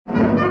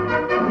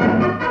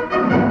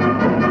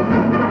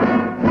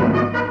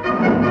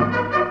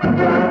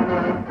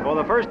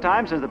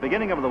time since the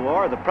beginning of the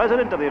war, the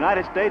President of the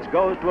United States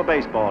goes to a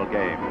baseball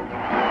game.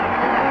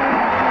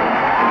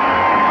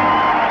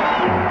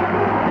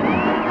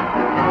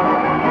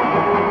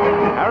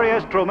 Harry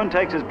S. Truman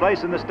takes his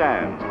place in the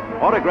stands,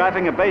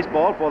 autographing a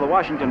baseball for the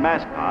Washington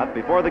mascot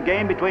before the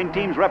game between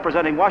teams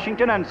representing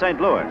Washington and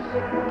St. Louis.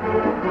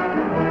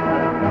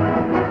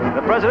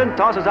 The President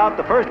tosses out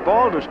the first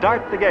ball to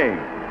start the game.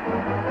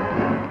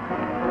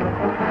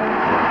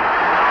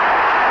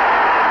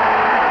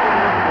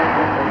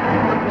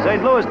 The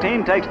St. Louis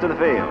team takes to the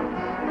field.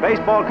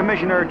 Baseball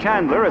Commissioner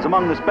Chandler is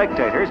among the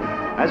spectators,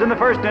 as in the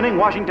first inning,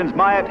 Washington's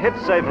Myatt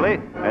hits safely,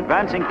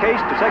 advancing Case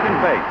to second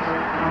base.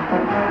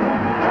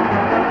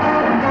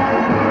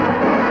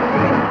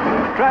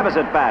 Travis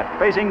at bat,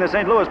 facing the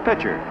St. Louis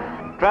pitcher.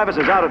 Travis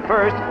is out at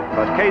first,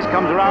 but Case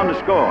comes around to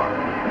score.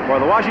 For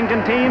the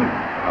Washington team,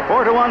 a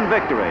 4-1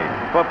 victory.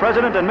 For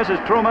President and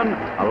Mrs. Truman,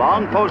 a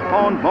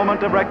long-postponed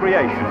moment of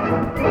recreation.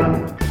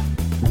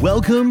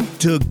 Welcome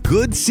to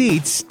Good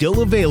Seats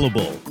Still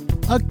Available,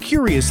 a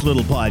curious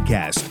little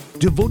podcast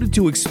devoted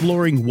to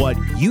exploring what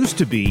used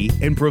to be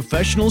in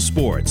professional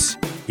sports.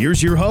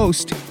 Here's your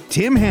host,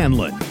 Tim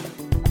Hanlon.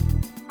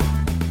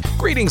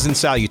 Greetings and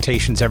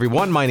salutations,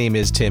 everyone. My name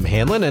is Tim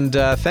Hanlon, and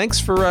thanks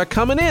for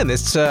coming in.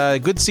 It's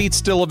Good Seats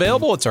Still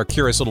Available. It's our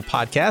curious little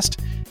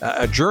podcast,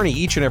 a journey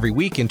each and every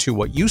week into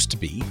what used to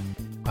be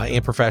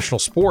in professional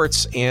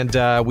sports. And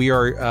we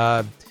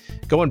are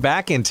going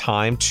back in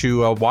time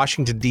to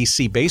Washington,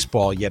 D.C.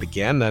 baseball yet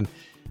again. And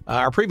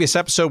our previous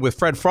episode with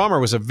Fred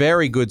Frommer was a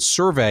very good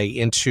survey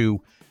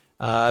into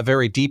a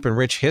very deep and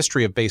rich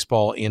history of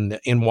baseball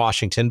in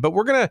Washington. But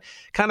we're going to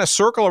kind of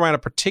circle around a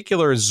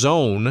particular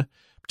zone,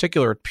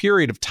 particular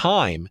period of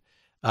time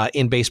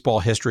in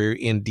baseball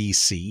history in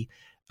D.C.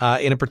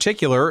 In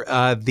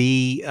particular,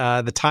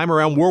 the time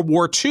around World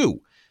War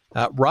II,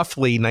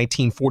 roughly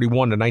 1941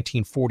 to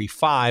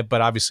 1945, but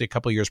obviously a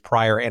couple of years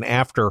prior and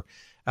after.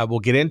 We'll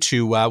get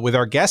into with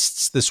our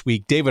guests this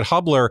week, David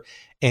Hubler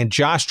and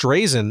Josh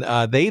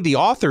Drazen. They the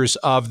authors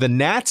of The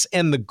Nats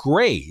and the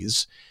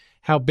Grays,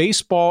 How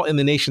Baseball in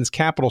the Nation's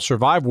Capital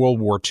Survived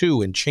World War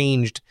II and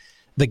Changed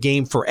the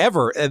Game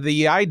Forever.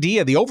 The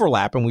idea, the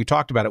overlap, and we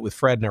talked about it with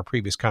Fred in our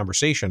previous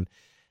conversation,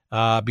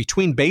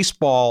 between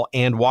baseball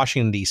and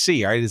Washington,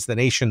 D.C., right, is the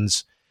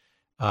nation's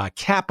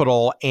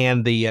capital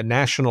and the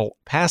national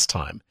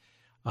pastime.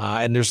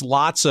 And there's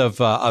lots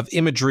of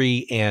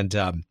imagery and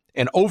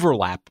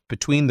overlap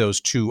between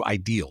those two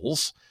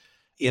ideals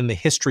in the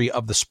history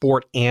of the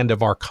sport and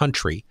of our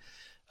country.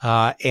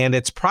 And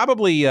it's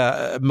probably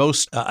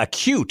most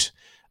acute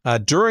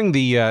during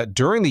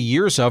the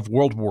years of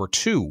World War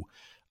II,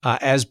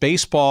 as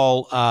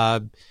baseball,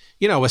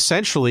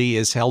 essentially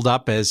is held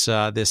up as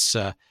this,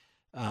 a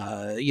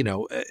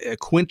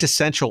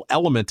quintessential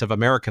element of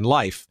American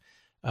life,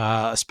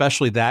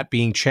 especially that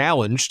being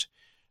challenged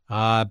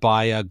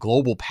by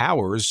global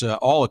powers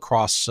all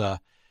across the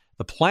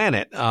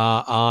planet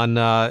on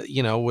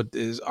what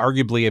is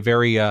arguably a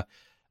very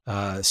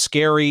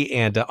scary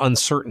and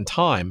uncertain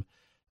time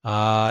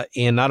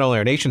in not only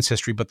our nation's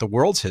history but the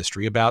world's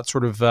history, about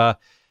sort of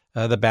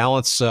the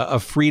balance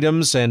of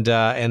freedoms and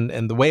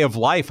the way of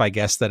life, I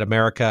guess, that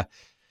America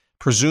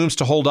presumes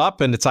to hold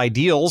up and its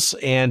ideals,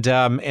 and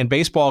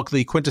baseball,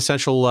 the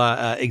quintessential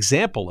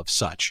example of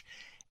such.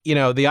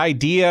 The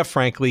idea,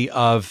 frankly,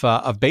 of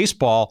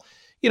baseball,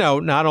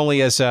 not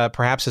only as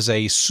perhaps as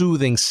a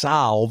soothing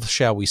salve,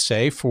 shall we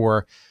say,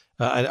 for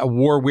a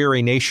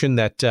war-weary nation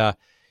that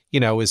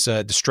is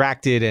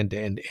distracted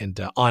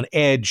and on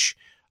edge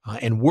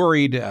and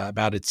worried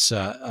about its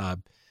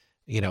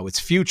its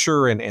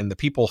future and the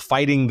people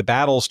fighting the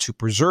battles to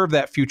preserve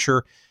that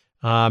future.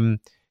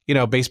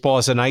 Baseball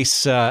is a nice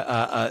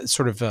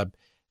sort of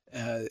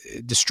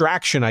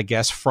distraction, I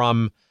guess,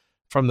 from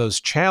those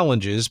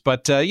challenges.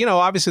 But,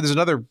 obviously there's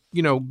another,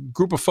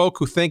 group of folk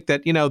who think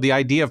that, the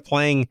idea of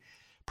playing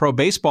pro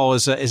baseball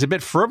is a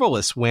bit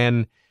frivolous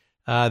when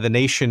the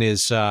nation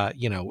is,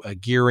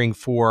 gearing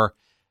for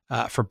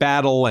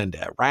battle and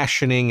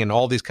rationing and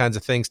all these kinds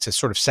of things to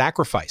sort of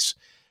sacrifice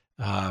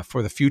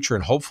for the future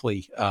and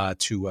hopefully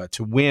to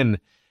win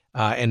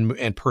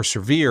and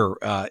persevere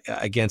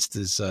against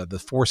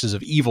the forces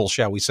of evil,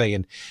 shall we say,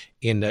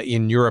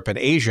 in Europe and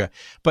Asia.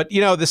 But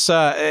this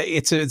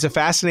it's a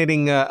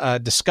fascinating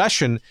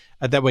discussion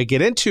that we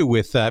get into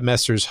with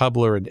Messrs.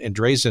 Hubler and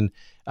Drazen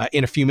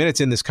in a few minutes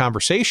in this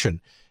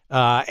conversation.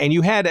 And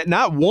you had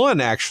not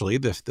one, actually,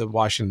 the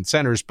Washington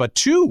Senators, but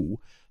two,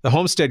 the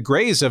Homestead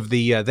Grays of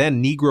the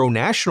then Negro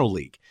National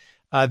League,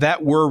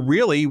 that were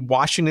really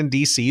Washington,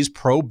 D.C.'s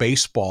pro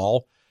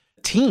baseball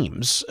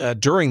teams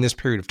during this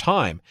period of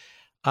time.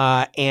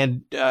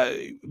 And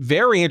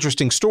very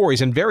interesting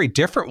stories, and very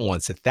different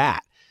ones at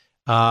that,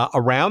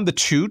 around the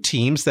two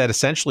teams that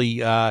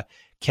essentially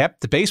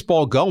kept the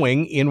baseball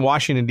going in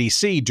Washington,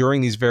 D.C.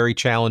 during these very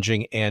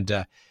challenging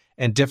and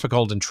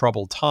difficult and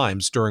troubled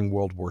times during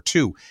World War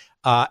II.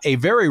 A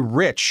very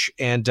rich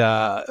and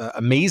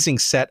amazing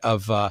set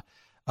of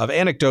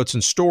anecdotes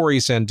and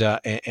stories and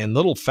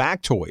little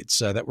factoids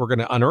that we're going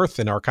to unearth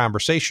in our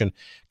conversation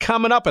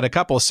coming up in a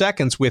couple of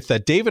seconds with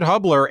David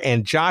Hubler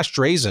and Josh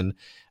Drazen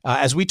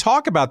as we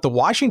talk about the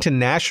Washington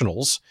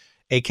Nationals,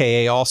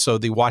 a.k.a. also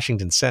the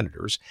Washington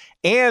Senators,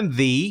 and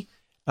the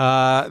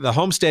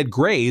Homestead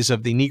Grays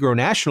of the Negro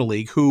National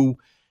League, who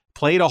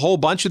played a whole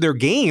bunch of their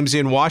games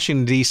in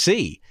Washington,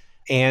 D.C.,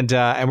 and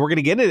we're going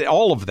to get into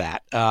all of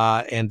that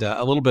and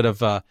a little bit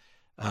of a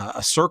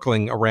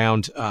circling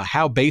around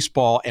how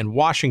baseball and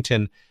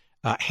Washington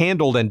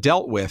handled and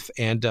dealt with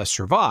and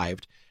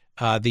survived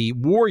the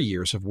war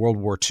years of World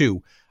War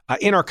II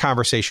in our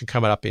conversation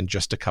coming up in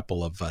just a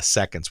couple of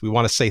seconds. We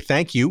want to say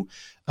thank you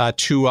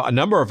to a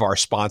number of our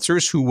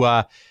sponsors who,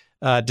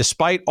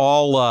 despite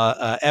all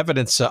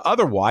evidence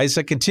otherwise,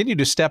 continue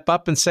to step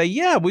up and say,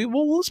 yeah,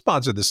 we'll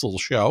sponsor this little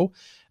show.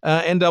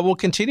 And we'll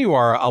continue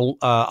our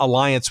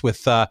alliance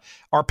with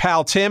our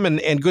pal Tim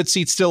and Good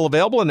Seats still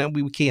available, and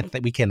we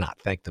cannot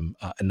thank them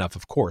enough,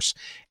 of course.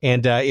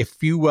 And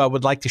if you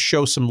would like to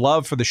show some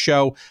love for the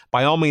show,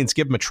 by all means,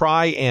 give them a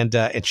try and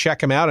check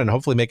them out, and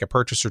hopefully make a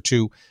purchase or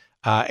two,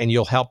 and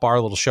you'll help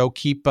our little show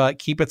keep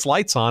its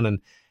lights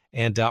on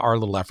and our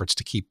little efforts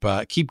to keep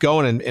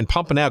going and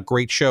pumping out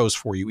great shows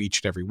for you each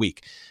and every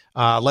week.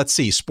 Let's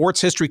see,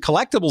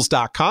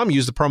 sportshistorycollectibles.com.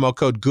 Use the promo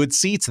code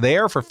GoodSeats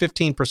there for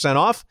 15%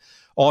 off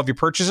all of your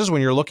purchases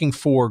when you're looking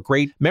for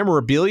great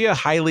memorabilia,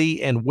 highly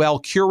and well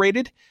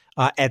curated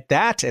at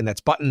that. And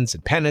that's buttons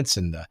and pennants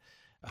and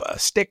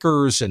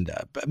stickers and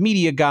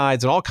media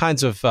guides and all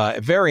kinds of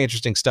very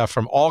interesting stuff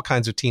from all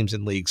kinds of teams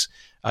and leagues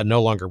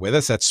no longer with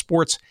us. That's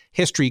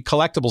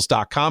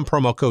sportshistorycollectibles.com,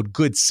 promo code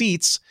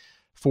GoodSeats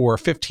for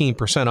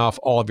 15% off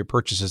all of your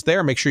purchases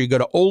there. Make sure you go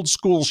to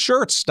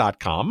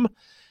oldschoolshirts.com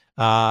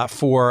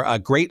for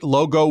great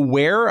logo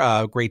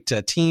wear, great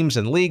teams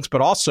and leagues,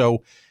 but also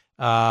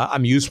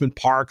amusement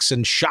parks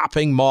and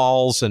shopping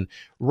malls and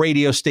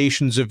radio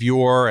stations of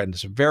yore, and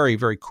some very,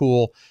 very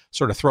cool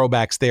sort of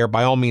throwbacks there.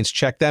 By all means,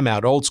 check them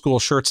out,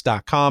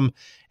 oldschoolshirts.com,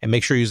 and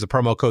make sure you use the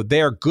promo code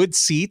there, Good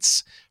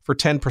Seats, for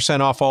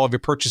 10% off all of your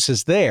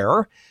purchases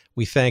there.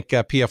 We thank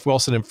P.F.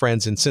 Wilson and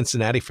friends in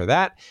Cincinnati for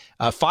that.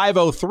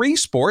 503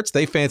 Sports,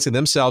 they fancy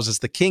themselves as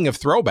the king of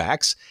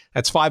throwbacks.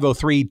 That's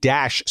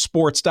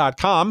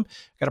 503-sports.com.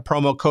 Got a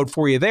promo code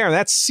for you there, and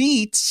that's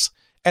Seats,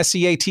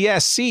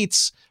 S-E-A-T-S,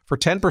 Seats, for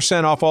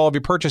 10% off all of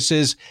your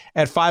purchases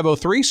at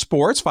 503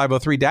 Sports,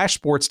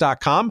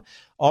 503-sports.com.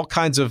 All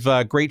kinds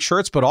of great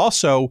shirts, but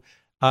also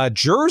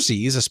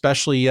jerseys,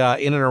 especially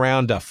in and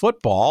around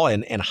football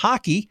and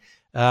hockey.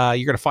 You're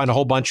going to find a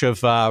whole bunch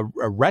of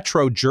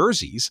retro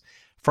jerseys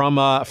from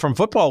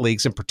football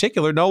leagues in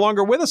particular, no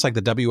longer with us, like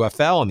the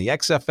WFL and the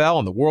XFL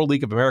and the World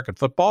League of American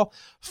Football.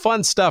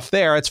 Fun stuff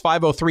there. It's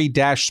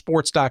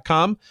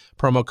 503-sports.com,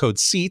 promo code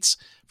SEATS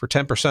for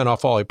 10%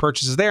 off all your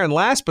purchases there. And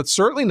last but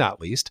certainly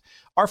not least,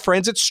 our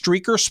friends at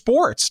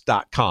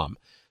StreakerSports.com.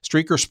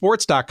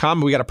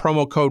 StreakerSports.com, we got a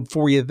promo code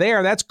for you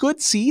there. That's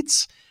Good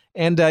Seats,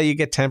 and you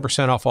get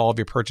 10% off all of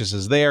your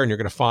purchases there, and you're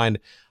going to find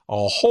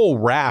a whole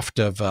raft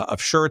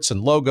of shirts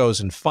and logos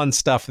and fun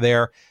stuff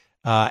there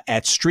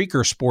at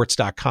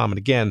StreakerSports.com. And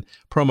again,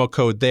 promo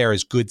code there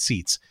is Good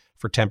Seats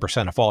for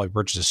 10% off all your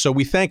purchases. So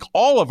we thank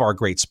all of our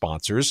great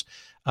sponsors,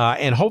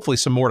 and hopefully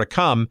some more to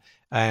come,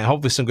 and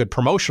hopefully some good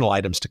promotional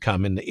items to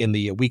come in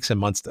the weeks and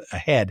months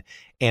ahead.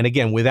 And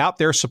again, without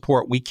their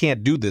support, we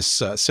can't do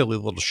this silly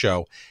little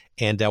show.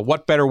 And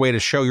what better way to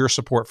show your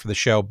support for the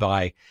show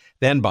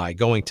than by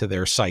going to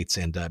their sites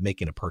and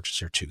making a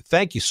purchase or two.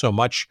 Thank you so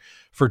much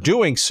for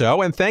doing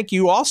so. And thank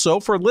you also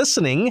for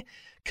listening.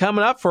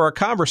 Coming up for our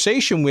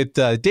conversation with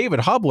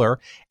David Hubler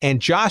and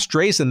Josh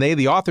Drazen, they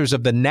the authors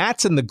of The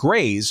Nats and the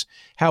Grays,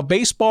 How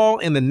Baseball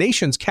in the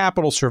Nation's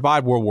Capital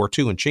Survived World War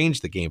II and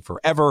Changed the Game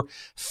Forever.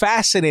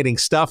 Fascinating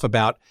stuff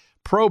about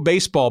pro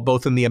baseball,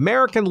 both in the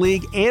American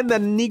League and the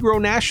Negro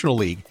National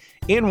League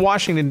in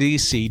Washington,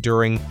 D.C.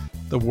 during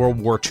the World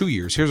War II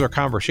years. Here's our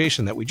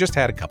conversation that we just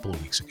had a couple of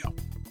weeks ago.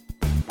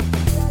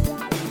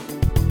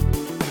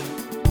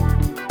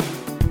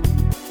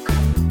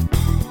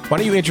 Why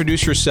don't you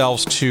introduce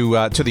yourselves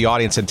to the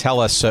audience and tell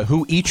us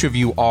who each of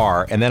you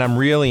are, and then I'm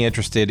really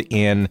interested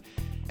in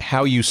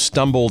how you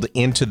stumbled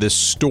into this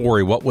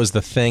story. What was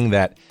the thing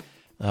that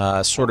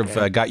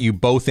got you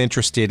both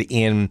interested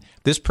in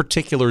this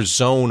particular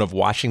zone of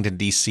Washington,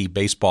 D.C.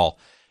 baseball,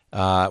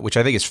 which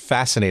I think is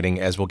fascinating,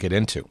 as we'll get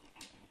into.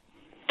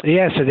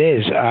 Yes, it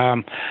is.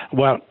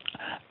 Well,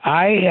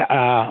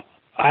 I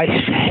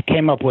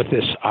came up with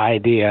this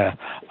idea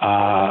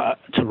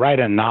to write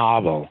a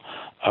novel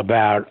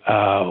about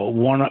a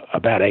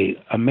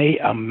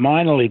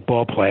minor league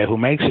ball player who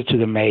makes it to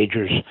the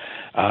majors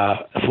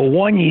for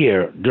 1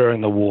 year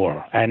during the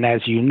war. And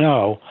as you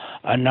know,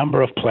 a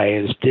number of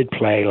players did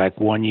play like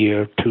 1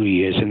 year, 2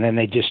 years, and then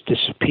they just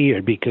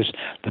disappeared because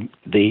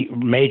the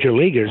major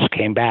leaguers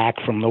came back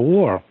from the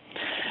war.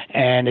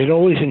 And it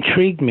always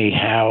intrigued me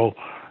how,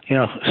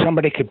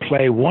 somebody could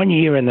play 1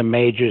 year in the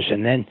majors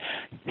and then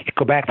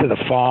go back to the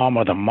farm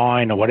or the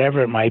mine or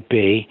whatever it might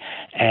be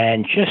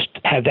and just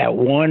have that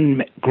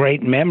one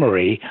great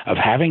memory of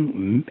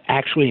having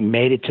actually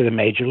made it to the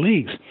major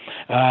leagues.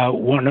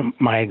 One of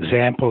my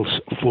examples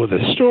for the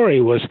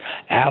story was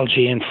Al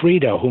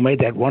Gianfrido, who made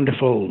that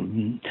wonderful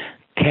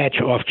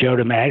catch off Joe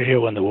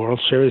DiMaggio in the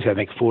World Series, I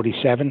think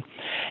 47.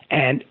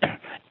 And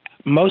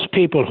most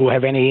people who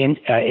have any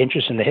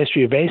interest in the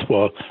history of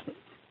baseball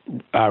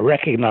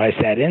recognized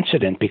that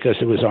incident because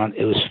it was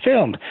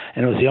filmed,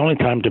 and it was the only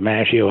time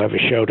DiMaggio ever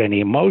showed any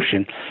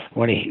emotion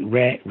when he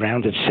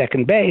rounded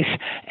second base,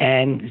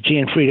 and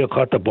Gianfrido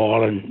caught the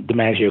ball, and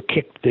DiMaggio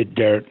kicked the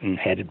dirt and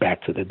headed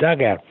back to the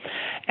dugout.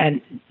 And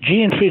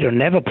Gianfrido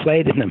never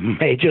played in the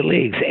major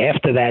leagues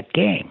after that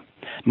game.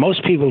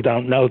 Most people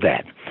don't know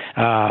that.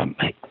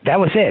 That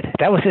was it.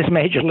 That was his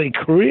major league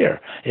career.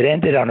 It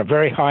ended on a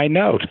very high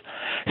note.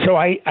 So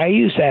I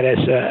use that as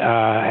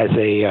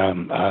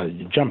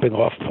a jumping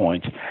off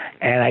point,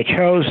 and I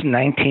chose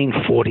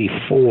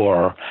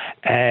 1944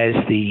 as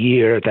the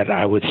year that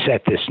I would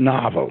set this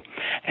novel.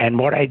 And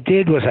what I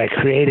did was I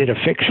created a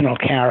fictional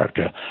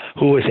character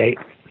who was a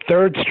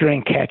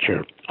third-string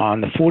catcher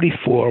on the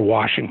 44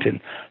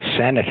 Washington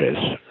Senators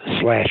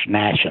 /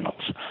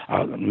 Nationals.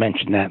 I'll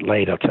mention that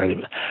later. I'll tell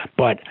you.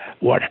 But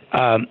what?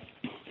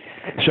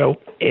 So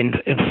in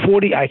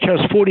 40, I chose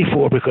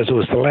 44 because it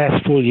was the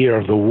last full year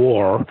of the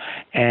war,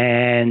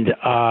 and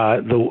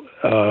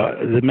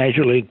the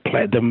major league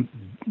the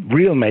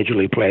real major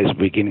league players were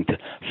beginning to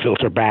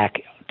filter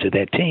back to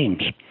their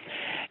teams.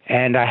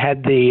 And I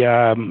had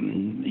the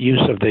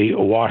use of the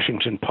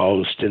Washington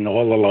Post and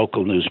all the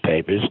local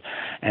newspapers.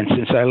 And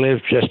since I live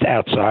just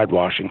outside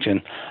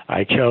Washington,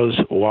 I chose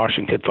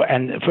Washington.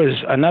 And for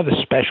another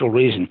special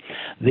reason,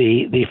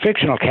 the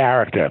fictional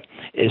character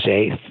is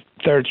a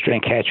third-string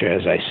catcher,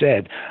 as I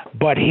said,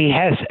 but he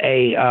has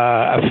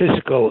a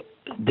physical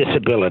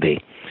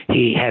disability.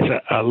 He has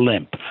a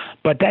limp.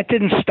 But that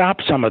didn't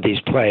stop some of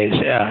these plays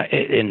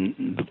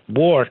in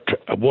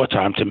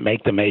wartime to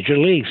make the major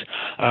leagues.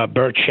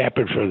 Bert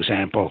Shepard, for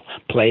example,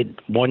 played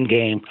one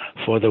game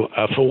for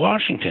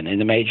Washington in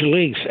the major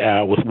leagues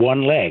with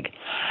one leg.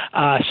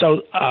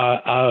 So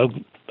a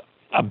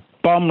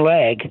bum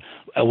leg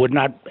would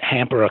not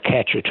hamper a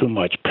catcher too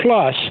much.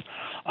 Plus,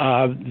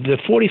 the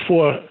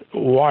 44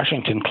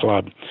 Washington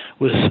club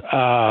was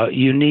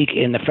unique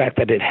in the fact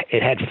that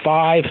it had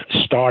 5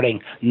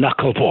 starting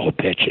knuckleball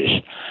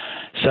pitchers.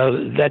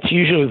 So that's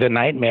usually the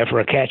nightmare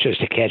for a catcher, is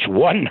to catch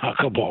one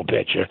knuckleball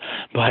pitcher.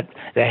 But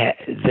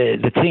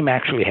the team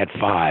actually had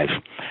 5,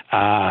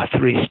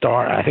 3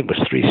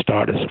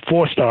 starters,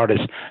 4 starters,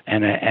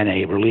 and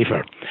a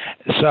reliever.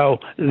 So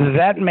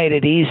that made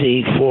it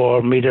easy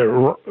for me to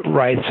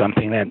write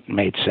something that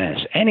made sense.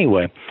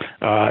 Anyway,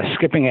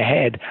 skipping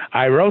ahead,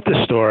 I wrote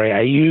the story.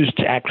 I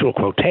used actual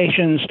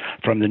quotations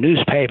from the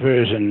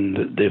newspapers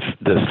and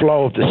the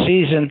flow of the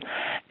season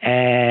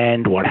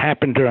and what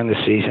happened during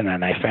the season,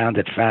 and I found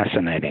it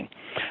fascinating.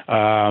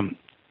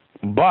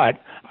 But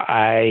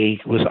I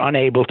was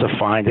unable to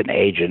find an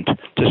agent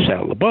to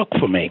sell the book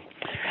for me.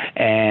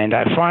 And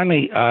I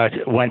finally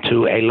went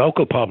to a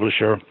local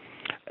publisher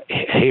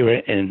here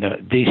in the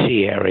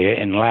D.C. area,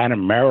 in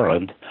Lanham,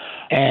 Maryland,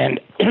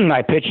 and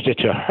I pitched it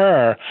to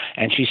her,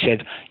 and she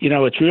said,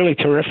 it's really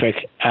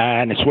terrific,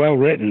 and it's well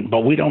written,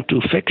 but we don't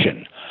do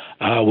fiction.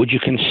 Would you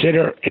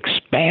consider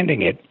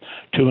expanding it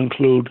to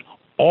include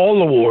all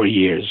the war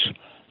years,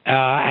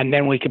 and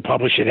then we could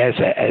publish it as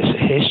a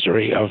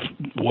history of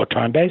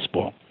wartime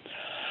baseball?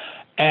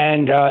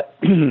 And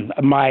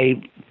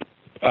my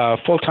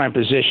full-time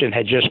position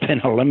had just been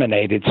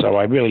eliminated, so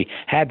I really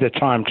had the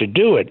time to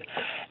do it,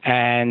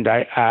 and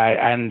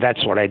and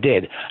that's what I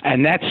did.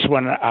 And that's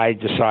when I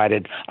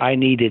decided I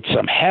needed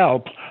some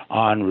help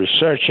on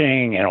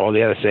researching and all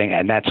the other thing,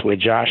 and that's where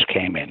Josh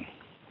came in.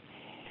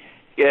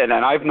 Yeah, and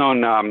I've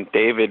known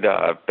David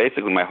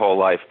basically my whole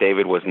life.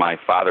 David was my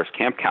father's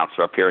camp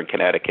counselor up here in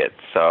Connecticut.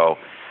 So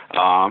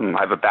I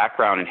have a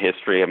background in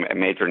history, a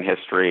major in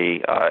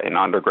history in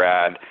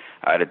undergrad.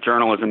 I had a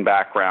journalism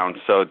background.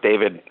 So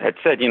David had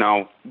said,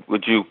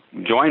 would you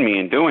join me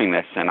in doing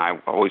this? And I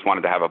always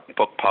wanted to have a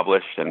book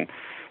published. And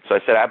so I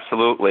said,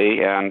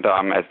 absolutely. And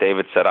as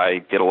David said, I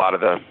did a lot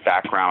of the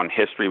background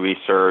history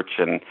research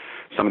and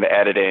some of the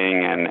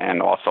editing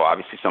and also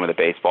obviously some of the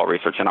baseball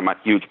research. And I'm a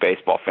huge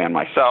baseball fan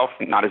myself,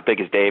 not as big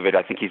as David.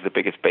 I think he's the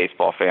biggest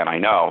baseball fan I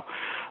know.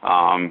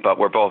 But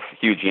we're both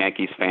huge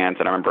Yankees fans.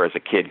 And I remember as a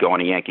kid going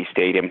to Yankee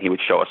Stadium, he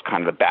would show us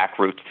kind of the back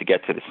routes to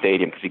get to the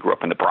stadium because he grew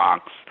up in the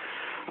Bronx.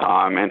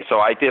 And so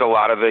I did a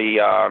lot of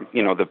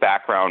the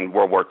background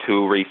World War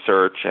II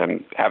research,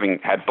 and having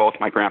had both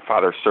my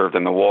grandfathers served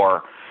in the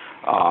war,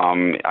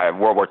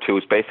 World War II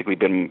has basically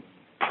been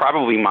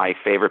probably my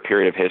favorite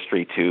period of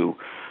history to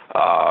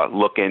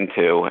look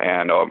into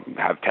and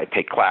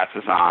take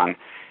classes on.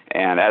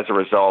 And as a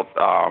result,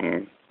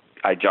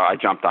 I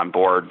jumped on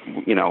board,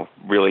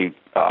 really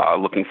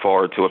looking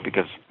forward to it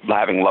because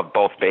having loved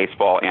both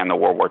baseball and the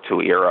World War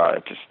II era,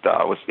 it just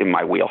was in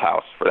my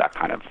wheelhouse for that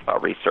kind of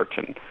research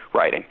and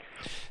writing.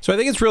 So I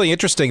think it's really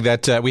interesting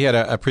that we had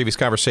a previous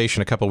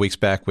conversation a couple of weeks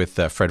back with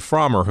Fred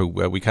Frommer, who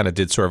we kind of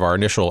did sort of our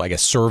initial,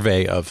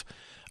 survey of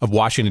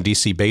Washington,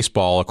 D.C.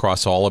 baseball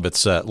across all of its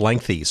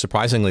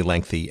surprisingly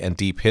lengthy and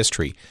deep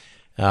history.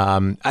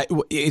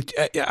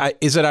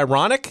 Is it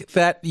ironic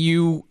that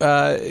you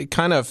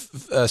kind of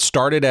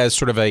started as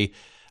sort of a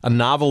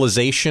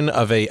novelization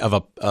of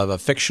a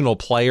fictional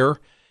player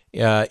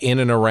in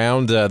and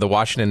around the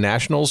Washington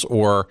Nationals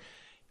or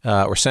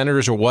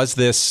Senators, or was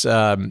this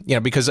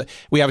because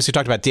we obviously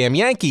talked about damn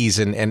Yankees,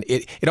 and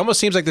it almost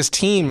seems like this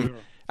team.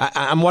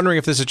 I'm wondering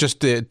if this is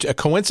just a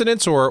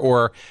coincidence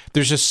or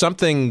there's just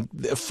something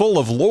full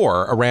of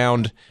lore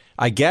around,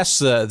 I guess,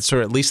 sort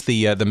of at least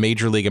the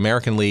Major League,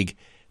 American League,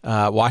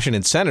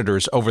 Washington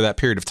Senators over that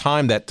period of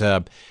time that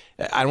I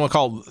don't want to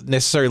call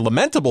necessarily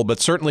lamentable, but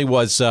certainly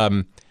was.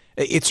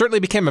 It certainly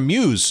became a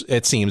muse,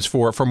 it seems,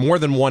 for more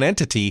than one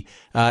entity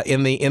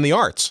in the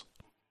arts.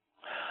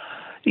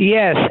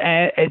 Yes,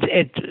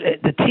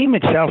 the team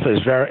itself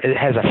it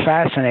has a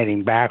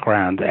fascinating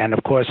background, and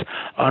of course,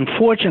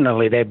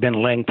 unfortunately, they've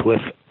been linked with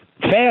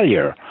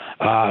failure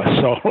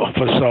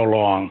for so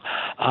long.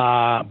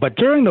 But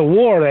during the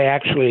war,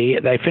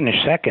 they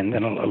finished second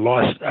and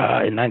lost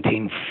in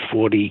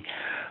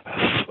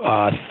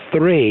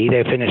 1943.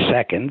 They finished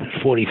second.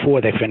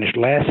 44, they finished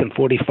last. And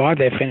 45,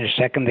 they finished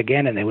second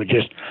again, and they were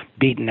just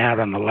beaten out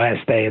on the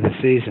last day of the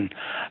season.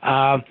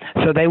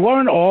 So they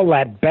weren't all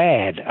that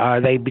bad.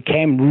 They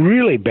became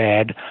really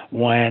bad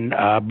when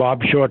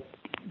Bob Short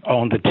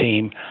owned the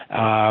team,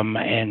 but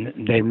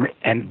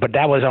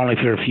that was only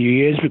for a few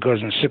years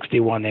because in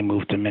 '61 they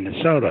moved to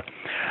Minnesota.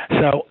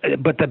 So,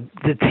 but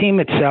the team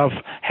itself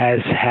has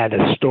had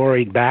a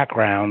storied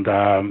background.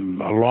 A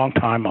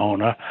longtime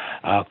owner,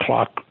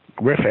 Clark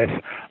Griffith,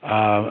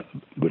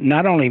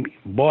 not only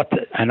bought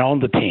and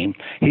owned the team,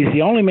 he's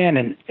the only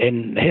man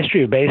in the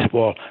history of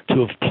baseball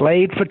to have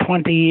played for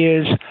 20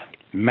 years,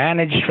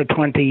 managed for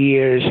 20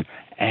 years,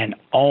 and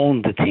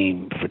owned the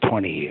team for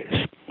 20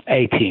 years.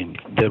 A team,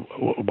 the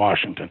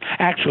Washington.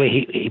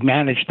 Actually, he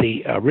managed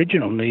the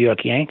original New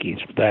York Yankees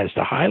as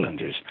the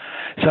Highlanders.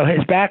 So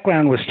his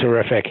background was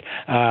terrific.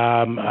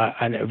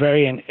 A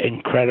very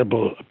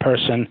incredible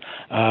person.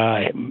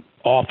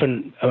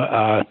 Often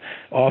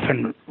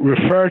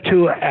referred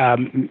to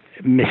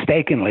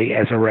mistakenly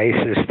as a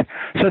racist.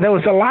 So there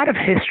was a lot of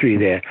history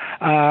there.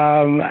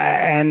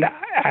 And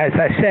as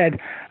I said,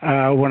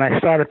 when I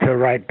started to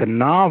write the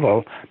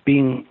novel,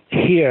 being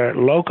here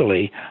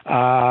locally,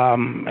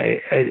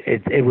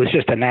 it was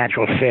just a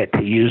natural fit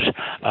to use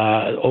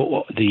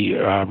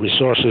the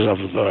resources of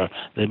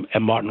the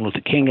Martin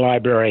Luther King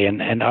Library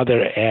and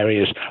other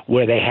areas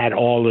where they had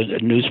all the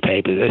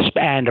newspapers.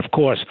 And, of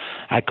course,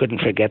 I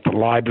couldn't forget the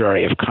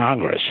Library of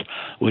Congress,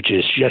 which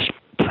is just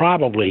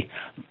probably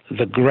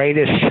the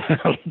greatest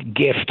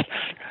gift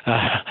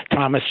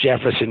Thomas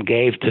Jefferson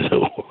gave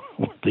to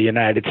the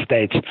United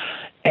States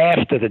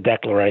after the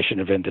Declaration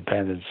of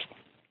Independence.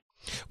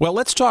 Well,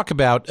 let's talk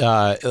about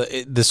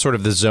this sort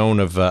of the zone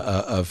of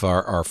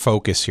our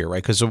focus here,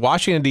 right? Because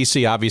Washington,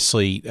 D.C.,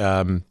 obviously,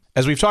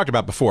 as we've talked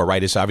about before,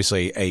 right, is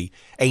obviously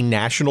a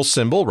national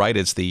symbol, right?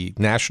 It's the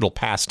national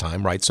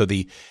pastime, right? So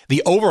the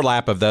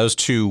overlap of those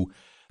two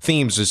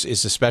themes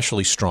is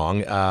especially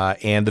strong,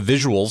 and the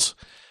visuals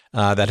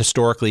that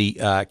historically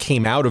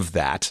came out of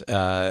that,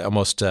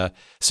 almost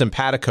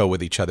simpatico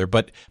with each other,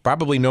 but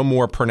probably no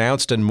more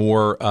pronounced and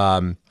more,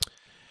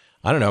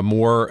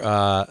 more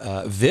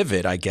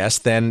vivid, I guess,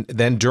 than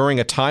during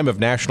a time of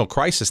national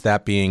crisis,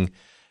 that being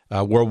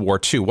World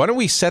War II. Why don't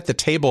we set the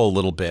table a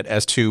little bit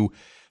as to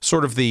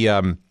sort of the,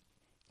 and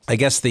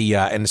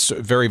it's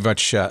very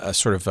much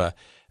sort of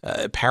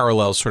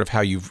parallels sort of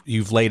how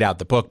you've laid out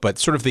the book, but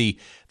sort of the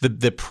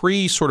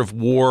pre sort of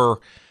war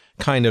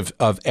kind of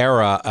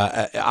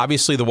era.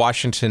 Obviously, the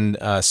Washington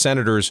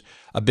Senators,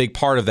 a big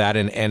part of that,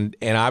 and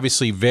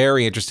obviously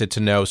very interested to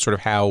know sort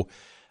of how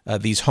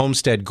these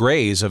Homestead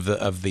Grays of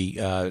the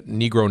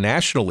Negro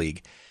National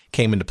League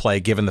came into play,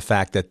 given the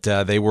fact that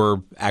they were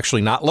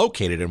actually not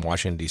located in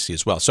Washington, D.C.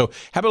 as well. So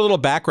have a little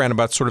background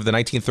about sort of the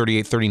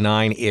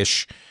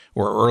 1938-39-ish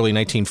or early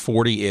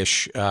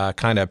 1940-ish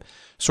kind of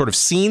sort of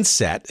scene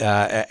set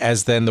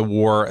as then the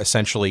war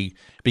essentially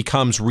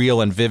becomes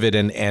real and vivid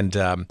and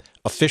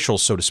official,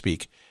 so to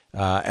speak,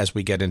 as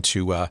we get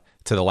into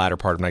to the latter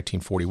part of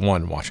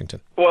 1941 in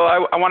Washington. Well,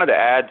 I wanted to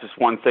add just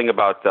one thing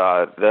about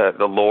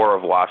the lore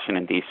of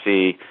Washington,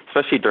 D.C.,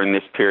 especially during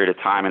this period of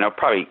time, and it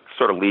probably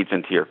sort of leads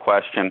into your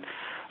question.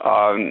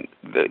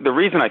 The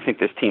reason I think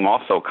this team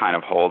also kind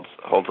of holds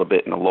a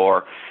bit in the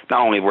lore,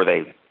 not only were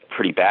they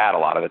pretty bad a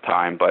lot of the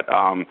time, but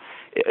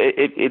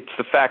it's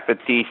the fact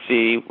that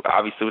D.C.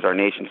 obviously was our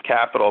nation's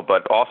capital,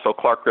 but also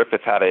Clark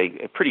Griffith had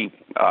a pretty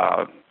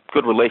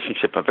good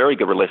relationship, a very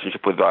good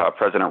relationship with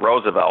President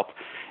Roosevelt.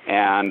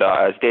 And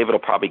as David will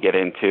probably get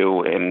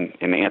into in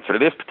the answer to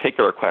this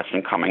particular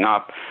question coming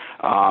up,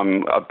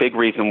 a big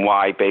reason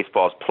why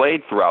baseball is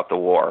played throughout the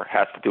war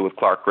has to do with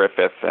Clark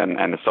Griffith and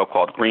the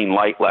so-called Green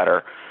Light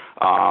Letter.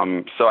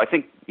 So I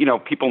think,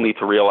 people need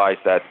to realize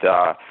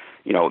that,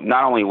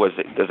 not only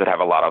does it have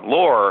a lot of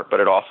lore, but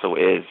it also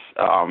is,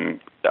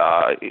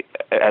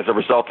 as a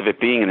result of it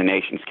being in the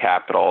nation's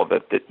capital,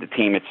 that the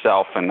team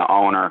itself and the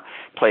owner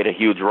played a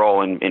huge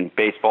role in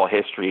baseball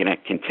history and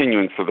it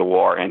continuing through the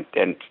war, and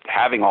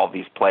having all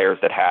these players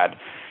that had,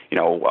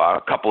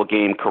 a couple of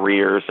game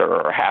careers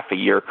or half a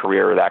year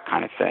career or that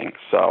kind of thing.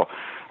 So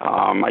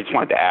I just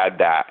wanted to add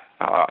that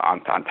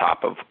on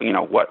top of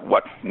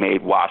what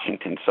made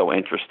Washington so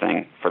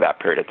interesting for that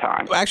period of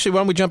time. Actually, why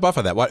don't we jump off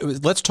of that?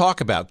 Let's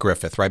talk about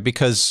Griffith, right?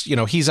 Because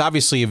he's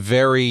obviously a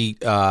very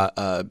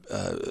a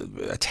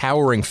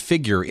towering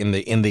figure in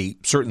the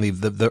certainly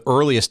the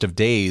earliest of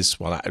days.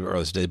 Well, not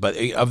earliest days, but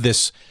of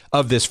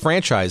this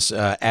franchise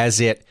as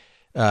it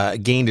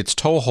gained its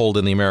toehold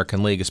in the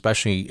American League,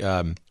 especially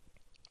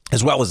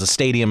as well as the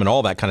stadium and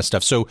all that kind of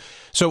stuff. So.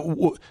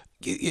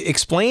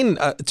 Explain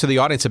to the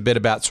audience a bit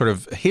about sort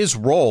of his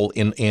role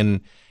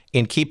in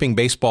keeping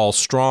baseball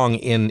strong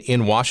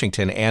in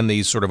Washington and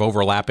these sort of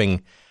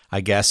overlapping,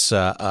 I guess,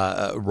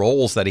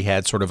 roles that he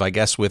had sort of, I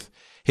guess, with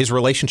his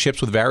relationships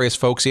with various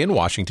folks in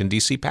Washington,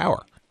 D.C.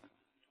 power.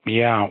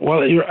 Yeah,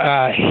 well,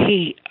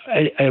 he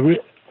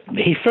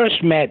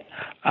first met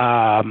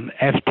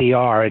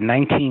FDR in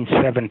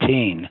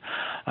 1917.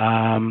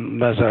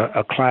 There's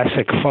a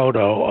classic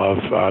photo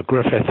of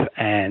Griffith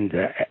and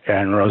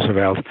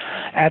Roosevelt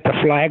at the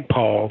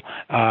flagpole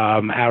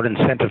out in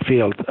center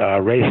field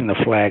raising the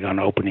flag on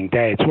opening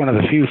day. It's one of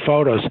the few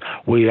photos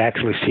where you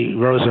actually see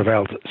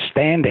Roosevelt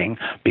standing,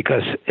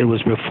 because it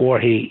was before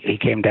he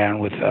came down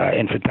with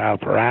infantile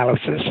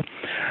paralysis.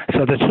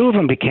 So the two of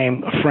them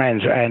became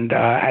friends, and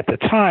at the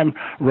time,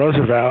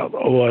 Roosevelt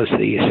was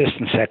the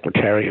Assistant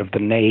Secretary of the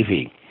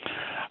Navy.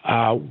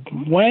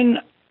 When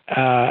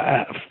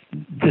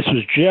this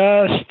was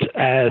just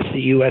as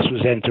the U.S.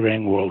 was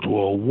entering World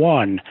War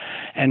I,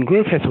 and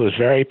Griffith was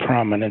very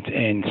prominent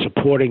in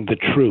supporting the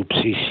troops.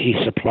 He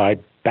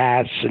supplied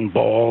bats and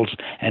balls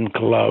and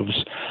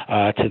gloves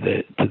to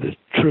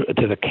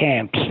the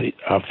camps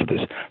for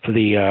the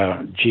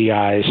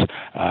GIs,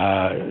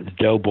 the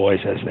doughboys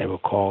as they were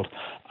called,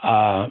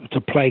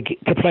 to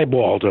play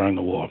ball during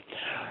the war.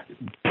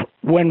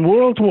 When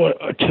World War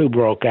II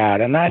broke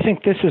out, and I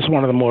think this is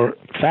one of the more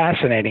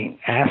fascinating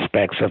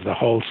aspects of the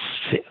whole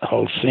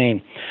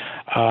scene,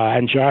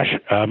 and Josh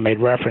made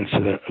reference to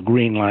the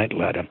Green Light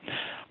letter.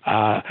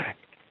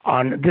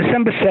 On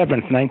December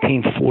 7th,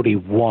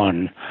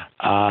 1941,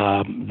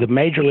 the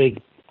Major League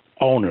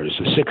owners,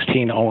 the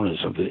 16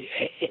 owners of the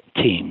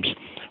teams,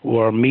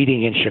 were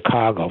meeting in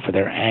Chicago for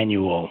their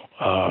annual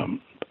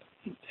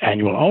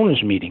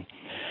owners meeting.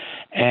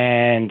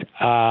 And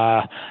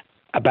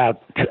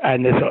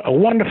there's a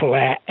wonderful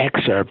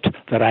excerpt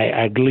that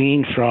I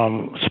gleaned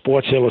from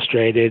Sports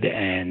Illustrated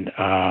and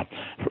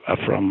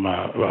from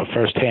a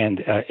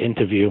firsthand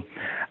interview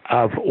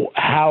of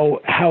how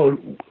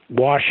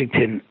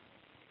Washington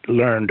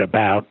learned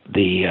about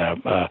the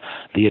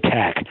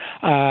attack,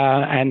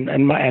 and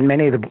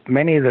many of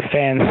the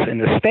fans in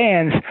the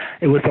stands.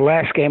 It was the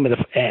last game of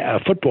the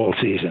football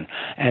season,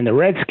 and the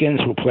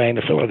Redskins were playing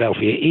the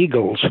Philadelphia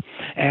Eagles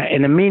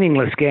in a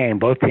meaningless game.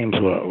 Both teams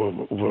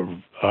were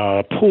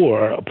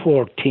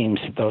poor teams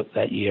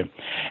that year,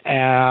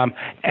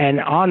 and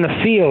on the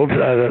field,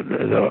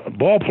 the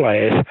ball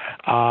players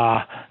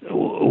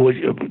were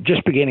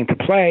just beginning to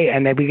play,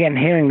 and they began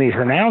hearing these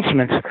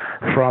announcements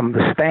from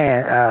the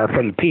stand,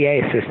 from the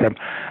PA system.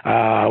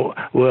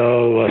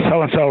 Will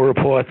so-and-so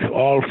report,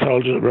 all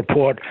soldiers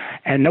report,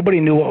 and nobody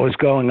knew what was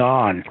going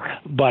on.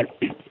 But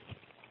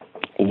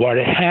what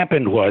had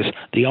happened was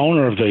the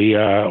owner of the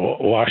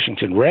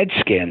Washington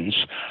Redskins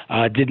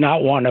did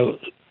not want to.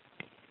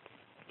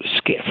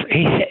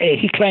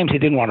 He claims he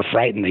didn't want to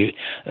frighten the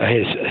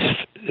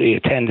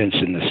attendants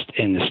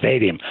in the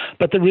stadium,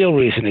 but the real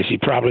reason is he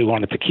probably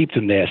wanted to keep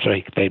them there so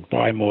they'd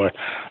buy more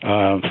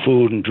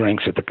food and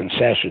drinks at the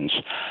concessions.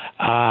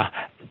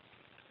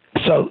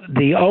 So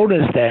the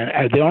owners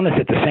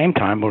at the same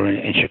time were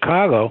in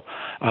Chicago,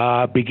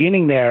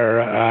 beginning their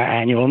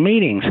annual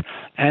meetings,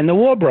 and the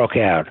war broke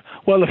out.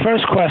 Well, the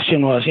first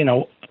question was,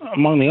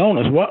 among the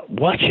owners,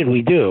 what should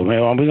we do? I mean,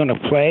 are we going to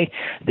play?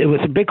 It was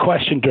a big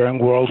question during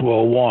World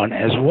War I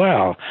as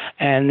well,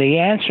 and the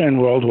answer in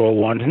World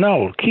War I is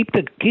no. Keep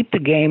the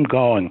game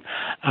going.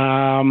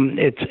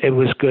 It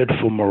was good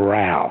for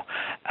morale.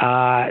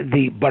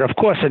 But of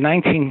course, in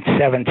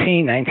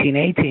 1917,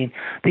 1918,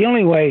 the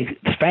only way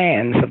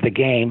fans of the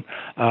game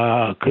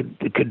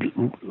could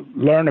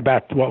learn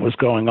about what was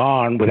going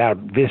on without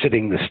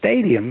visiting the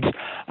stadiums,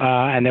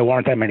 and there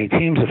weren't that many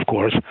teams, of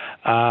course.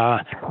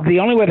 The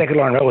only way they could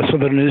learn about it was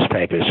from the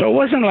newspapers. So it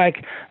wasn't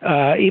like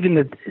even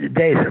the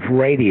days of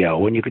radio,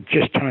 when you could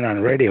just turn on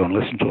radio and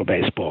listen to a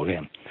baseball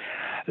game.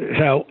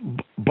 So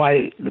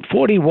by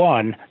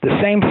 41, the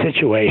same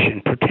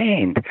situation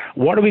pertained.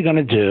 What are we going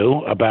to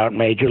do about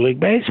Major League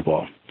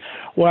Baseball?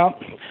 Well,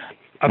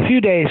 a few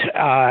days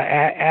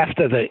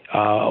after the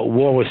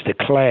war was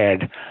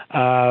declared,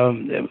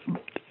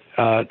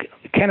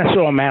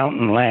 Kennesaw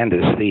Mountain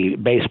Landis, the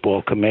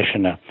baseball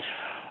commissioner,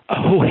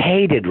 who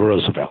hated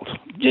Roosevelt,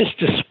 just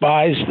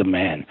despised the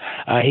man.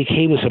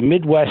 He was a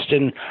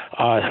Midwestern,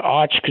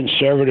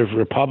 arch-conservative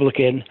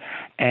Republican,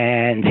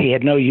 and he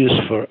had no use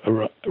for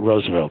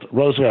Roosevelt.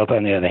 Roosevelt,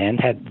 on the other hand,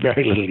 had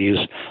very little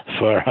use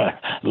for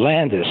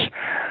Landis.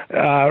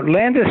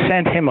 Landis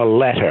sent him a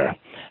letter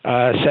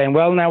saying,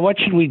 well, now what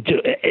should we do?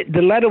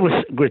 The letter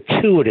was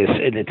gratuitous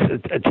in its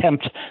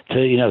attempt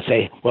to,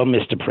 say, well,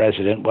 Mr.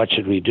 President, what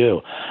should we do?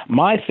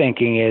 My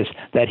thinking is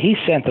that he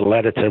sent a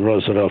letter to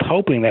Roosevelt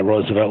hoping that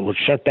Roosevelt would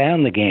shut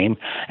down the game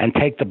and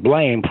take the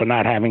blame for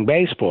not having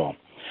baseball.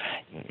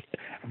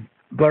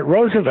 But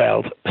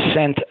Roosevelt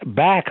sent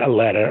back a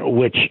letter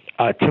which,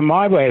 to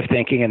my way of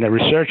thinking and the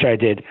research I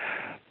did,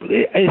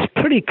 it's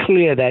pretty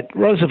clear that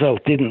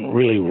Roosevelt didn't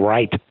really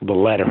write the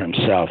letter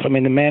himself. I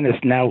mean, the man is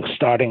now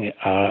starting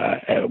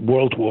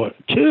World War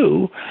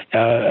II,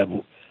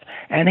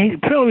 and he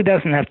probably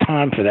doesn't have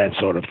time for that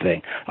sort of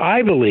thing.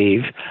 I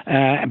believe,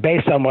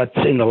 based on what's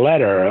in the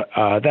letter,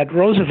 that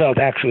Roosevelt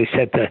actually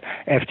said to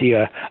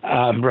FDR,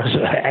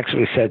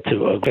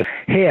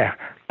 here,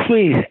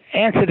 please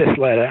answer this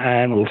letter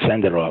and we'll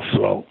send it off.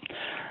 So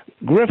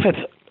Griffith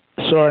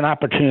saw an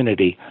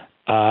opportunity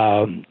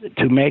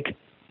to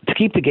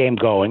keep the game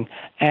going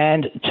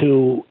and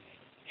to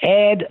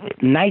add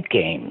night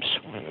games.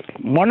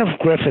 One of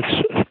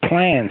Griffith's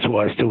plans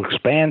was to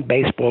expand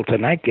baseball to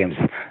night games.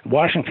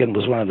 Washington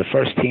was one of the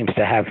first teams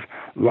to have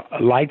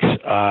lights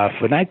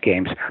for night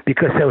games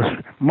because there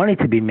was money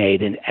to be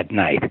made at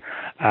night.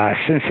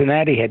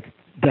 Cincinnati had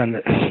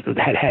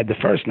the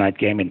first night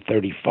game in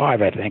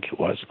 1935, I think it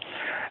was.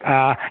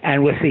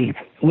 And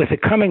with the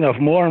coming of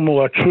more and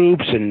more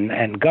troops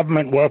and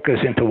government workers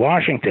into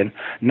Washington,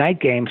 night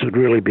games would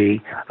really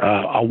be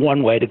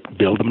one way to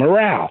build the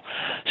morale.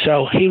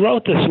 So he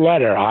wrote this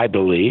letter, I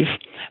believe,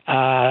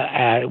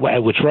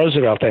 which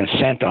Roosevelt then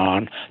sent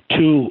on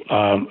to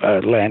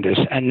Landis,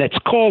 and it's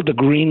called the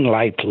Green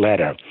Light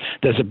Letter.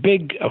 There's a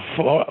big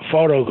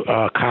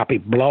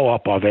photocopy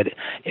blow-up of it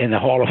in the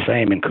Hall of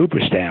Fame in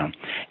Cooperstown.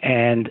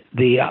 And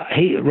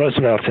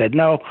Roosevelt said,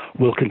 no,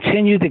 we'll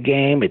continue the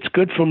game. It's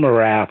good for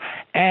morale.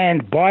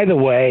 And by the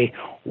way,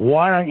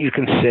 why don't you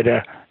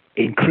consider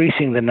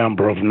increasing the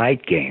number of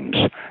night games?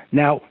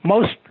 Now,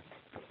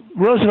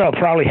 Roosevelt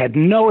probably had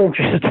no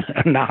interest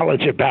or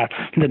knowledge about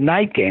the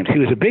night games. He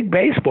was a big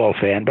baseball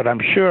fan, but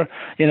I'm sure,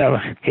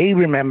 he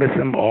remembers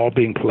them all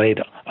being played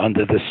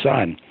under the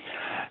sun.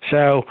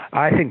 So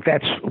I think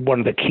that's one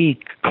of the key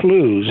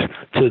clues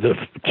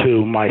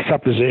to my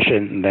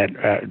supposition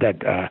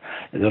that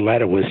the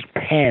letter was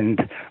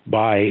penned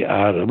by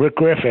Rick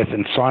Griffith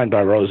and signed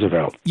by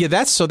Roosevelt. Yeah,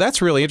 that's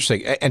really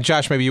interesting. And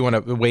Josh, maybe you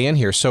want to weigh in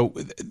here. So,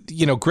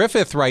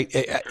 Griffith, right?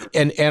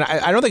 And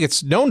I don't think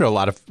it's known to a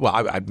lot of.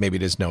 Well, maybe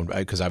it is known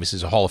because obviously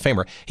he's a Hall of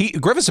Famer.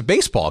 Griffith's a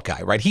baseball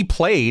guy, right? He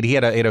played. He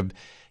had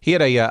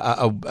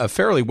a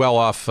fairly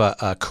well-off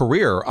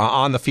career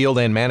on the field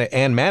and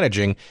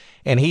managing,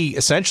 and he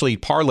essentially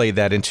parlayed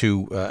that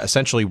into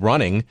essentially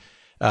running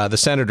the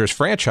Senators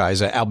franchise,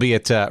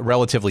 albeit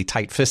relatively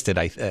tight-fisted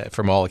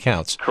from all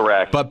accounts.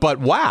 Correct. But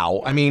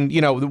wow, I mean,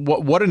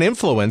 what an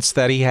influence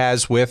that he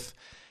has with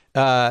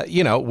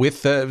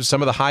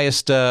some of the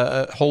highest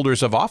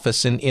holders of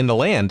office in the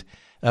land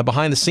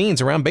behind the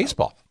scenes around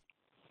baseball.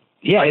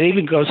 Yeah, it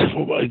even goes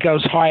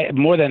high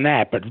more than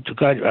that. But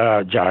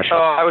Josh. Oh,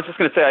 I was just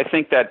going to say, I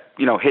think that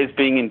his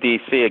being in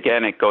D.C.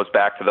 again, it goes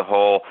back to the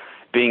whole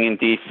being in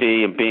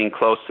D.C. and being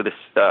close to this,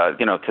 to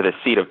the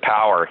seat of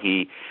power.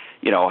 He,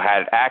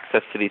 had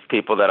access to these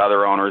people that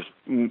other owners,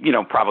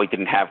 probably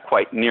didn't have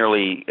quite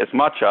nearly as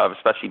much of,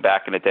 especially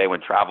back in the day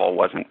when travel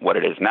wasn't what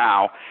it is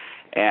now.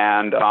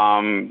 And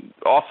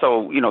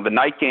also, the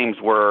night games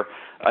were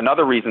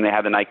another reason they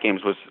had the night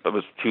games was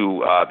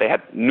to they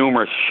had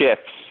numerous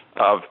shifts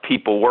of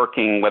people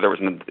working, whether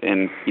it was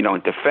in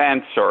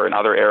defense or in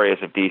other areas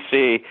of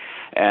D.C.,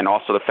 and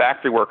also the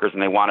factory workers, and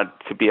they wanted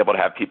to be able to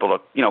have people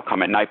to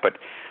come at night.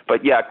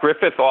 But yeah,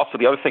 Griffith also,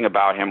 the other thing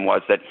about him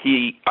was that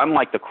he,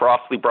 unlike the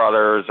Crossley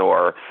brothers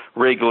or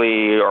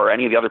Wrigley or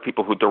any of the other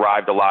people who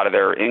derived a lot of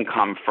their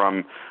income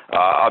from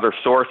other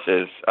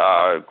sources,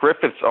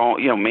 Griffith's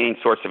own, main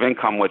source of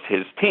income was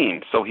his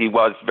team. So he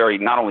was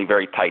not only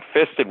very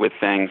tight-fisted with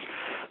things,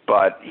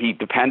 but he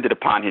depended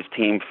upon his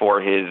team for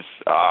his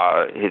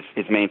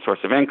main source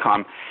of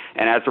income.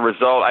 And as a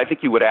result, I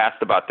think you would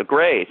ask about the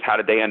Grays. How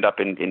did they end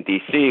up in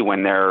D.C.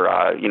 when they're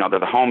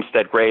the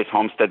Homestead Grays?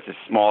 Homestead's a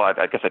small,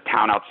 I guess, a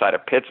town outside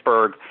of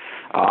Pittsburgh.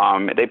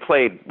 They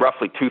played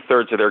roughly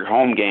 2/3 of their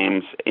home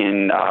games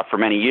for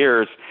many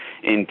years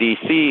in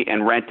D.C.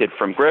 and rented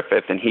from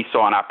Griffith, and he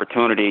saw an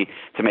opportunity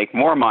to make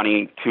more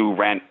money to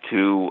rent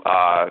to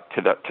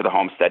the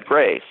Homestead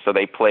Grays. So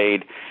they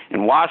played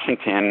in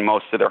Washington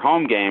most of their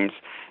home games,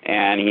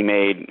 and he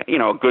made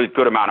a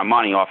good amount of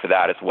money off of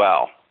that as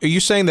well. Are you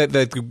saying that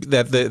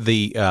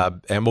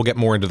the and we'll get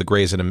more into the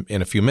Grays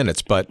in a few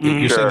minutes, but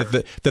you're saying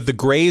that the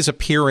Grays'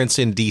 appearance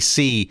in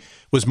D.C.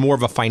 was more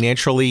of a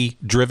financially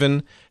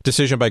driven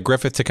decision by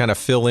Griffith to kind of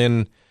fill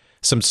in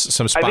some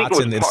spots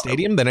in the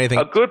stadium than anything?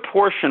 A good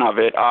portion of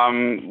it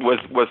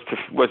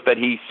was that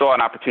he saw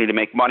an opportunity to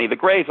make money. The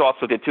Grays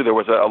also did too. There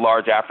was a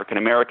large African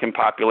American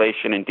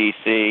population in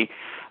D.C.,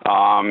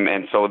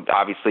 and so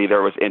obviously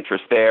there was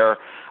interest there.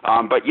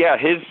 But yeah,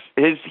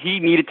 he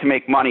needed to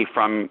make money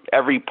from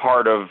every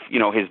part of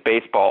his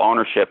baseball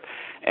ownership.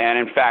 And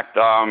in fact,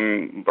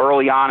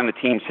 early on in the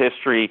team's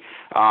history,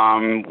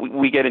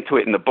 we get into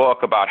it in the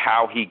book about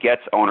how he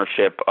gets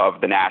ownership of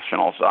the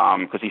Nationals,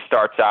 because he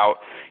starts out,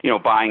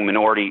 buying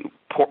minority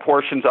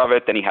portions of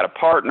it. Then he had a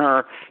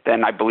partner.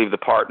 Then I believe the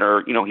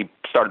partner, he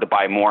started to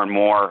buy more and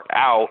more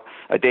out.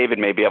 David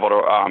may be able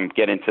to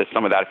get into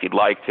some of that if he'd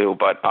like to,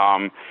 but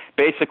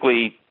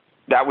basically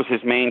that was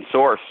his main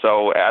source.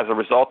 So as a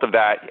result of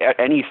that,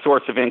 any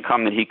source of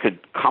income that he could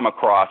come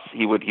across,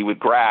 he would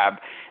grab.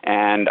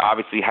 And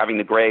obviously having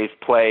the Grays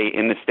play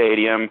in the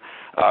stadium,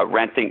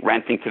 renting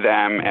to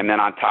them, and then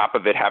on top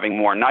of it having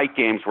more night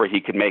games where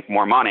he could make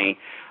more money,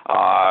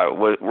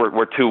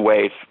 were two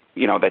ways,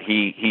 that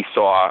he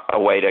saw a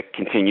way to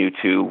continue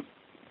to,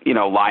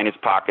 line his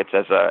pockets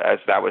as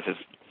that was his.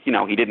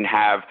 He didn't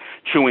have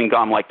chewing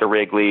gum like the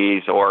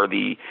Wrigleys or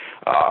the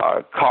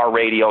car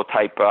radio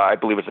type, I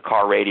believe it was the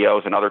car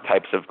radios and other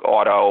types of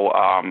auto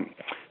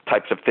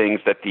types of things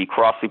that the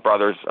Crossley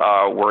brothers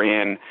were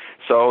in.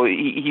 So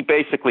he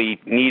basically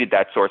needed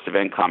that source of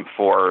income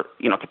for,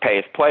 to pay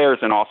his players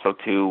and also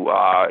to,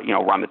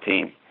 run the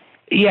team.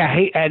 Yeah,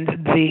 and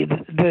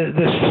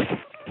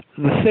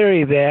the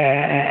theory there,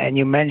 and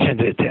you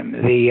mentioned it, Tim,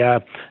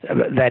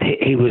 that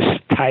he was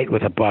tight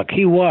with a buck.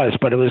 He was,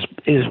 but it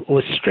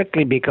was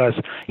strictly because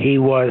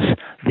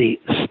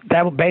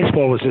that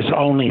baseball was his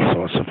only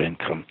source of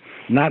income.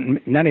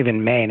 Not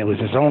even Maine. It was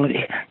his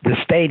only, the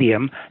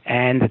stadium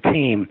and the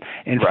team.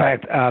 In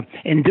fact,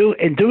 in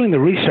doing the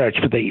research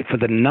for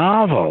the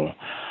novel,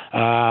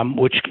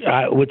 which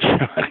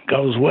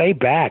goes way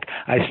back.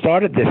 I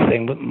started this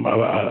thing with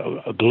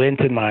a glint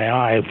in my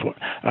eye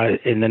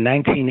in the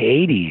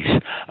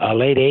 1980s,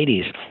 late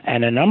 80s,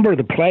 and a number of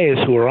the players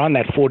who were on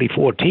that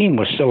 44 team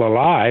were still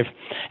alive,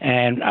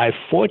 and I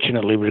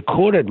fortunately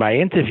recorded my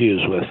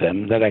interviews with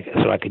them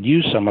so I could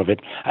use some of it,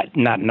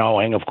 not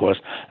knowing, of course,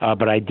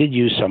 but I did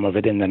use some of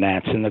it in the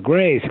Nats and the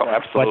Grays. Oh,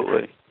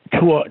 absolutely.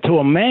 But to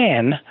a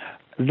man,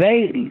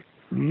 they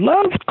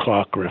loved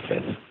Clark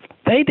Griffith.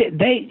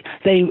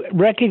 They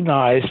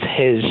recognized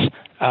his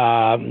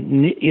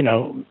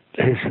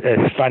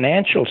his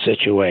financial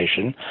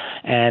situation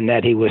and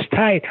that he was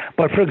tight.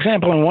 But for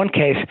example, in one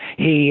case,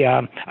 he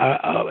a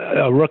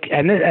rookie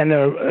and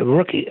the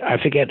rookie,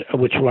 I forget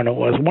which one it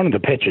was. One of the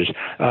pitchers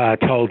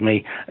told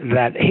me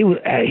that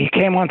he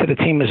came onto the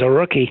team as a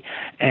rookie,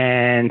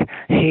 and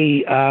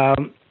he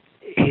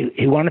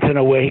wanted to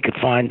know where he could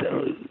find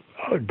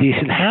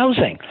decent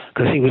housing,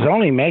 because he was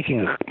only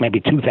making maybe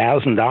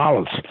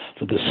 $2,000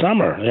 for the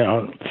summer.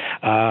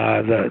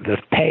 The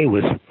pay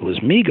was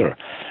meager.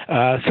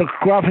 So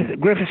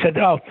Griffith said,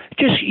 "Oh,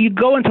 just you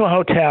go into a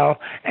hotel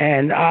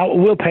and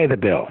we'll pay the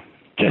bill.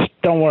 Just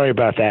don't worry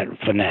about that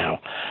for now."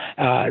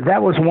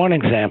 That was one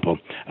example.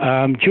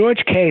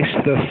 George Case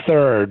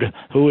III,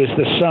 who is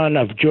the son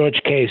of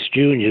George Case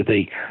Jr.,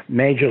 the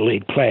major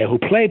league player who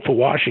played for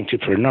Washington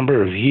for a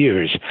number of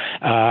years,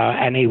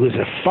 and he was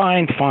a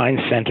fine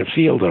center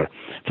fielder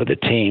for the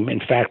team. In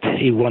fact,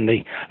 he won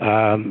the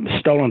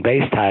stolen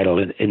base title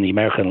in the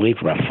American League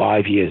for about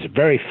 5 years,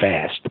 very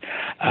fast.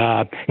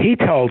 He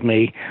told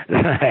me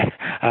that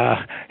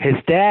his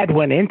dad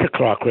went into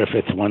Clark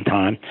Griffith one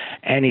time,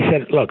 and he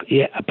said, "Look,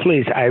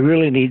 please, I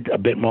really need a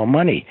bit more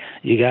money.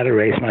 You got to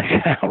raise my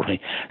salary."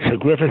 So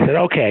Griffith said,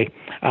 "Okay,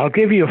 I'll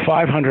give you a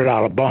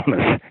 $500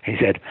 bonus." He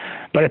said,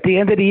 "But at the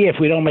end of the year, if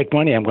we don't make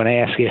money, I'm going to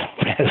ask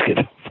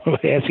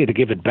you to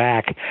give it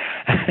back."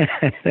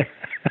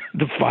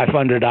 The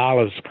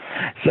 $500.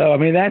 So I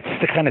mean, that's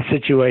the kind of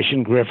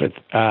situation Griffith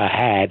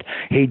had.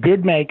 He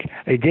did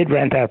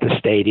rent out the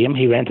stadium.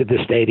 He rented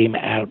the stadium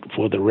out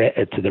for the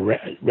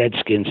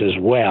Redskins as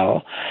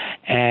well.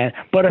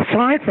 But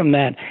aside from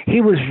that,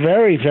 he was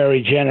very,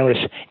 very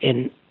generous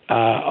in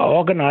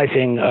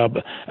organizing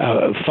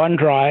fund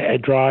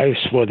drives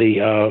for the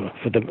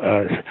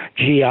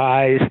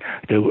GIs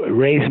to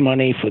raise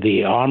money for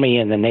the Army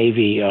and the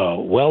Navy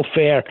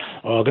welfare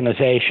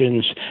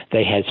organizations.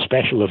 They had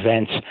special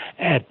events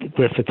at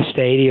Griffith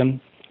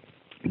Stadium,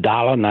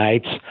 dollar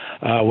nights,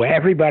 where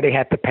everybody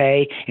had to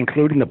pay,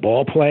 including the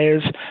ball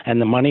players, and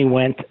the money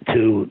went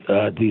to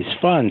these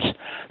funds.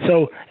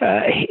 So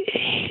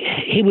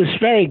he was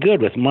very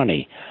good with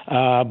money,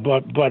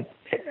 but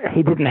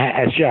he didn't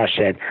have, as Josh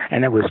said,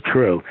 and it was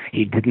true,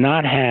 he did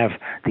not have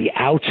the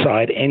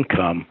outside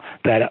income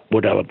that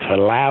would have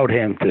allowed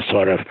him to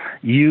sort of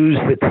use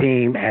the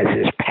team as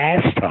his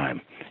pastime.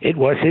 It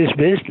was his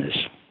business.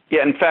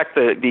 Yeah, in fact,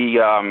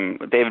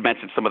 David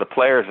mentioned some of the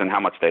players and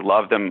how much they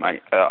loved him.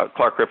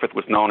 Clark Griffith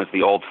was known as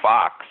the Old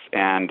Fox,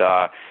 and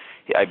I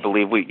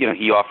believe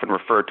he often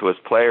referred to his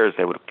players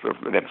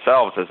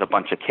themselves as a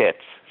bunch of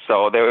kits.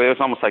 So it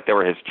was almost like they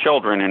were his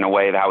children in a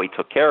way, how he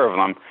took care of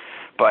them.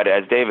 But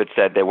as David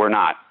said, they were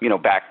not,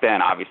 back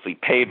then, obviously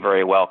paid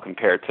very well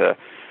compared to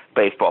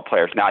baseball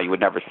players now, you would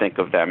never think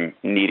of them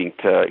needing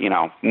to,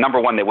 number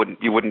one,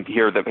 you wouldn't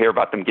hear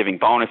about them giving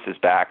bonuses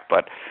back,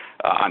 but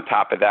on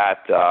top of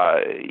that,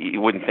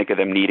 you wouldn't think of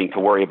them needing to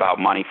worry about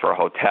money for a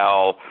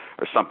hotel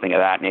or something of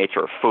that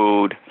nature, or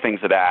food, things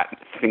of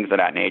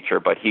that nature.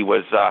 But he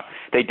was,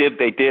 they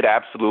did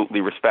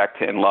absolutely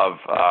respect and love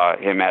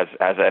him as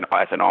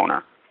an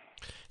owner.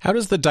 How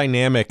does the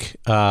dynamic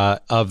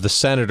of the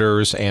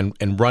Senators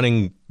and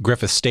running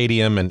Griffith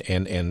Stadium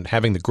and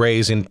having the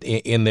Grays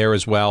in there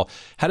as well,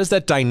 how does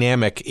that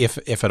dynamic,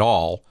 if at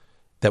all,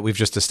 that we've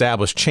just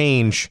established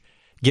change,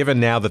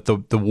 given now that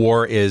the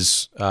war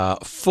is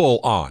full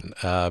on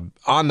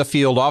the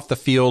field, off the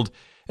field?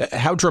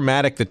 How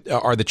dramatic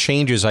are the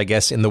changes, I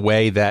guess, in the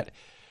way that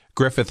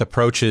Griffith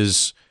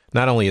approaches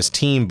not only his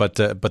team but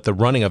the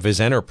running of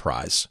his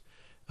enterprise,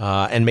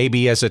 and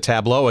maybe as a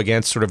tableau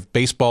against sort of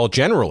baseball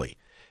generally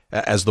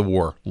as the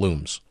war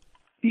looms?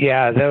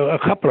 Yeah, there were a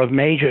couple of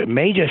major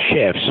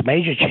shifts,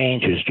 major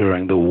changes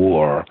during the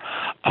war.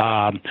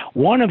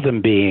 One of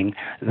them being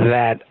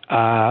that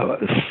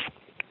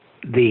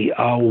the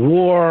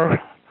war,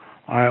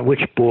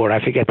 which board? I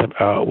forget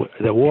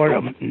the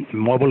War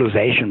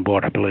Mobilization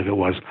Board, I believe it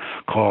was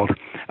called,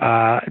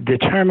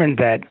 determined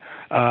that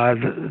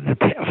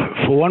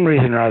for one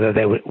reason or other,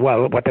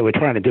 what they were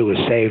trying to do was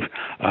save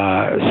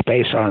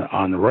space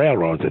on the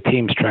railroads. The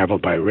teams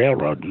traveled by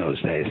railroad in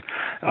those days.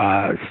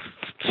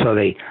 So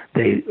they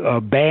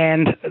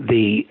banned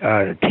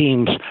the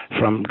teams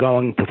from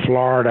going to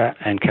Florida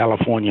and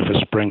California for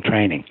spring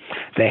training.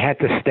 They had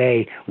to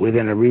stay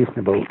within a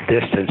reasonable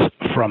distance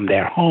from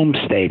their home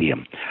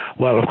stadium.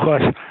 Well, of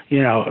course,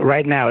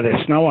 right now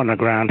there's snow on the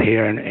ground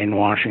here in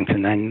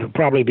Washington, and there'll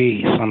probably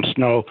be some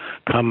snow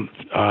come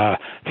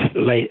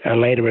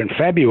later in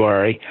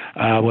February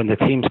when the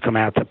teams come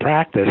out to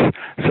practice.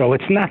 So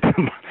it's not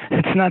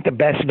the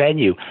best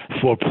venue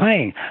for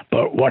playing.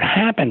 But what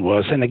happened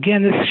was, and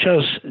again, this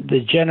shows the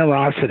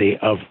generosity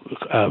of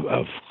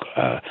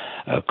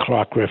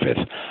Clark Griffith.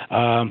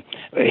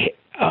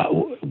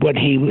 When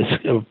he was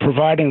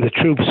providing the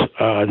troops,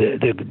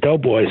 the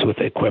Doughboys with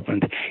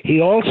equipment, he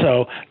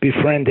also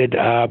befriended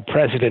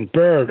President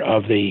Byrd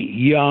of the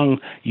young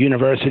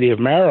University of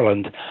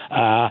Maryland.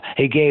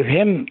 He gave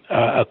him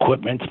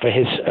equipment for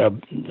his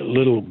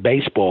little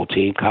baseball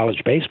team,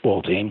 college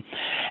baseball team,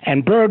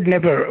 and Byrd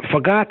never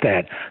forgot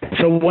that.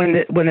 So when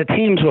the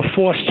teams were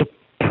forced to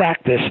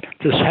practice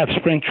to have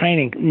spring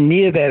training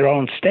near their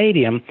own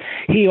stadium,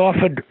 he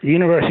offered the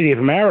University of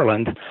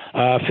Maryland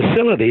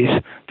facilities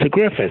to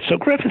Griffith. So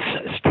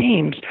Griffith's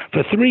teams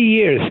for 3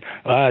 years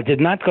did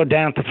not go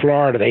down to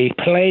Florida. They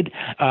played,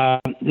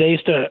 they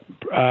used to,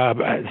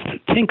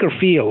 Tinker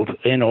Field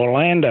in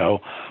Orlando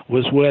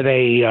was where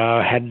they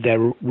had their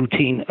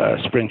routine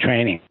spring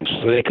training.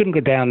 So they couldn't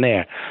go down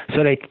there.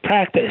 So they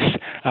practiced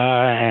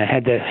and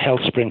had the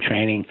health spring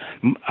training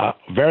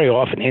very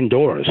often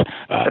indoors.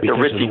 At the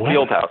Ritchie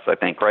Fieldhouse, I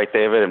think, right,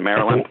 David, in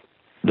Maryland?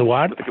 The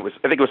what? I think it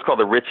was called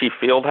the Ritchie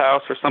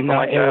Fieldhouse or something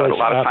like that. It was a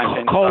lot of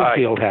times Cole inside.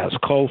 Fieldhouse.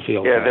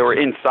 Yeah, they were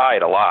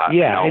inside a lot.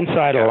 Yeah,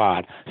 inside a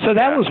lot. So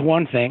that was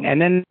one thing. And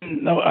then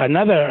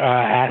another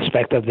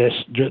aspect of this,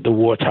 the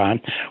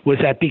wartime, was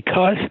that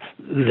because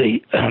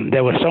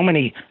there were so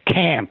many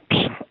camps,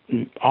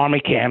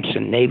 Army camps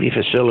and Navy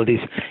facilities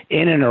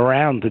in and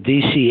around the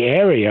D.C.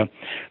 area,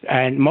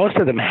 and most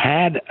of them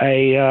had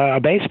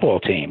a baseball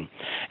team.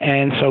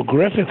 And so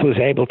Griffith was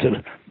able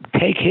to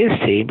take his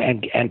team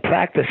and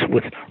practice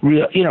with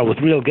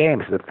real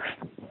games.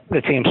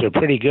 The teams were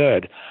pretty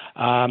good.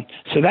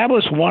 So that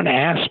was one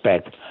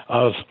aspect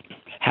of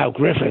how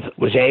Griffith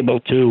was able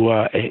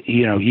to,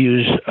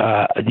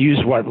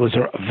 use what was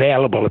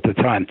available at the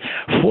time.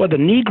 For the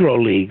Negro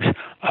Leagues,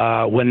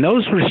 when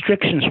those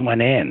restrictions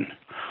went in,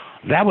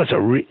 that was a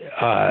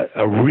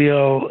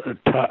real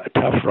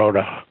tough road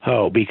to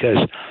hoe,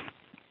 because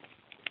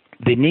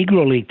the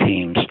Negro League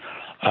teams,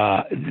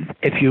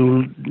 if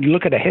you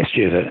look at the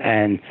history of it,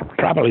 and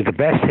probably the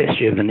best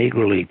history of the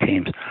Negro League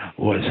teams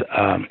was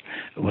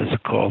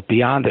called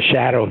Beyond the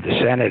Shadow of the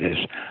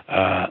Senators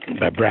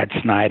by Brad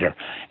Snyder,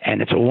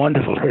 and it's a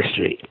wonderful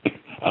history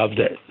of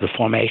the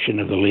formation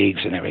of the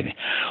leagues and everything.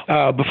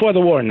 Before the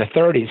war in the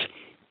 30s,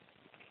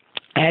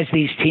 as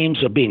these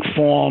teams were being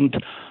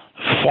formed,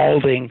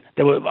 folding,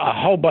 there were a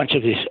whole bunch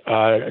of these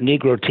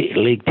Negro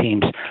League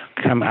teams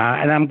come out,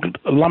 and I'm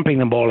lumping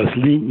them all as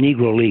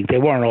Negro League. They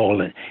weren't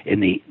all in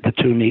the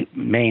two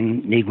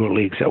main Negro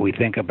Leagues that we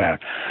think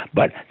about.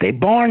 But they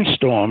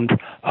barnstormed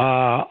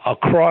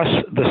across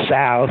the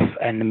South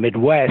and the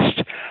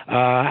Midwest,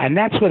 and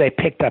that's where they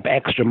picked up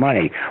extra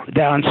money.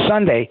 On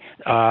Sunday,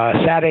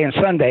 Saturday and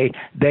Sunday,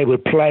 they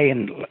would play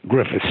in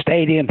Griffith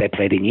Stadium. They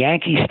played in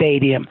Yankee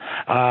Stadium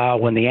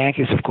when the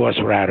Yankees, of course,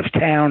 were out of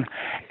town,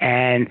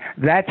 and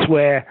that's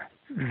where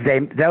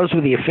those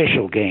were the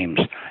official games.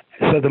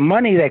 So the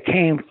money that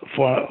came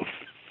to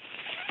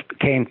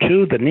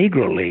the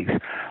Negro Leagues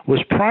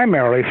was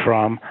primarily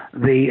from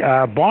the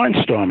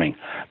barnstorming.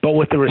 But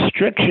with the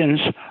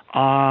restrictions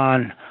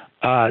on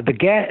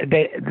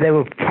they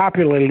were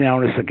popularly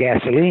known as the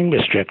gasoline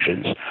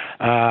restrictions,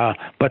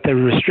 but the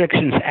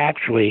restrictions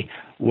actually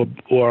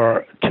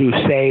were to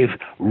save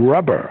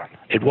rubber.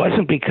 It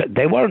wasn't because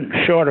they weren't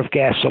short of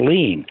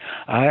gasoline.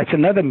 That's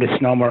another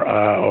misnomer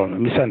or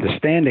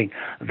misunderstanding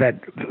that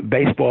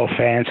baseball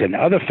fans and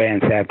other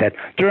fans have, that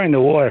during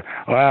the war,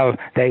 well,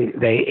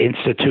 they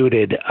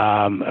instituted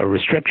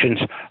restrictions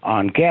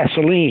on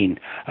gasoline.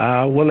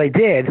 Well, they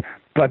did,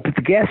 but the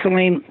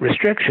gasoline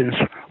restrictions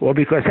were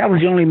because that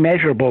was the only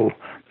measurable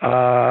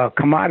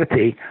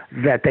commodity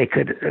that they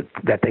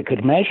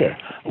could measure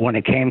when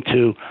it came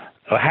to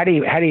how do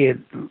you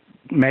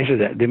measure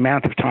the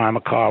amount of time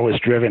a car was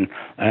driven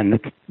and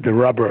the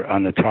rubber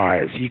on the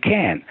tires. You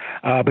can,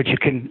 but you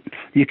can.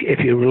 If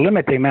you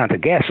limit the amount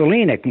of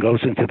gasoline that goes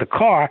into the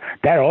car,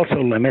 that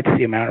also limits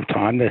the amount of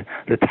time the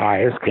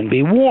tires can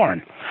be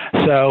worn.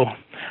 So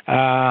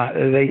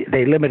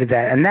they limited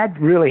that, and that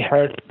really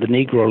hurt the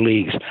Negro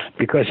Leagues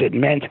because it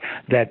meant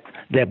that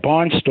they're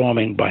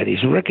barnstorming by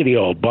these rickety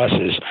old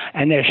buses,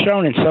 and they're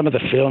shown in some of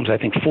the films. I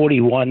think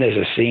 41, there's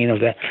a scene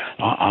of that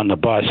on the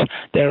bus.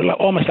 They're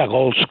almost like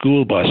old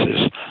school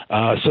buses.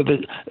 So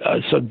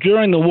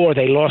during the war,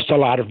 they lost a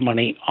lot of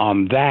money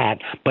on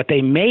that, but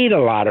they made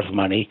a lot of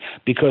money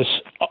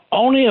because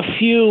only a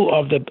few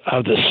of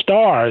the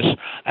stars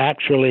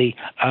actually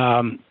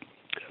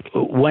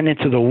went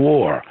into the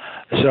war.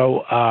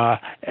 So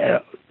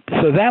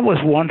that was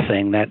one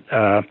thing that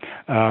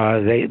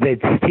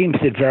the teams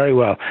did very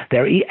well.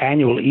 Their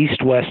annual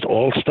East-West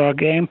All-Star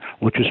game,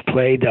 which was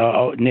played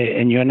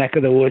in your neck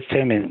of the woods,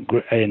 Tim, in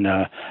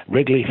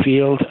Wrigley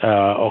Field,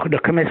 or the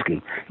Comiskey.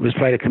 It was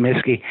played at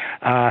Comiskey.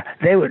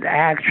 They would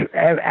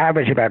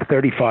average about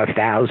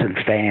 35,000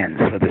 fans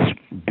for this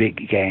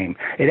big game.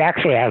 It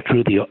actually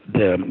outdrew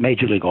the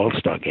Major League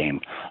All-Star game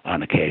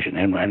on occasion.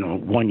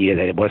 And one year,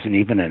 there wasn't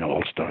even an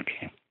All-Star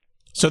game.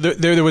 So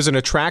there was an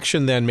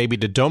attraction then maybe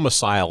to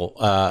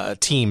domicile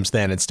teams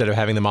then instead of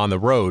having them on the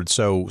road.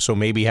 So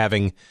maybe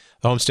having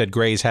the Homestead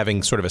Grays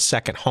having sort of a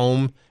second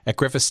home at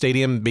Griffith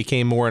Stadium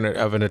became more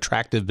of an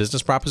attractive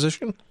business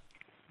proposition?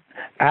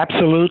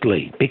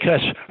 Absolutely, because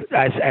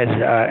as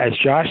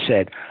Josh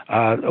said,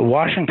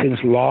 Washington's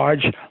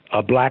large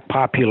black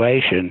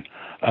population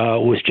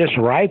was just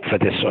ripe for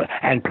this,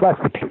 and plus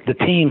the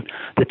Negro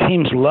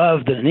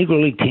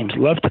League teams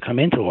loved to come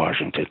into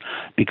Washington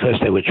because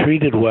they were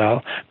treated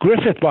well.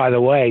 Griffith, by the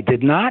way,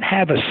 did not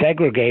have a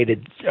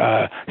segregated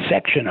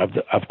section of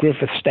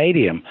Griffith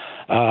Stadium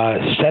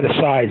set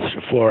aside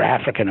for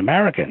African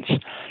Americans.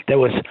 There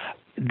was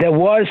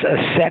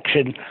a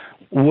section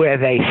where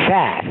they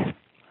sat,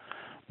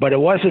 but it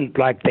wasn't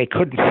like they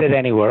couldn't sit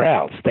anywhere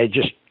else. They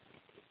just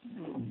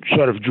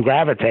sort of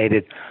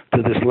gravitated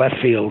to this left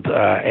field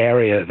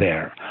area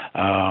there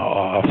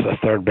off the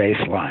third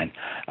baseline.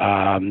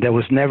 There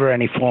was never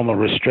any formal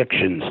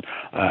restrictions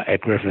at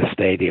Griffith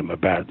Stadium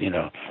about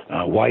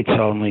whites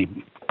only,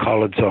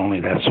 coloreds only,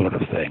 that sort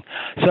of thing.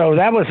 So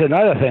that was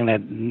another thing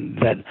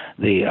that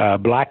the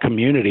black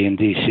community in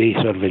D.C.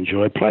 sort of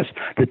enjoyed. Plus,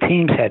 the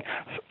teams had.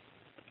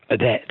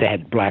 They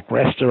had black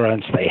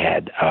restaurants. They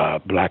had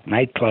black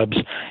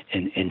nightclubs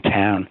in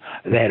town.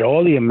 They had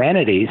all the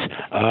amenities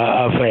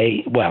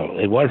it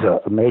was a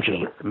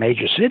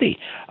major city,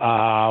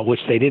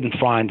 which they didn't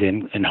find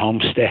in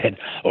Homestead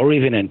or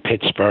even in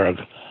Pittsburgh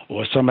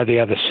or some of the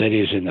other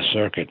cities in the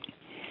circuit.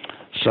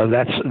 So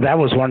that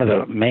was one of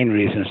the main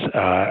reasons.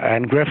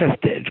 And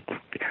Griffith did.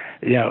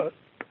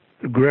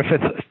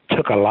 Griffith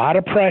took a lot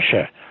of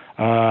pressure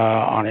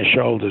on his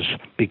shoulders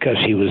because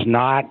he was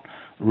not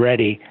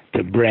ready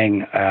to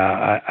bring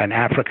an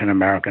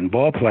African-American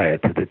ball player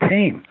to the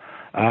team.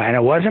 And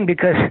it wasn't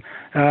because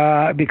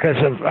of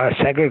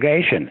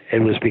segregation. It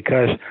was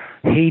because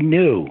he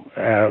knew,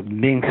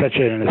 being such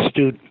an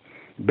astute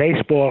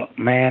baseball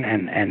man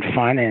and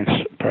finance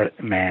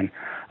man,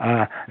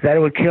 that it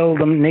would kill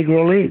the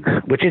Negro Leagues,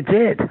 which it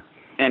did.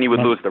 And he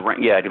would lose the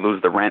rent. Yeah, he'd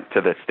lose the rent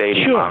to the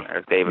stadium, sure.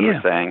 As David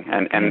was saying.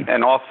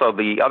 And also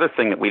the other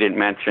thing that we didn't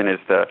mention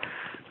is the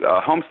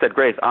Homestead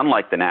Grays,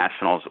 unlike the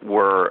Nationals,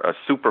 were a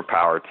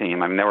superpower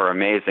team. I mean, they were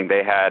amazing.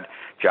 They had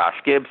Josh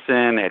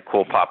Gibson, they had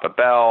Cool Papa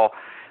Bell.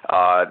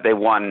 They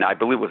won, I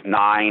believe it was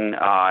 9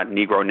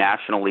 Negro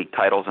National League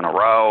titles in a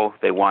row.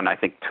 They won, I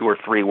think, 2 or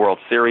 3 World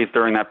Series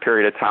during that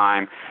period of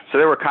time. So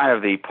they were kind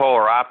of the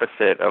polar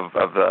opposite of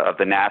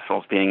the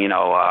Nationals being,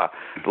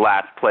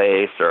 last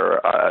place or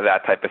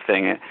that type of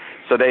thing.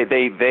 So they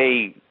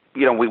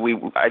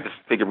I just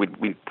figured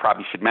we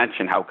probably should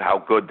mention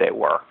how good they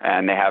were,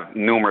 and they have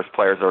numerous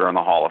players that are in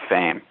the Hall of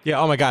Fame. Yeah.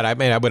 Oh my God. I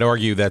mean, I would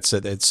argue that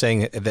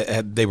saying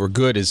that they were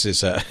good is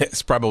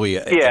it's probably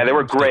they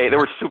were great. They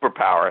were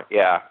superpower.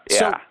 Yeah.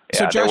 So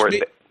Josh,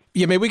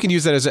 maybe we can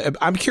use that as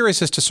I'm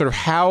curious as to sort of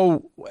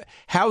how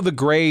the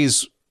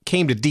Grays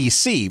came to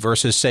D.C.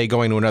 versus say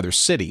going to another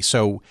city.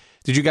 So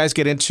did you guys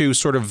get into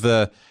sort of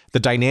the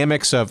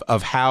dynamics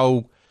of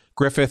how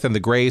Griffith and the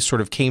Grays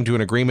sort of came to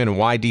an agreement and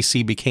why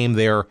D.C. became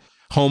their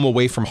home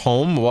away from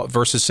home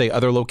versus, say,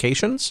 other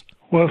locations?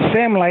 Well,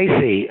 Sam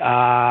Lacey,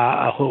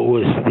 who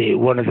was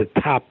one of the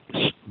top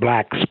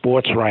black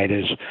sports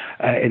writers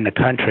in the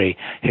country.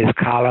 His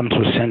columns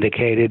were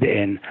syndicated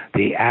in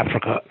the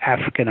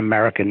African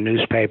American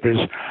newspapers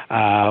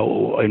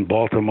in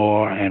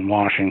Baltimore and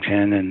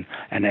Washington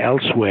and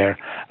elsewhere.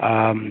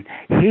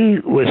 He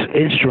was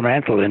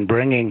instrumental in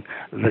bringing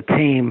the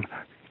team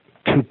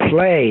to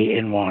play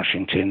in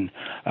Washington,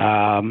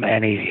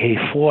 and he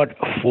fought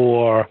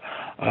for.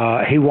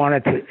 He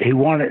wanted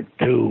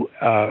to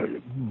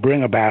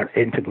bring about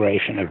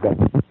integration of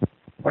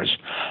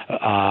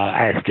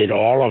as did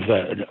all of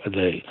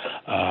the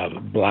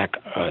black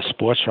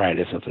sports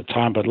writers at the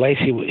time. But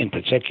Lacey, in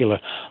particular,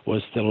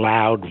 was the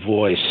loud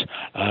voice,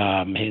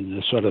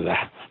 the sort of the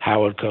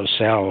Howard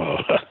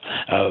Cosell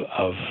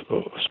of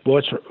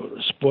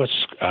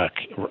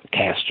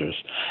sportscasters,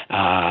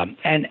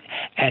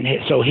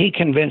 so he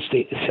convinced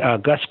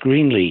Gus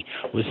Greenlee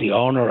was the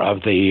owner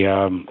of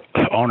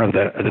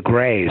the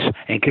Grays,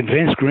 and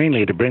convinced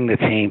Greenlee to bring the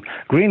team.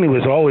 Greenlee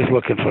was always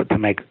looking to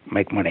make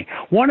money.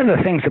 One of the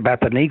things about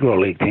the Negro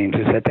League teams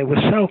is that they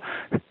were so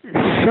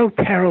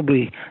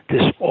terribly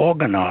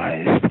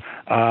disorganized.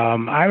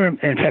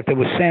 In fact, there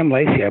was Sam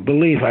Lacey. I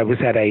believe I was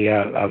at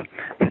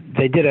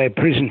they did a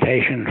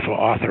presentation for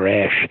Arthur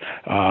Ashe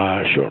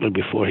shortly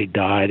before he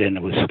died, and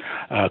it was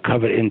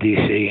covered in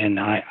D.C., and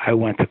I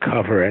went to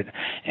cover it,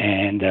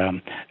 and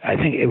I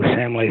think it was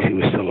Sam Lacey who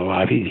was still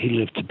alive. He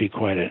lived to be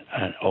quite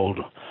an old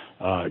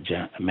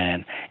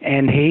man,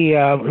 and he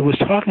was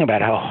talking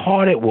about how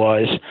hard it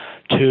was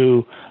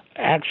to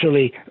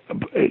actually,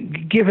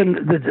 given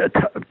the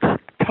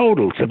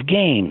totals of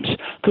games,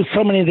 because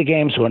so many of the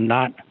games were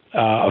not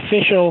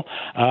official.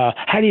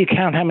 How do you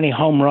count how many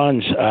home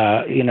runs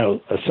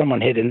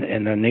someone hit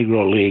in the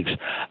Negro leagues?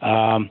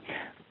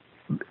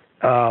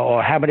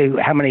 Or how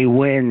many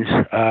wins?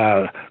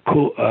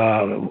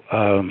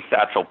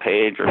 Satchel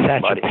Paige or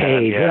Satchel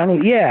Paige.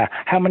 Had, yeah.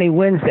 How many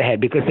wins they had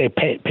because they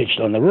pitched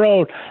on the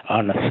road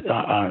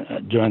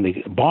during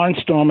the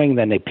barnstorming.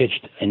 Then they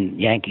pitched in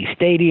Yankee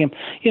Stadium.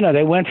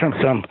 They went from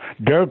some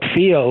dirt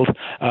field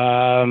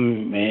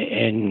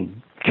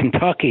in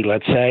Kentucky,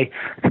 let's say,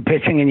 to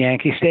pitching in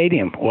Yankee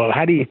Stadium. Well,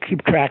 how do you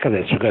keep track of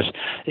this? Because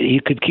you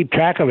could keep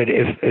track of it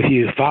if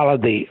you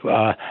followed the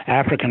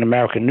African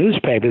American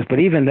newspapers, but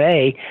even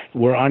they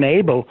were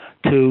unable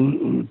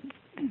to.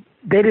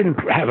 They didn't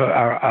have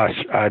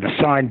an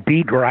assigned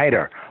beat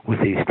writer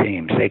with these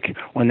teams.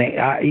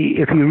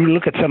 If you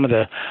look at some of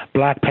the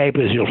black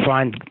papers, you'll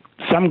find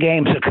some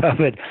games are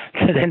covered,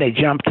 and then they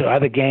jump to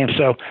other games.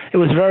 So it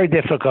was very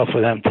difficult for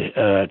them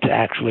to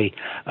actually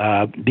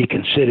be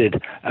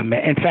considered.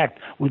 In fact,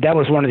 that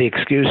was one of the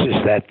excuses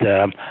that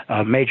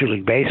Major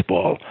League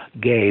Baseball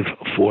gave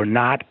for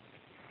not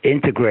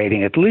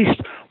integrating at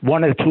least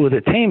one or two of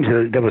the teams.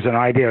 There was an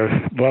idea of,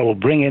 we'll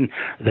bring in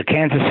the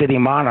Kansas City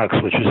Monarchs,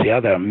 which was the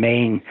other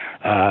main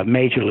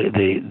major league.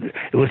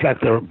 It was like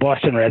the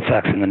Boston Red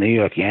Sox and the New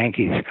York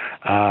Yankees.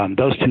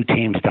 Those two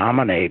teams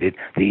dominated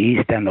the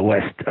East and the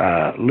West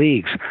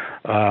leagues,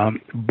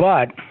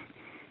 but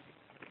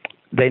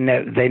they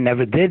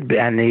never did.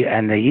 And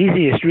the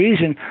easiest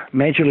reason,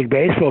 Major League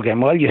Baseball game,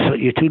 well,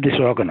 you're too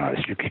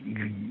disorganized.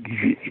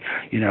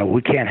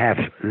 We can't have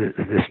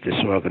this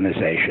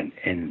disorganization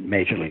in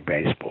Major League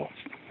Baseball.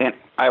 And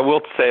I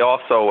will say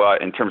also,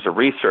 in terms of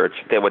research,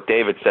 that what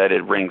David said,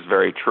 it rings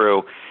very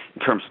true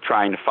in terms of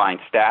trying to find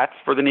stats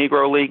for the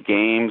Negro League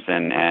games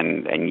and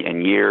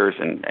years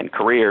and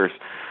careers.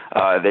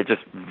 They're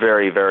just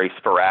very, very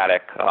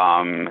sporadic,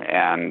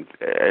 and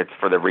it's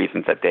for the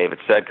reasons that David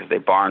said, because they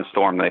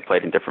barnstormed, they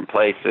played in different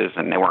places,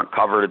 and they weren't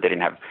covered. They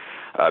didn't have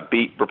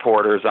beat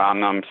reporters on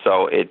them,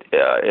 so it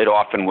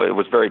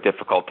was very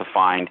difficult to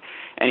find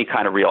any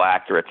kind of real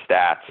accurate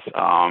stats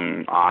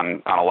on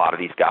a lot of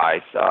these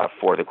guys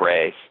for the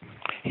Grays.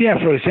 Yeah,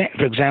 for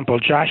example,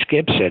 Josh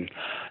Gibson.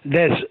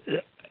 There's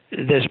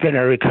been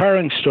a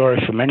recurring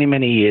story for many,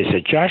 many years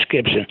that Josh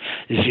Gibson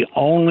is the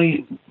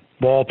only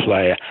ball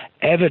player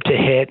ever to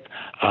hit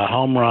a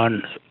home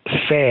run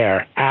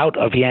fair out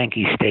of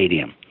Yankee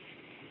Stadium,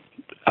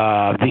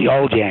 the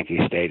old Yankee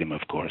Stadium,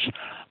 of course,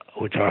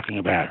 we're talking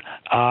about.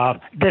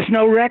 There's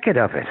no record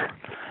of it.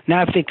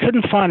 Now, if they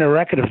couldn't find a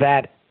record of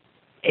that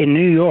in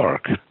New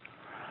York,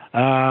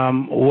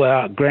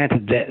 well,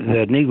 granted,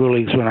 the Negro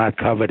Leagues were not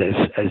covered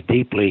as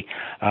deeply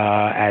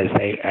as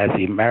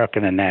the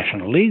American and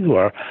National League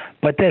were,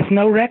 but there's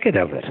no record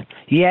of it.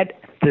 Yet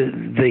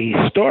the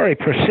story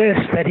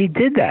persists that he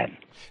did that.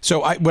 So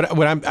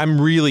what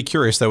I'm really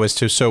curious though as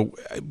to,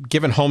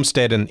 given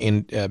Homestead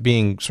and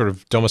being sort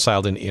of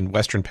domiciled in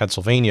Western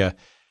Pennsylvania,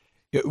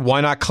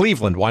 why not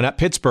Cleveland? Why not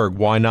Pittsburgh?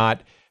 Why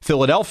not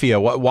Philadelphia?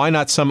 Why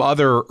not some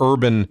other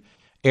urban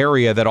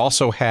area that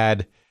also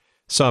had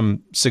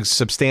some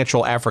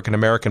substantial African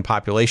American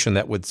population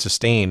that would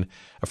sustain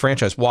a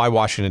franchise? Why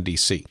Washington,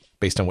 D.C.,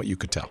 based on what you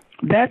could tell?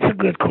 That's a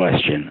good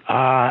question.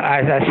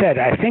 As I said,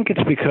 I think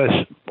it's because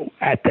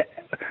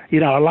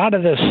a lot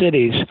of those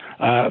cities,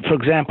 for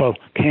example,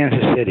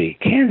 Kansas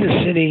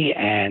City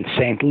and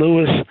St.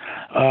 Louis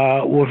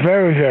were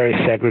very, very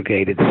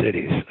segregated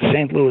cities,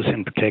 St. Louis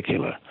in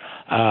particular.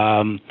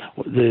 The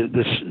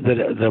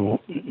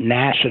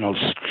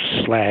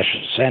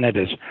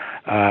Nationals/Senators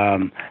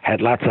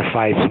had lots of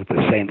fights with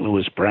the St.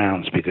 Louis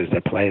Browns because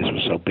their players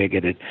were so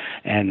bigoted,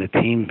 and the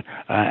team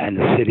and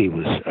the city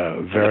was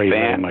very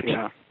much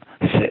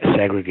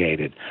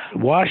segregated.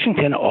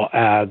 Washington,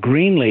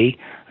 Greenlee,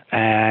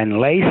 and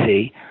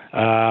Lacey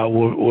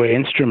were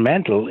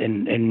instrumental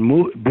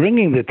in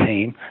bringing the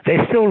team. They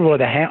still were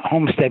the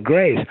Homestead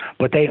Grays,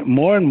 but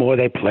more and more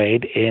they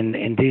played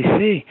in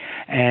D.C.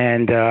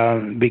 And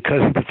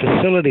because of the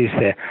facilities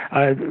there,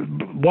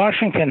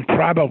 Washington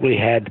probably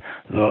had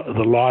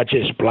the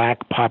largest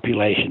black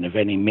population of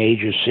any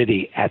major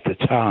city at the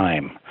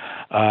time.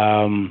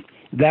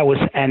 That was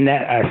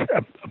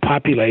a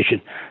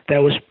population that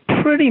was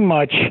pretty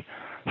much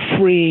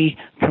free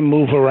to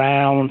move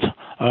around.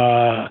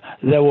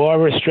 There were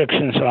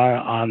restrictions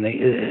on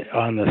the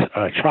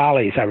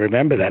trolleys. I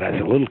remember that as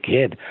a little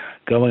kid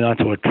going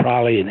onto a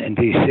trolley in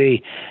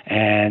D.C.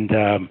 and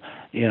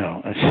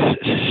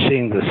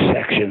seeing the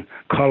section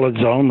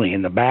coloreds only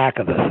in the back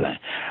of the thing.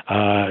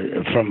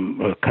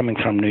 Coming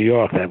from New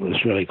York, that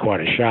was really quite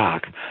a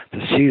shock to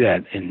see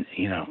that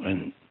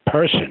in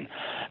person.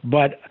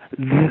 But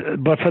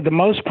for the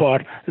most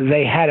part,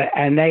 they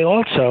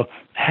also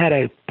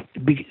had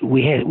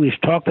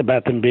we've talked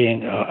about them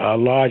being a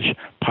large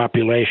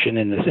population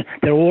in this.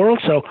 There were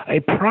also a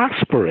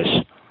prosperous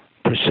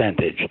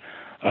percentage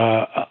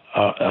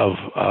of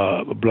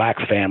black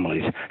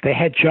families. They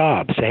had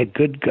jobs. They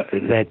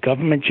had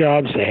government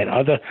jobs. They had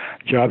other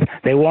jobs.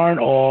 They weren't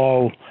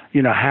all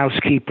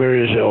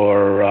housekeepers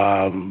or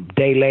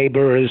day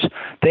laborers.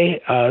 There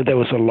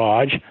was a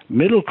large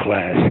middle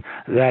class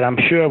that I'm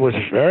sure was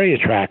very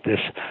attractive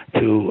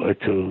to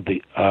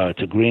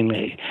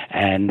Greenlee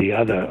and the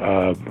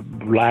other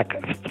black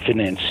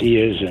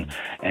financiers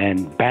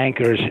and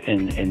bankers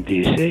in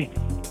D.C.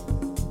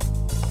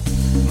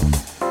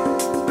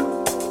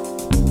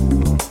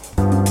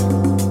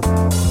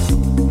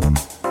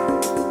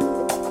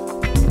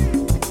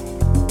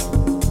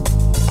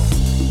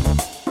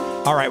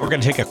 All right, we're going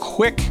to take a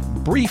quick,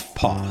 brief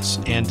pause,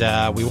 and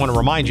we want to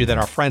remind you that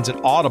our friends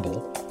at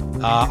Audible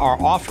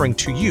are offering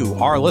to you,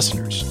 our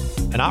listeners,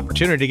 an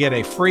opportunity to get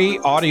a free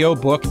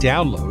audiobook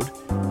download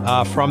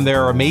from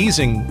their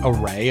amazing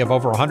array of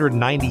over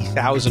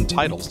 190,000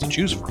 titles to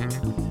choose from.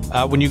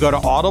 When you go to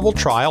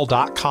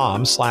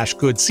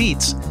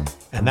audibletrial.com/goodseats,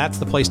 and that's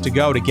the place to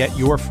go to get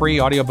your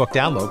free audiobook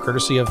download,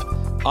 courtesy of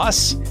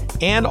us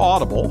and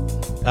Audible.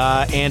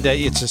 And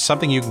it's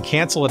something you can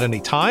cancel at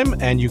any time,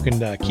 and you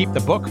can keep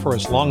the book for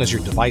as long as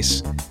your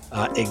device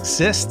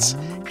exists.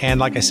 And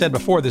like I said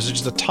before, there's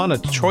just a ton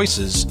of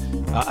choices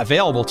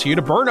available to you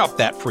to burn up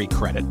that free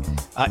credit,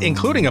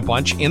 including a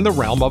bunch in the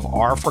realm of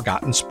our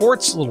forgotten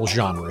sports little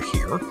genre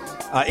here,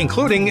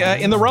 including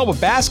in the realm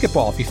of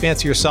basketball. If you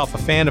fancy yourself a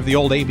fan of the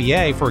old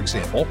ABA, for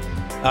example,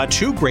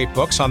 two great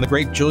books on the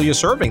great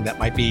Julius Erving that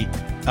might be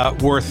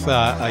worth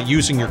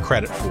using your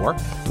credit for.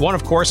 One,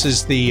 of course,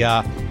 is the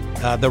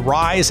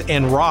Rise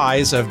and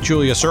Rise of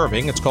Julius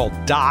Erving. It's called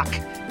Doc,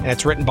 and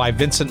it's written by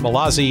Vincent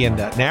Milazzi and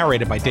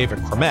narrated by David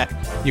Cromet.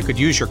 You could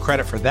use your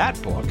credit for that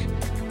book,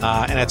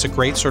 and it's a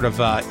great sort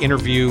of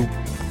interview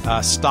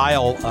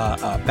style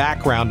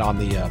background on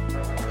the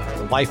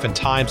life and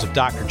times of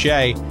Dr.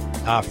 J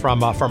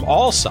from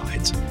all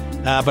sides.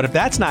 But if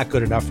that's not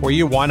good enough for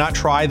you, why not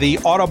try the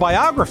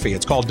autobiography?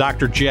 It's called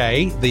Dr.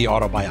 J, the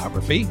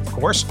Autobiography, of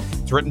course.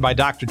 It's written by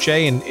Dr.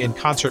 J in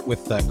concert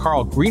with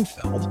Carl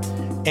Greenfeld,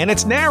 and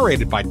it's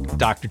narrated by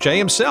Dr. J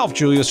himself,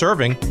 Julius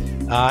Erving,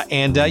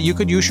 and you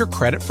could use your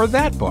credit for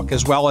that book,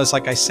 as well as,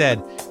 like I said,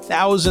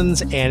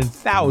 thousands and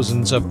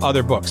thousands of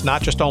other books,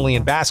 not just only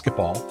in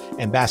basketball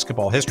and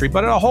basketball history,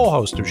 but in a whole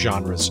host of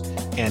genres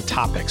and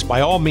topics.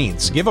 By all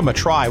means, give them a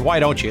try.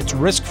 Why don't you? It's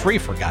risk-free,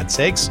 for God's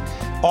sakes.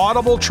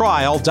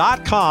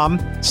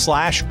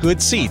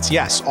 audibletrial.com/goodseats.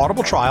 Yes,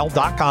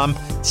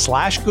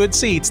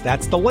 audibletrial.com/goodseats.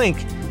 That's the link.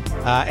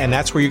 And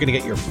that's where you're going to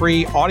get your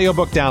free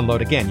audiobook download.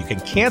 Again, you can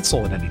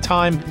cancel at any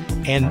time.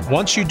 And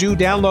once you do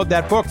download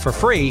that book for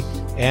free,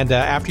 and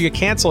after you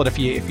cancel it, if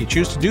you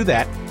choose to do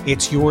that,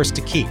 it's yours to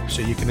keep.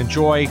 So you can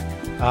enjoy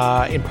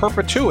in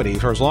perpetuity,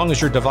 for as long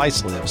as your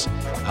device lives,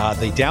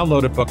 the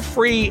downloaded book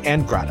free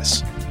and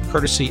gratis,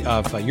 courtesy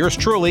of yours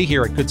truly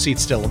here at Good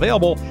Seats, still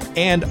available,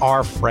 and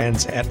our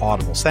friends at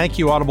Audible. Thank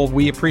you, Audible.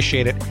 We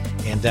appreciate it.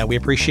 And we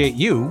appreciate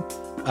you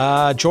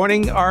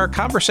joining our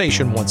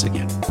conversation once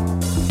again.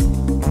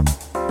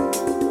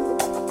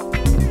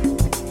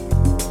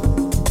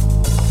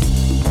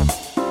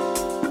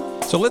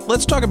 So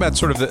let's talk about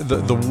sort of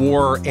the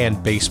war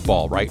and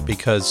baseball, right?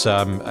 Because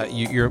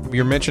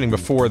you're mentioning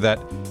before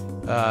that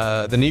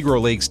the Negro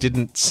Leagues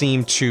didn't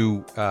seem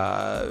to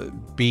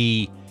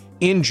be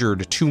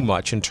injured too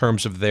much in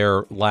terms of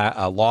their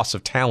loss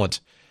of talent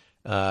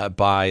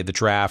by the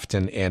draft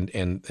and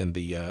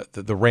the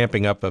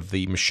ramping up of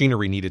the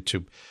machinery needed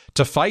to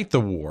fight the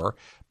war.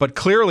 But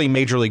clearly,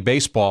 Major League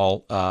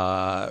Baseball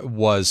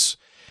was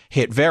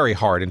hit very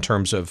hard in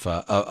terms of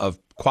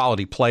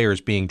quality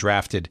players being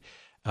drafted.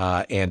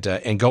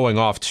 And going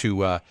off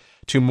to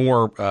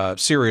more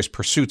serious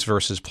pursuits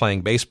versus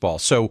playing baseball.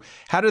 So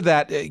how did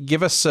that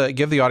give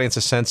the audience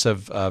a sense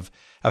of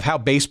how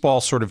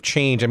baseball sort of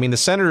changed? I mean, the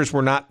Senators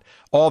were not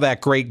all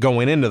that great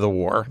going into the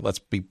war. Let's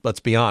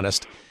be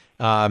honest.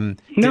 No,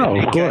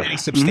 of course. Any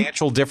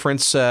substantial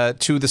difference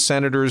to the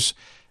Senators,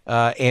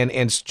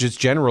 and just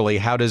generally,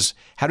 how does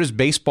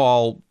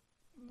baseball,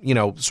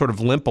 sort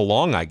of limp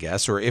along, I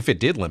guess, or if it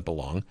did limp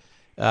along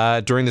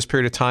during this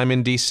period of time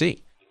in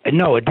D.C.?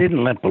 No, it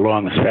didn't limp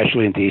along,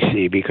 especially in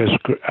D.C. because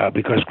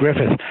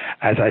Griffith,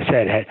 as I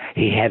said,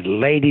 he had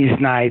ladies'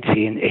 nights.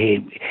 He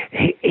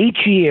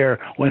each year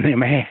when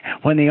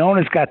the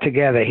owners got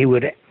together, he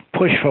would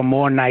push for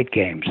more night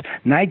games.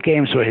 Night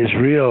games were his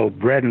real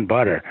bread and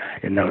butter.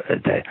 With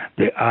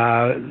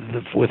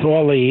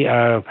all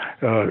the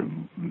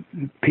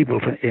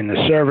people in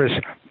the service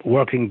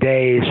working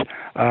days,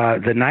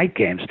 the night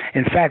games.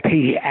 In fact,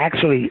 he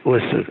actually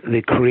was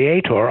the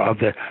creator of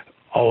the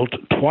old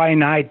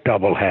twilight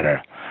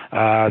doubleheader.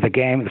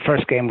 The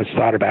first game would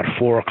start about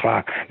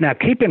 4:00. Now,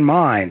 keep in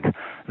mind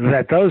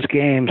that those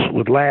games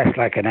would last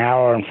like an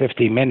hour and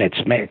 50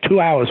 minutes. 2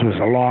 hours was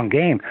a long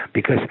game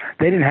because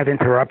they didn't have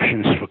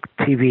interruptions for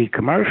TV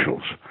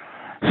commercials.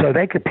 So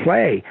they could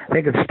play.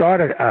 They could start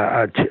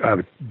a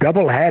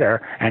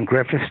doubleheader, and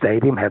Griffith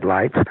Stadium had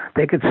lights.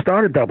 They could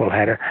start a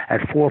doubleheader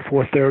at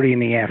 4:30 in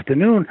the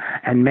afternoon,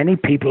 and many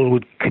people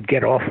could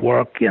get off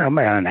work,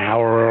 an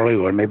hour early,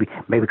 or maybe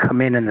come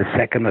in the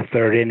second or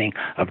third inning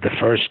of the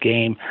first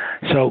game.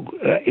 So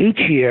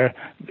each year,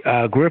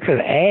 Griffith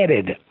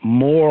added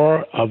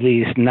more of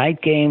these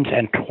night games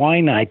and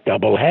twilight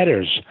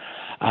doubleheaders.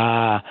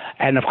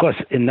 And of course,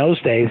 in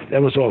those days,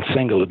 that was all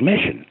single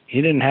admission.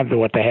 You didn't have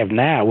what they have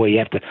now, where you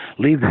have to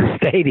leave the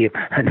stadium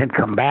and then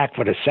come back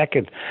for the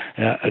second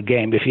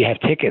game if you have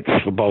tickets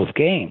for both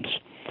games.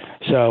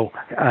 So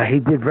he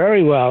did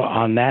very well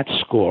on that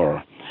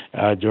score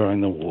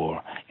during the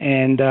war.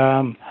 And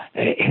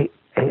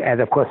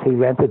of course, he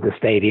rented the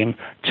stadium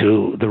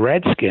to the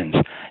Redskins.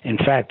 In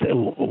fact,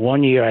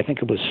 one year, I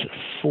think it was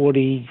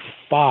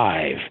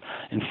 45.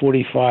 In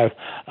 45,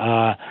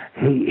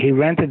 he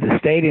rented the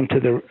stadium to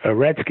the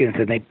Redskins,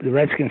 and the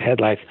Redskins had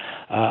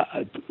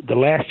the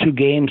last two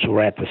games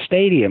were at the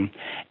stadium,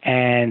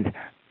 and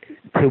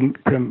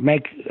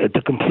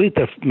to complete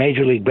the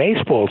Major League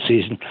Baseball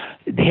season,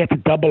 they had to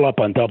double up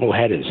on double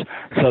headers.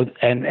 So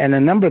and a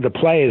number of the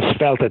players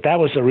felt that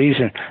was the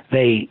reason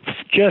they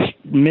just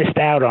missed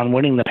out on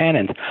winning the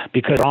pennant,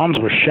 because arms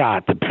were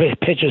shot. The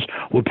pitchers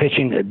were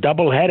pitching a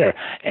double header.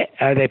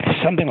 They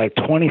something like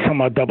 20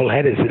 some odd double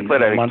headers in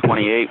a month.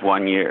 28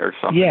 1 year or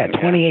something. Yeah,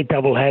 28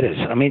 double headers.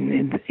 I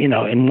mean,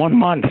 in 1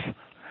 month.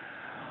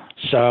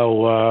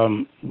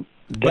 So.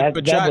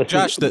 But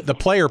Josh, the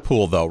player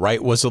pool, though,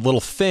 right, was a little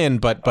thin,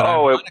 but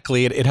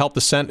ironically, it helped the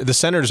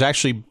Senators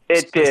actually.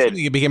 It did.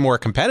 It became more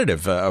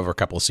competitive over a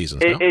couple of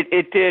seasons.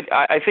 It did.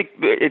 I think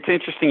it's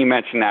interesting you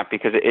mentioned that,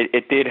 because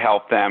it did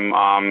help them.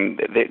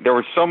 There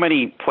were so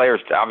many players,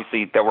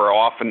 obviously, that were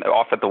off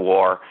at the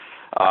war,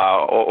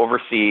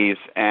 overseas,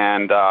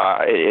 and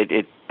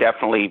it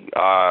definitely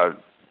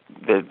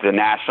the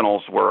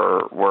Nationals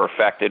were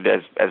affected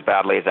as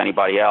badly as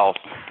anybody else.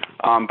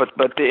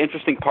 But the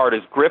interesting part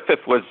is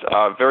Griffith was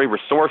very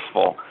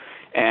resourceful,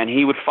 and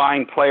he would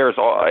find players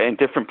in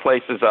different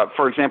places.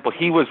 For example,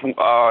 he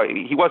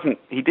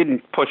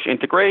didn't push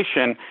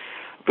integration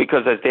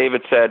because, as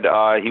David said,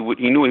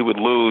 he knew he would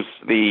lose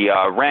the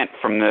rent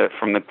from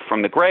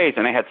the Grays,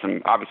 and they had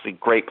some obviously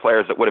great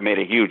players that would have made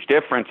a huge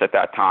difference at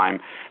that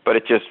time, but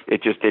it just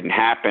didn't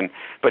happen.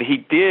 But he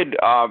did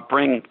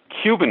bring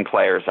Cuban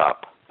players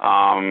up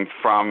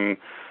from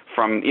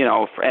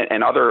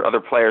and other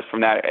players from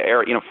that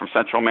area, from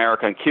Central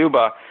America and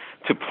Cuba,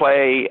 to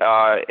play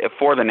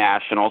for the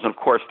Nationals. And of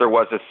course, there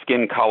was a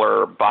skin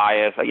color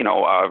bias,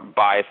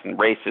 bias and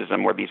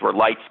racism, where these were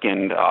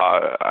light-skinned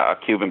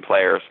Cuban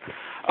players.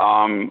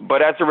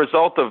 But as a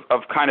result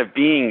of kind of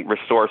being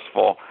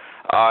resourceful,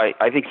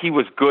 I think he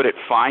was good at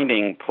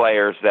finding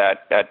players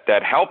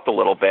that helped a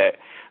little bit.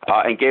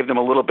 And gave them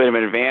a little bit of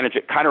an advantage.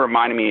 It kind of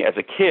reminded me as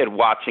a kid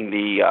watching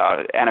the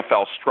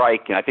NFL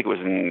strike, and I think it was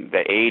in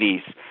the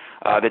 80s,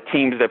 the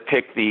teams that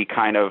picked the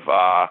kind of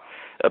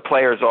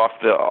players off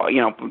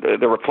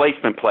the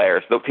replacement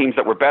players, the teams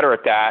that were better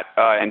at that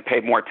and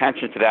paid more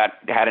attention to that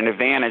had an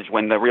advantage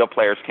when the real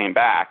players came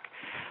back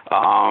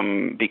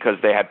because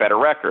they had better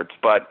records.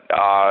 But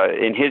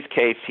in his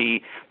case,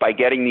 by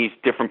getting these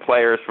different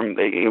players from,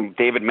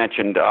 David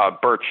mentioned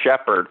Bert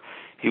Shepard.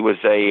 He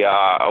was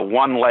a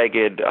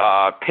one-legged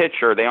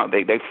pitcher.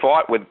 They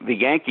fought with the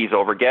Yankees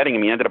over getting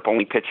him. He ended up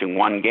only pitching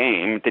one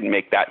game. It didn't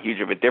make that huge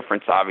of a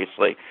difference,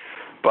 obviously.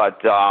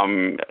 But,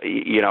 these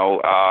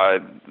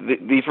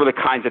were the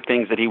kinds of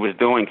things that he was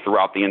doing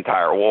throughout the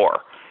entire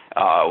war,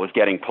 was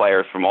getting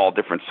players from all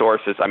different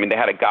sources. I mean, they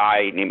had a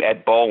guy named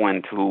Ed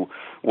Boland who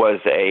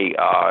was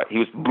he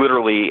was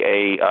literally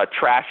a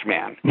trash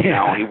man.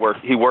 Yeah. He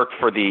worked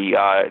for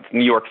the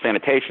New York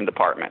Sanitation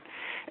Department.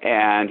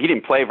 And he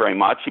didn't play very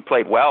much. He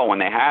played well when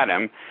they had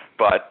him,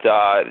 but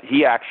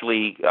he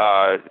actually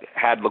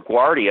had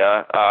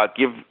LaGuardia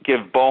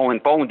give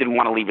Boland. Boland didn't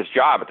want to leave his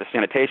job at the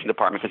sanitation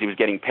department because he was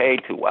getting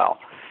paid too well.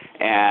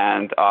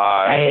 And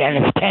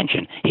his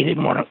pension. He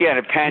didn't want to. Yeah, and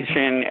a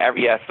pension.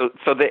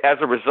 So as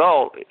a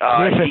result,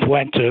 Griffith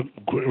went to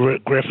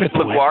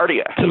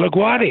LaGuardia. To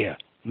LaGuardia.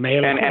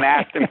 And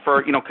asked him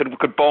for,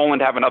 could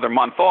Boland have another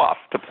month off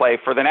to play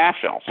for the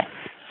Nationals?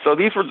 So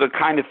these were the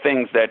kind of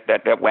things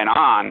that went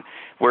on,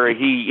 where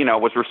he,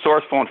 was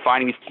resourceful in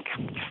finding these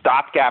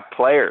stopgap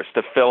players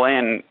to fill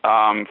in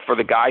for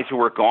the guys who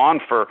were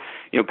gone. For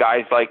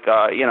guys like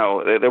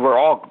they were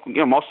all,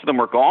 most of them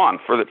were gone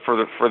for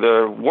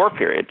the war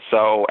period.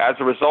 So as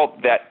a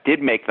result, that did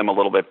make them a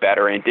little bit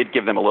better and did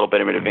give them a little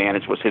bit of an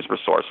advantage, was his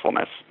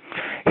resourcefulness.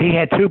 He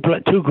had two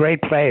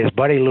great players,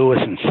 Buddy Lewis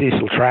and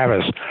Cecil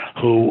Travis,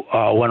 who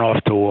went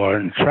off to war.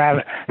 And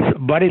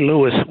Buddy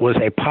Lewis was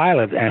a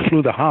pilot and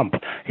flew the hump.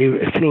 He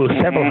flew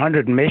several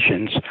hundred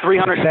missions.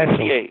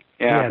 368.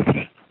 Yeah.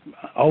 Yes,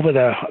 over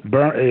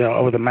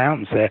the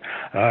mountains there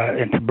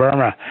into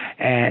Burma,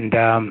 and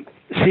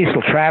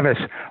Cecil Travis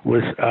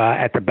was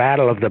at the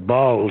Battle of the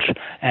Bulge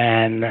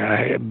and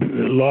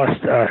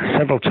lost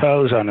several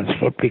toes on his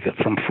foot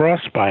from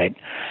frostbite,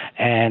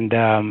 and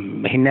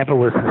he never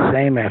was the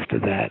same after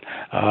that.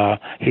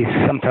 He's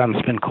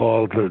sometimes been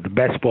called the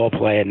best ball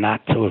player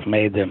not to have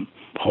made the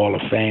Hall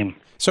of Fame.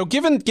 So,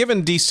 given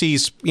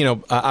DC's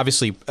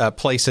obviously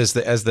place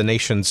as the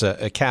nation's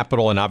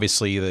capital, and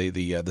obviously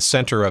the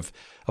center of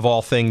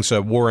all things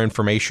war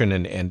information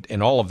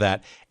and all of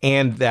that,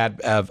 and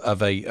that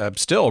of a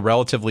still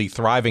relatively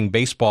thriving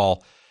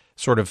baseball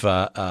sort of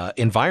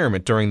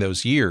environment during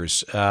those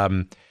years,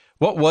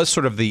 what was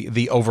sort of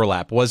the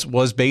overlap?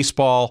 Was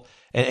baseball,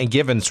 and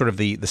given sort of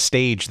the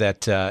stage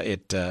that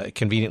it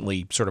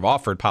conveniently sort of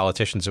offered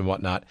politicians and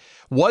whatnot,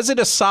 was it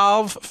a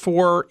salve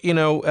for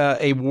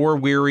a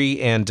war-weary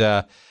and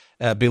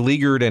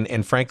beleaguered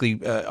and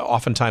frankly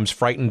oftentimes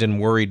frightened and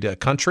worried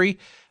country,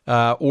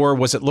 or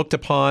was it looked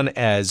upon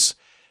as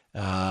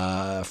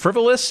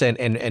frivolous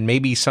and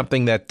maybe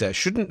something that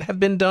shouldn't have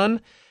been done?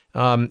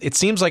 It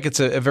seems like it's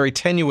a very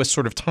tenuous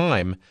sort of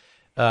time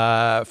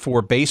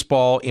for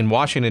baseball in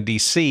Washington,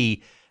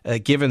 D.C.,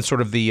 given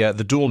sort of the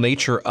dual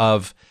nature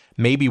of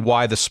maybe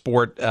why the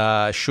sport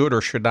should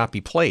or should not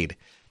be played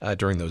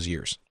during those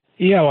years.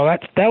 Yeah, well,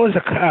 that was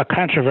a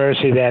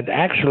controversy that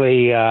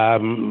actually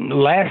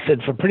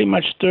lasted for pretty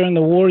much during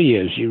the war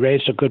years. You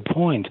raised a good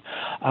point.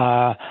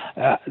 There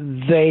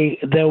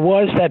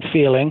was that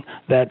feeling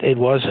that it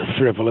was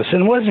frivolous,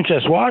 and it wasn't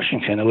just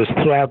Washington; it was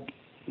throughout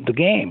the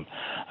game.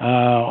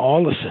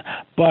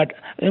 But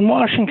in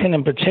Washington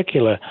in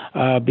particular,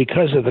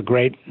 because of the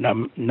great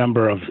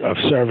number of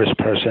service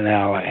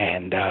personnel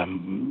and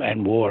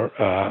war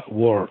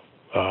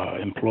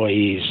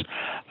employees,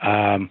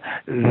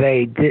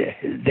 they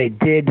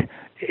did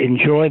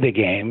enjoy the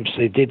games.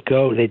 They did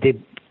go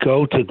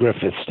to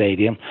Griffith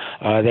Stadium.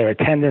 Their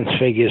attendance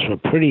figures were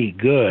pretty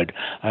good.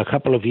 A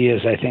couple of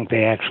years, I think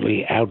they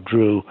actually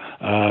outdrew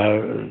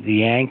the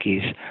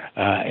Yankees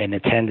in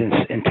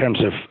attendance in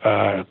terms of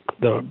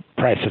the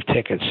price of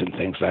tickets and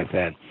things like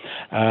that.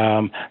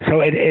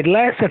 So it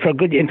lasted for a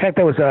good. In fact,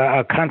 there was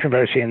a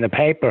controversy in the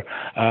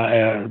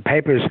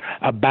papers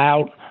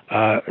about.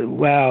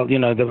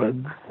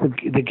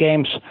 The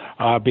games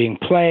are being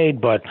played,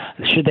 but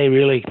should they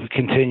really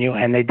continue?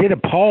 And they did a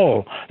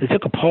poll. They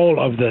took a poll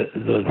of the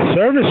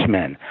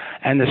servicemen,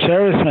 and the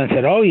servicemen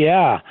said, "Oh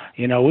yeah,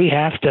 we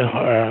have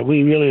to.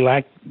 We really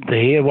like to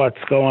hear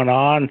what's going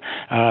on.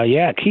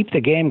 Keep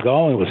the game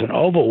going." It was an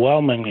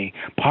overwhelmingly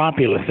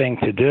popular thing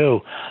to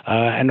do,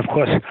 and of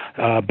course,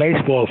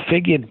 baseball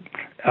figured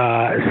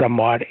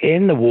somewhat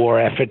in the war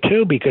effort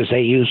too, because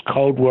they used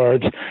code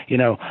words.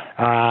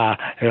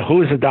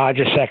 Who's the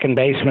Dodgers second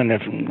baseman?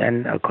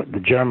 And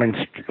the Germans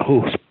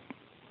who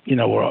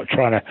were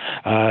trying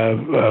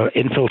to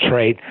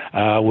infiltrate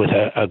with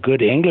a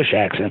good English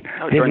accent.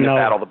 During the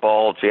Battle of the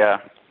Bulge, yeah.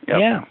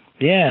 Yep.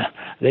 Yeah,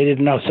 they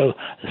didn't know. So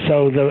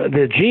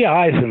the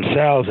GIs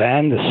themselves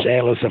and the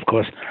sailors, of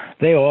course,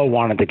 they all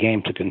wanted the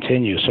game to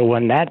continue. So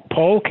when that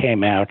poll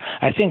came out,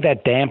 I think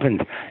that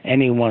dampened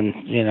anyone's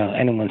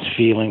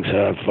feelings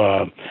of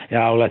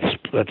let's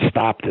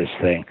stop this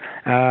thing.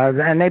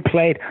 And they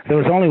played. There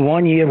was only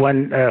one year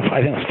when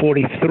I think it was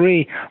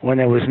 43 when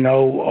there was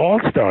no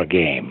All-Star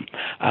game.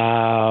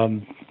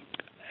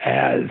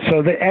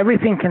 So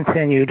everything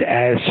continued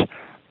as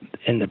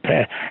in the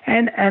past.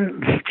 And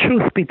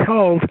truth be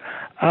told,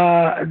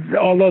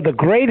 although the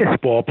greatest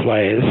ball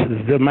players,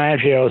 the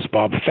Maggios,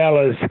 Bob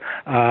Fellas,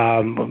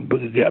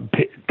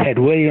 Ted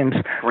Williams,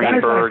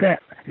 Greenberg.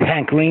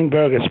 Hank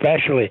Greenberg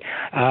especially,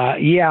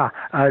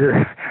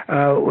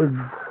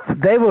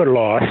 they were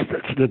lost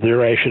for the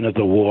duration of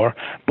the war,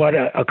 but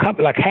a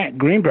couple like Hank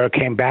Greenberg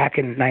came back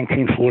in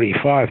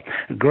 1945.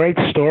 A great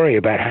story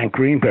about Hank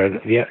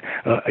Greenberg.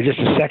 Just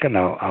a second,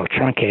 I'll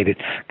truncate it.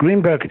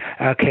 Greenberg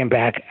came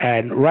back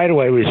and right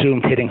away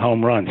resumed hitting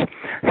home runs.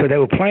 So they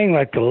were playing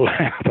like the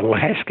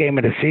last game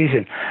of the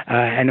season,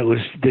 and it was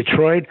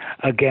Detroit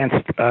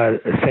against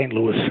St.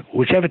 Louis.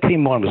 Whichever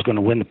team won was going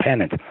to win the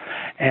pennant.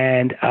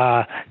 And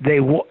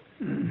the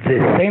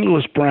St.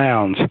 Louis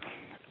Browns,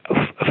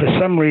 for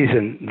some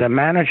reason, the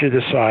manager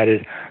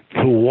decided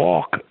to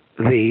walk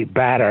the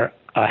batter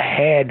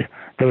ahead.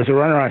 There was a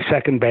runner on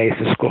second base.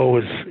 The score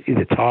was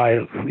either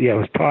tied. Yeah, it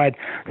was tied.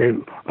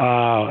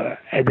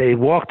 They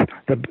walked.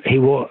 He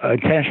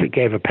intentionally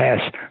gave a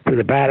pass to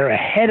the batter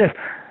ahead of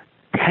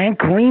Hank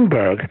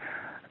Greenberg.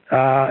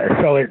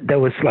 So there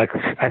was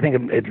I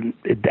think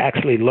it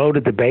actually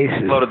loaded the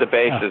bases. Loaded the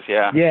bases,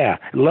 yeah. Yeah,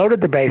 loaded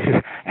the bases,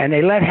 and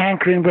they let Hank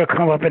Greenberg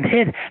come up and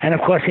hit, and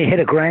of course he hit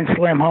a grand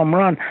slam home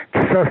run.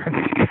 So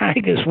the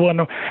Tigers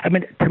won. I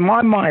mean, to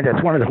my mind,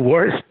 that's one of the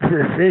worst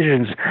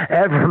decisions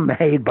ever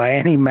made by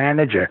any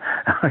manager.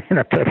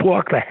 To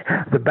walk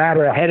the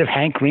batter ahead of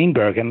Hank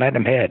Greenberg and let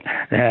him hit.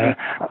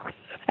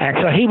 And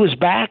so he was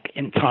back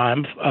in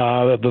time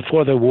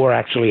before the war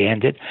actually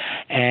ended.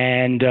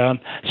 And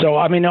so,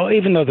 I mean,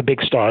 even though the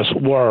big stars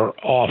were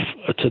off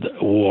to the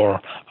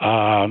war,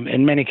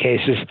 in many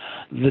cases,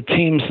 the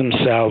teams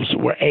themselves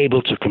were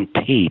able to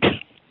compete.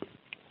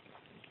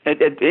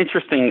 An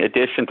interesting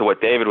addition to what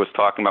David was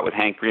talking about with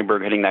Hank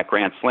Greenberg hitting that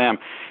grand slam.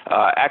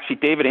 Actually,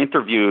 David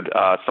interviewed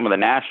some of the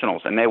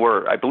Nationals, and they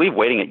were, I believe,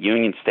 waiting at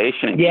Union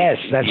Station in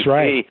that's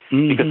right.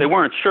 Because they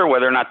weren't sure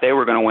whether or not they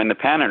were going to win the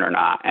pennant or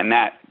not, and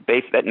that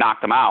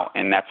knocked them out.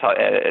 And that's how.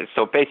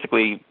 So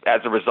basically,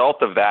 as a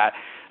result of that,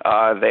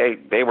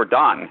 they were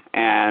done,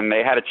 and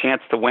they had a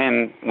chance to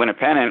win a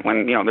pennant.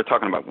 When they're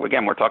talking about,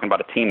 again, we're talking about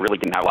a team really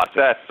didn't have a lot of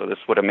success, so this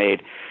would have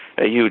made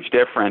a huge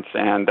difference,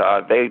 and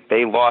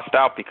they lost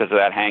out because of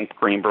that Hank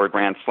Greenberg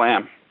grand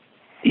slam.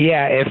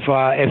 Yeah, if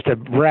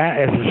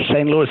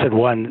St. Louis had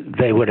won,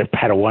 they would have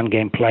had a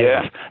one-game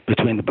playoff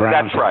between the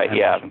Browns. That's right.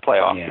 The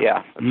playoff.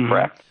 Yeah, that's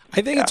correct.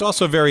 I think it's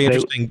also very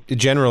interesting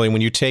generally when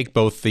you take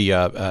both the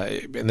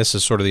and this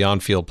is sort of the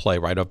on-field play,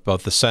 right, of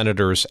both the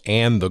Senators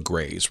and the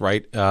Grays,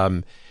 right?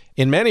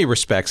 In many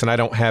respects, and I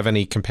don't have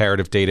any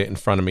comparative data in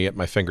front of me at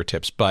my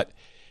fingertips, but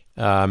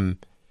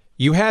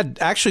you had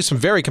actually some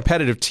very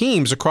competitive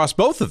teams across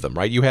both of them,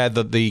 right? You had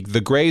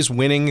the Grays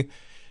winning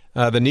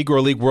the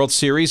Negro League World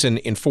Series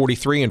in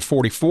 43 and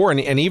 44,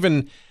 and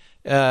even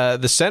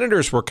the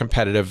Senators were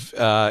competitive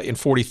in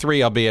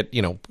 43, albeit,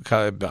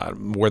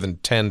 more than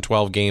 10,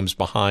 12 games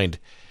behind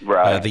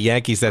the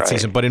Yankees that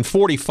season. But in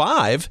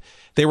 45,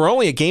 they were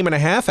only a game and a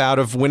half out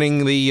of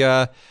winning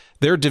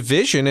their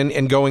division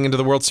and going into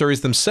the World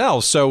Series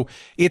themselves. So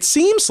it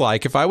seems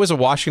like if I was a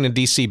Washington,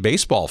 D.C.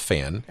 baseball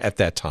fan at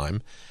that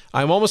time,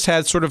 I almost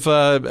had sort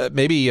of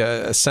maybe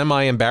a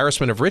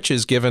semi-embarrassment of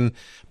riches given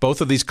both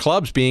of these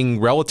clubs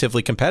being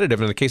relatively competitive.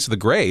 In the case of the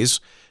Grays,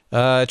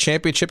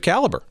 championship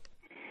caliber.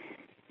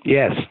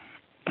 Yes,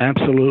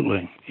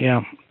 absolutely.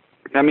 Yeah.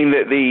 I mean,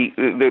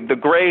 the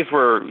Grays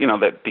were,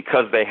 that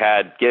because they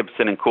had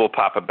Gibson and Cool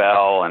Papa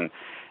Bell and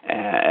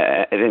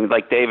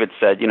like David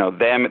said,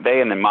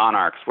 they and the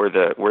Monarchs were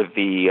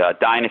the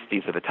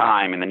dynasties of the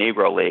time in the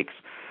Negro Leagues.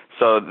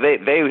 So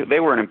they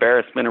were an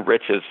embarrassment of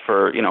riches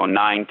for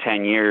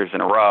 9-10 years in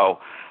a row,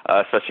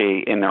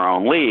 especially in their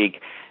own league.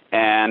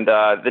 And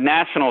the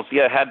Nationals,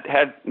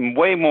 had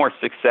way more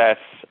success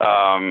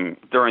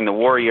during the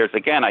war years.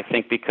 Again, I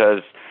think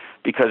because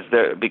of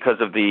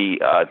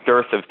the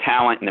dearth of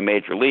talent in the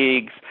major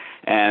leagues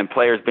and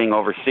players being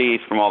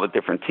overseas from all the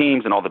different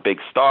teams and all the big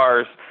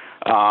stars.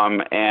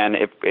 And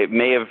it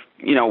may have,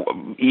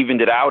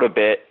 evened it out a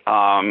bit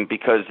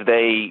because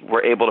they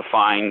were able to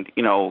find,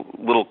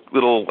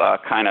 little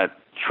kind of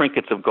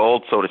trinkets of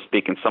gold, so to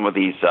speak, in some of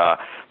these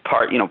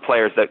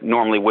players that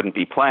normally wouldn't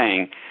be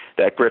playing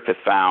that Griffith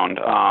found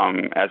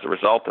as a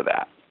result of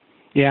that.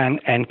 Yeah,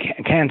 and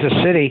Kansas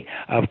City,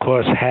 of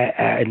course,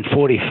 in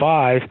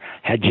 45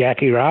 had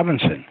Jackie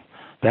Robinson.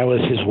 That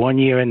was his 1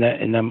 year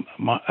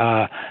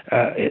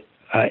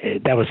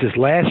that was his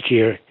last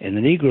year in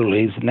the Negro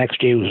Leagues. The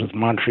next year was with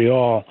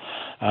Montreal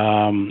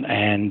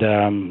and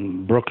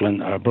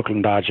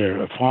Brooklyn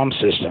Dodger farm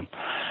system.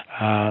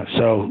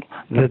 So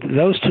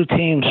those two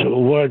teams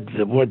were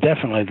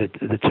definitely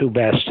the two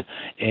best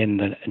in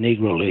the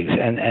Negro Leagues,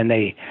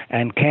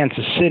 and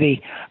Kansas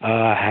City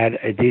had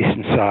a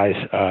decent size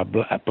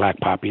black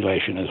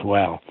population as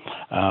well.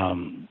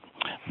 And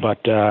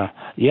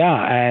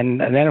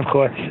then of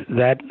course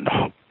that.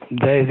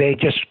 They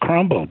just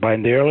crumbled. By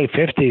the early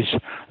 50s,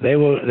 they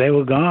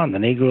were gone. The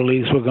Negro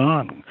Leagues were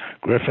gone.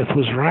 Griffith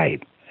was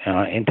right.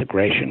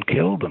 Integration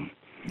killed them.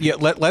 Yeah,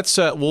 let's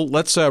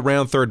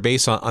round third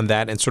base on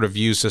that and sort of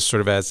use this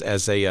sort of as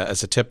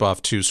a tip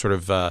off to sort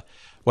of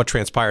what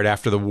transpired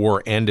after the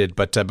war ended.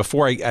 But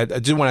before I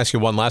do want to ask you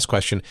one last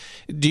question.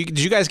 Did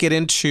you guys get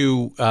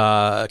into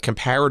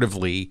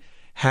comparatively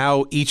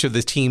how each of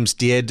the teams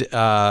did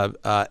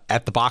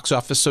at the box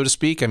office, so to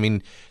speak? I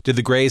mean, did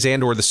the Grays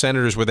and or the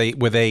Senators, were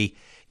they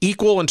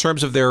equal in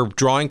terms of their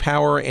drawing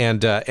power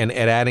and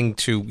adding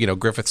to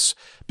Griffith's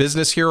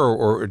business here,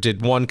 or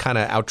did one kind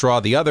of outdraw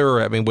the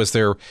other? I mean,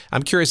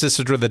 I'm curious as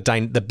to sort of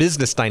the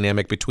business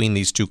dynamic between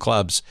these two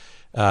clubs,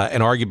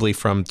 and arguably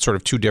from sort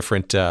of two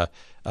different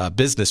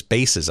business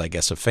bases, I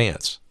guess, of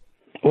fans.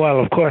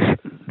 Well, of course,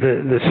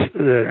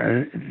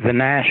 the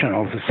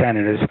Nationals, the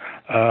Senators,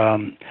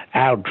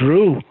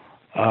 outdrew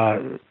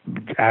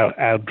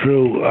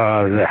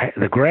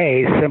the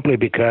Grays simply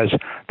because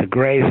the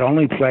Grays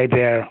only played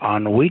there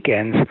on the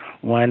weekends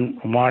when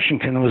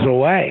Washington was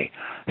away.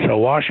 So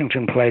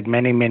Washington played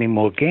many, many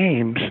more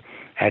games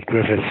at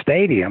Griffith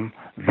Stadium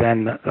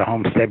than the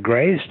Homestead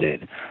Grays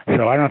did.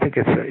 So I don't think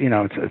it's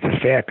a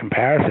fair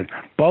comparison.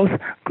 Both,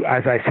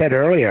 as I said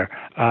earlier,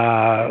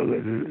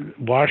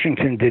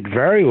 Washington did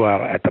very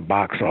well at the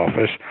box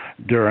office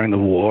during the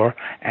war,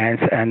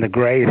 and the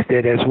Grays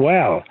did as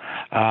well.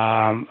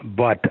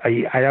 But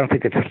I don't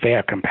think it's a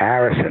fair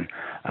comparison.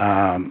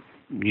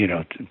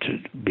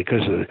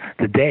 Because of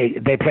the day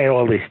they played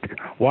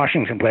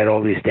Washington played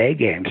all these day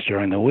games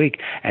during the week,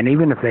 and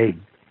even if they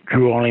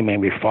drew only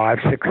maybe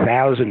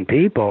 5,000-6,000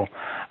 people,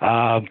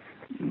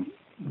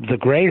 the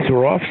Grays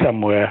were off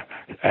somewhere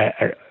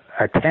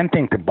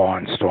attempting to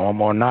barnstorm,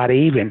 or not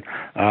even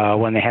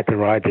when they had to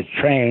ride the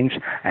trains,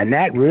 and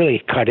that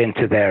really cut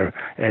into their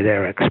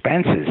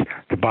expenses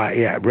to buy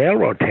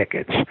railroad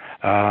tickets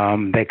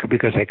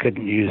because they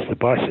couldn't use the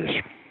buses.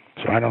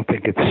 So I don't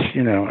think it's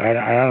I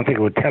don't think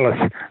it would tell us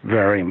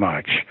very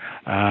much.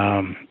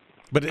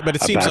 But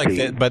it seems like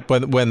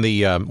when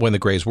the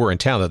Grays were in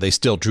town, that they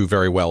still drew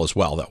very well as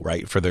well, though,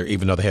 right?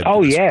 Even though they had.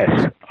 Oh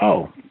yes.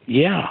 Oh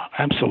yeah,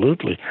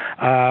 absolutely.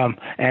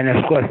 And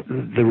of course,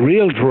 the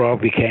real draw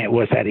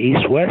was that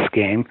East-West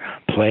game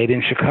played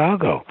in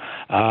Chicago.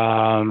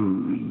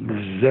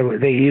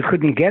 You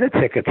couldn't get a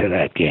ticket to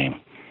that game.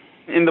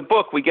 In the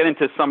book, we get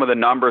into some of the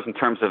numbers in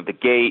terms of the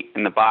gate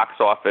and the box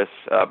office.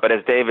 But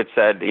as David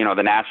said,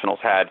 the Nationals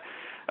had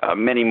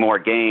many more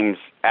games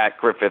at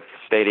Griffith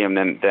Stadium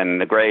than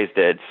the Grays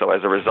did. So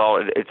as a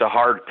result, it's a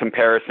hard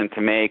comparison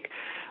to make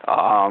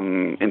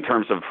in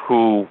terms of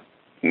who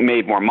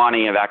made more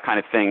money and that kind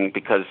of thing,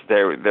 because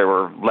there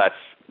were less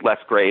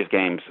Grays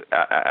games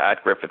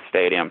at Griffith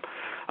Stadium.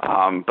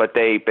 But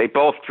they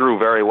both drew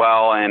very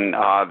well, and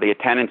the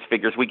attendance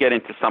figures, we get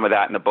into some of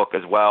that in the book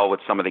as well with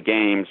some of the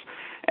games.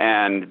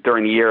 And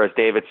during the year, as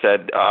David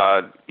said,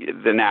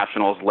 the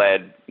Nationals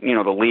led,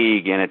 the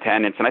league in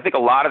attendance. And I think a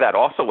lot of that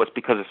also was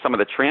because of some of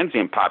the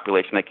transient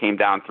population that came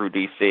down through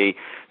D.C.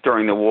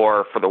 during the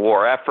war for the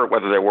war effort,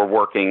 whether they were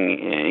working,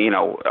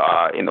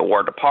 in the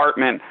War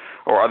Department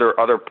or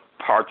other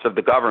parts of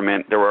the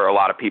government. There were a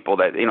lot of people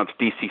that,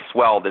 D.C.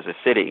 swelled as a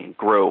city,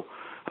 grew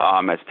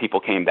as people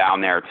came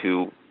down there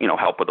to,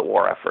 help with the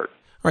war effort.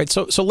 All right,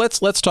 so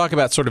let's talk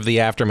about sort of the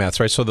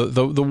aftermath, right? So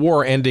the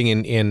war ending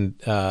in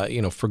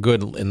for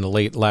good in the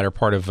latter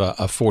part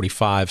of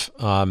 45.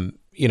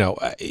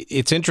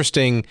 It's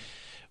interesting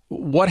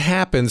what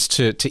happens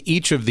to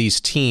each of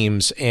these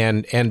teams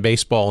and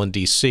baseball in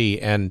DC,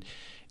 and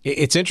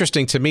it's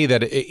interesting to me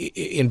that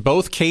in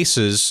both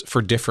cases,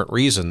 for different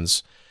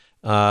reasons,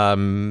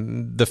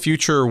 the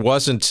future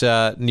wasn't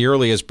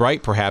nearly as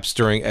bright, perhaps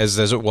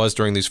as it was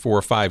during these 4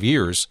 or 5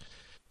 years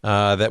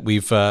that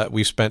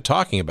we've spent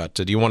talking about.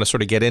 Do you want to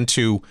sort of get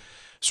into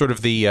sort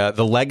of the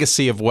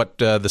legacy of what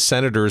the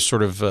Senators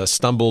sort of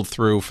stumbled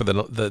through for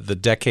the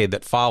decade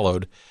that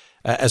followed,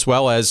 as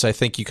well as, I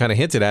think you kind of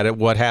hinted at it,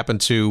 what happened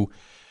to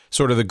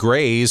sort of the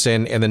Grays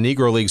and the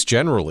Negro Leagues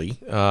generally,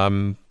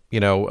 in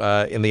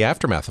the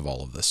aftermath of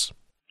all of this?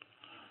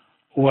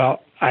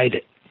 Well,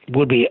 I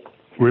would be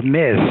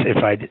remiss if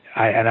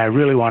I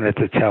really wanted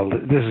to tell.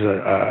 This is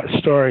a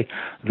story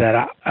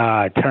that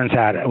turns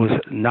out it was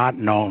not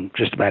known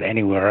just about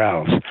anywhere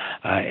else.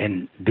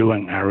 In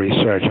doing our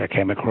research, I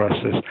came across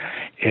this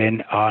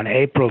on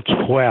April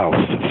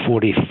 12th,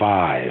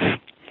 45.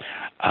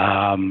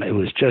 It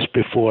was just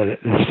before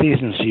the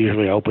seasons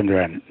usually opened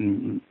around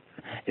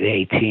the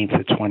 18th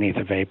or 20th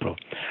of April.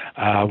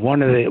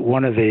 One of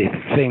the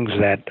things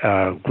that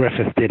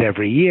Griffith did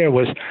every year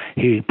was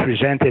he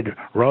presented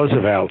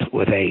Roosevelt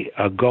with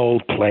a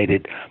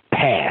gold-plated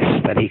pass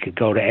that he could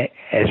go to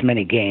as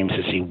many games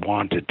as he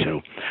wanted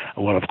to.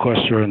 Well, of course,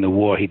 during the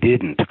war he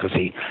didn't, because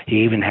he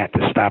even had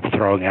to stop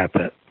throwing out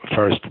the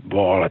first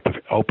ball at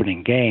the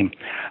opening game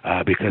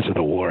because of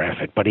the war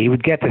effort. But he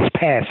would get this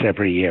pass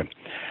every year.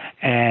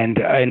 And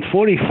in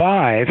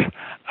 45,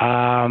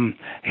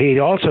 he'd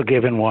also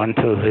given one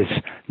to his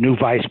new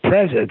vice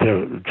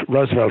president,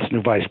 Roosevelt's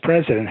new vice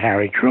president,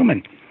 Harry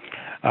Truman,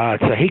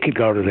 so he could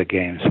go to the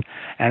games.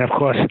 And of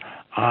course,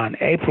 on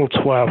April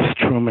 12th,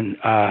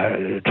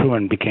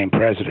 Truman became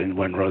president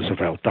when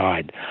Roosevelt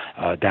died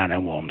down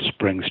in Warm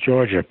Springs,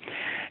 Georgia.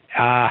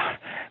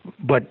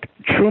 But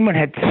Truman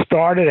had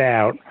started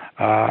out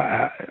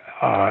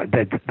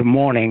the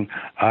morning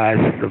as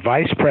the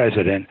vice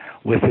president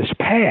with his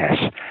pass,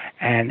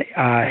 and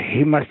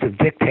he must have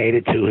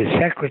dictated to his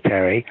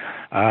secretary,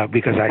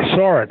 because I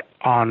saw it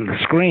on the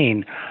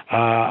screen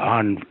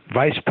on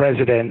Vice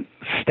President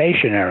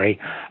stationery,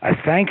 a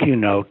thank you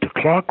note to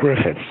Clark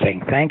Griffith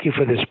saying, "Thank you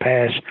for this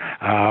pass.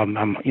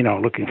 I'm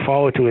looking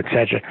forward to it,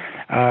 etc."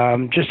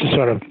 Just a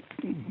sort of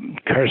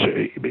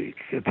cursory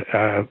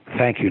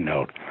thank you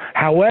note.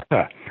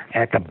 However,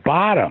 at the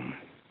bottom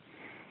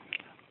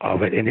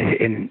of it,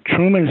 in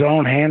Truman's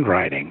own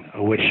handwriting,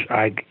 which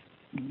I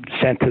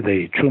sent to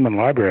the Truman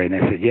Library, and they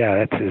said, "Yeah,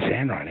 that's his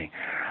handwriting,"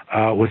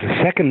 was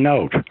a second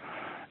note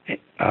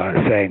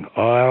saying,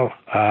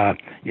 to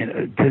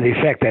the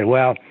effect that,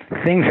 well,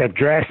 things have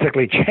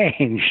drastically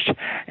changed,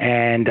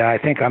 and I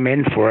think I'm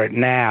in for it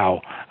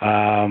now.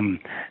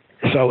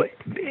 So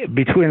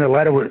between the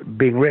letter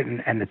being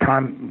written and the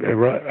time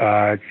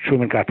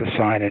Truman got to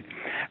sign it,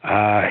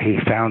 he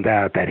found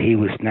out that he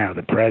was now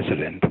the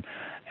president,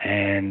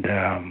 and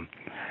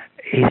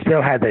he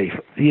still had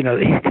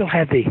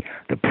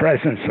the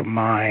presence of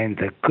mind,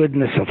 the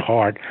goodness of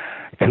heart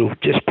to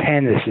just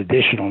pen this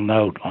additional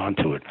note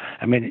onto it.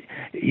 I mean,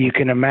 you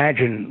can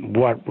imagine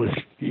what was,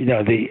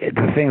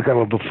 the things that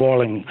were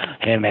befalling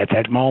him at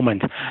that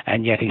moment,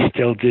 and yet he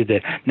still did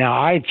it. Now,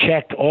 I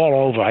checked all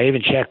over. I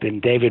even checked in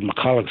David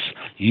McCulloch's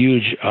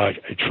huge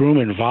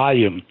Truman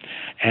volume,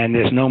 and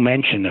there's no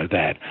mention of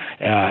that.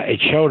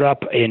 It showed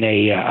up in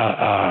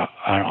an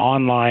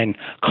online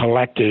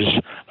collector's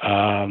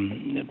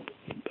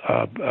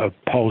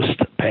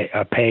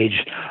a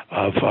page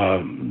of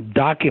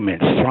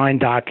documents, signed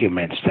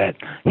documents that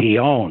he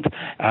owned.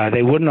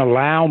 They wouldn't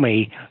allow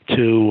me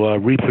to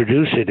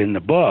reproduce it in the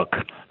book,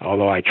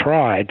 although I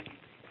tried.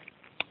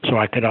 So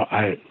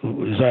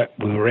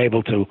we were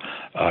able to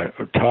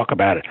talk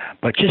about it.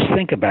 But just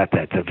think about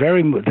that. The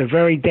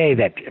very day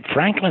that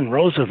Franklin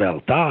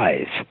Roosevelt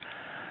dies,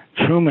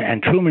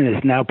 Truman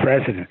is now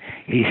president,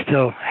 he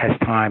still has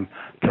time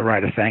to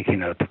write a thank you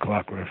note to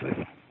Clark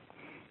Griffith.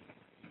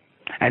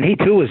 And he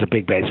too was a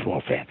big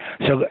baseball fan.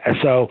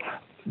 So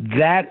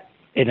that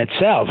in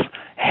itself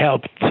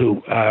helped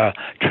to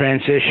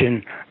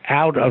transition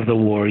out of the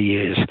war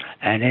years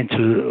and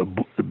into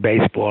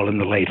baseball in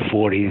the late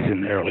 40s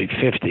and early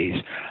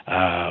 50s.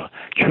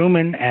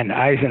 Truman and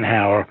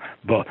Eisenhower,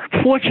 both.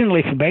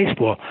 Fortunately for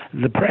baseball,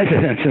 the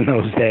presidents in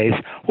those days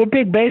were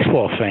big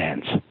baseball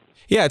fans.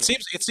 Yeah, it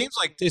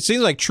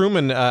seems like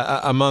Truman,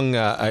 among many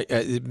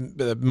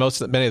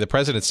of the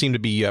presidents, seemed to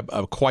be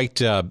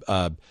quite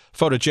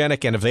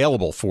photogenic and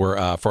available for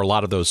a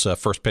lot of those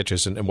first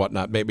pitches and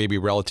whatnot, maybe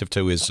relative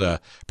to his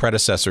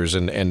predecessors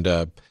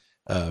and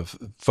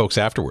folks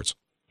afterwards.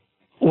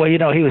 Well, he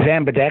was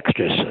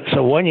ambidextrous.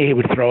 So one year he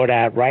would throw it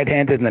out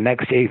right-handed, and the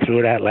next year he threw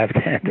it out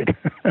left-handed.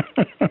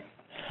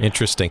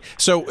 Interesting.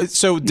 So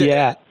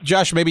yeah,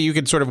 Josh, maybe you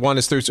could sort of walk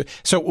us through.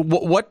 So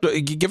what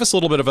give us a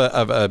little bit of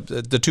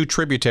the two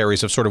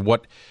tributaries of sort of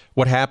what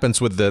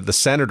happens with the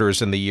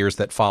Senators in the years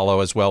that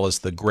follow, as well as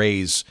the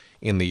Grays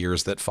in the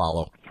years that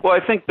follow. Well, I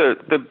think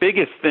the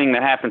biggest thing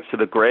that happens to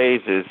the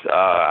Grays is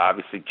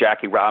obviously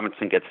Jackie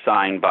Robinson gets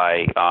signed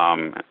by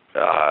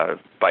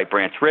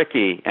Branch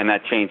Rickey, and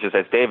that changes,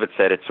 as David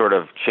said, it sort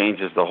of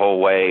changes the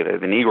whole way.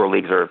 The Negro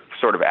Leagues are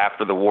sort of,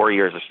 after the war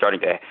years, are starting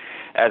to,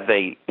 as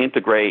they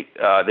integrate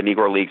the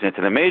Negro Leagues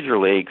into the major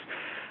leagues,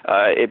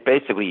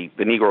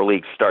 the Negro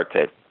Leagues start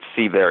to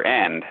see their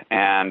end,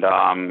 and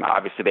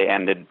obviously they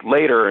ended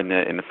later in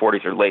the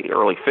 40s or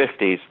early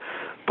 50s.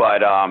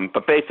 But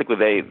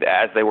basically,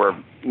 as they were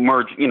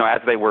merged,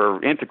 as they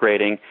were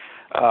integrating,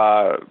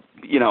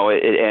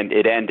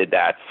 it ended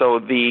that. So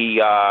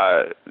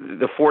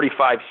the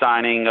 45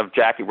 signing of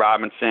Jackie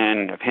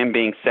Robinson, of him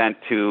being sent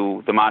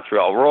to the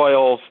Montreal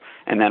Royals,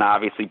 and then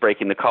obviously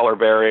breaking the color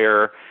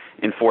barrier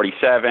in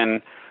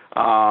 47,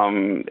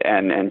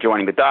 and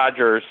joining the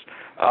Dodgers.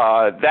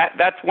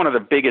 That's one of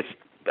the biggest,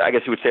 I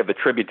guess you would say, of the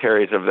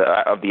tributaries of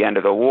the end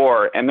of the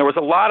war. And there was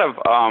a lot of,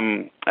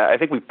 I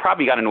think we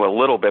probably got into a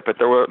little bit, but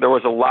there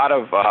was a lot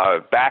of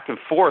back and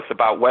forth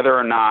about whether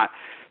or not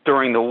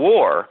during the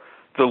war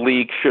the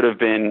league should have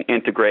been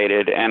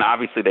integrated, and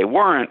obviously they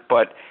weren't.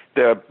 But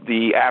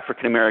the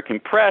African American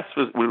press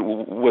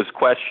was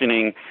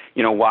questioning,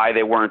 why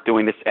they weren't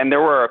doing this, and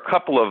there were a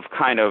couple of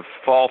kind of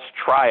false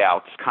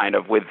tryouts, kind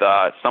of with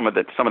some of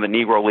the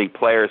Negro League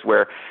players,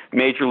 where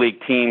major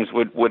league teams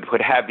would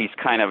have these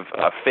kind of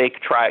fake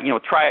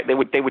they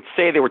would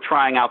say they were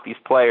trying out these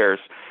players,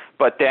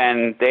 but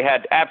then they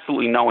had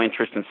absolutely no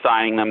interest in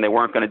signing them. They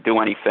weren't going to do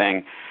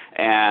anything.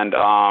 And,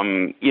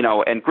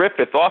 and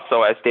Griffith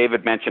also, as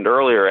David mentioned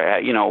earlier,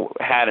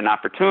 had an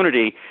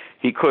opportunity.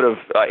 He could have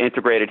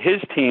integrated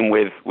his team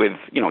with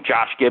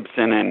Josh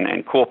Gibson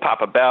and Cool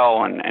Papa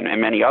Bell and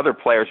many other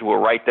players who were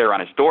right there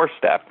on his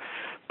doorstep.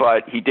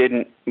 But he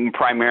didn't,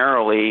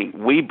 primarily,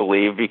 we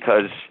believe,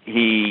 because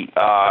he,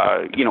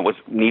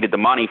 needed the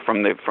money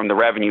from the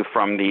revenue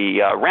from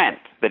the rent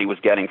that he was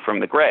getting from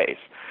the Grays.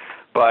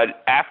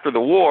 But after the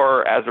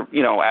war, as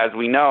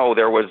we know,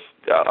 there was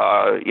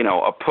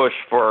a push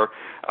for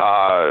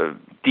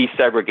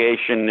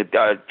desegregation.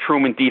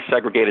 Truman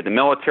desegregated the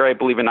military, I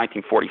believe, in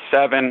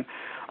 1947.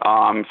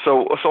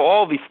 So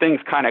all these things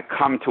kind of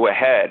come to a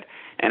head.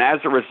 And as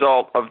a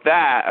result of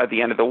that, at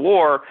the end of the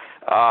war,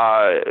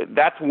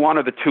 that's one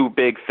of the two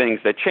big things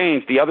that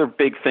changed. The other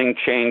big thing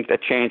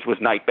that changed was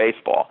night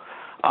baseball.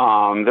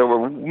 There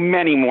were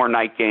many more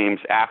night games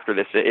after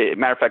this.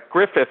 Matter of fact,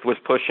 Griffith was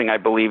pushing, I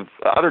believe,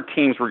 other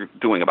teams were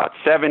doing about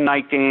 7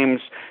 night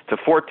games to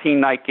 14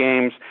 night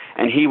games,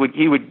 and he would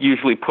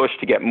usually push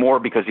to get more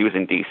because he was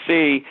in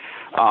D.C.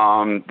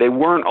 They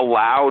weren't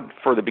allowed,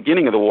 for the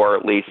beginning of the war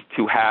at least,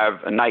 to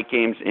have night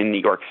games in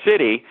New York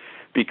City,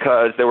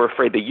 because they were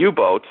afraid the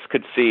U-boats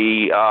could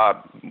see,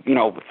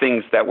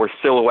 things that were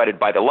silhouetted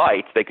by the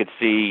lights. They could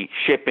see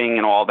shipping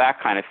and all that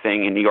kind of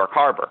thing in New York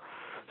Harbor.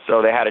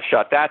 So they had to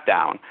shut that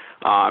down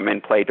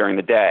and play during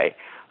the day.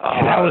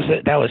 That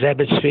was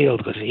Ebbets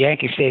Field, because the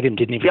Yankee Stadium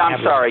didn't even have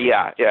I'm sorry,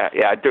 yeah.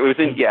 It was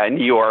in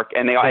New York,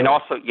 and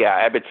also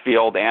Ebbets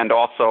Field, and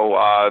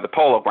also the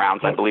Polo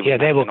Grounds, I believe. Yeah,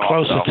 they were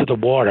closer to the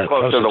water.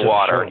 Closer to the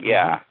water,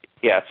 yeah.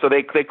 Yeah, so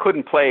they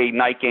couldn't play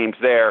night games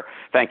there.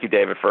 Thank you,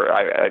 David, for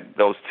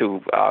those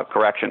two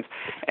corrections.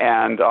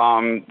 And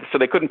so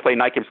they couldn't play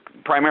night games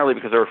primarily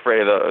because they were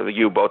afraid of the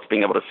U-boats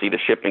being able to see the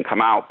shipping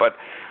come out. But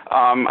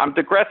I'm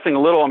digressing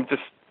a little. I'm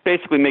just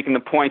basically making the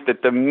point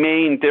that the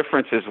main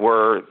differences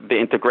were the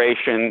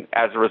integration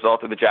as a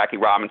result of the Jackie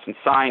Robinson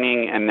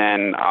signing, and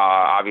then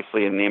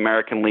obviously in the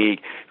American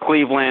League,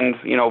 Cleveland,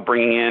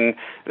 bringing in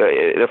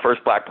the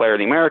first black player in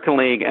the American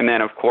League, and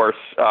then of course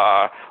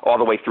all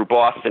the way through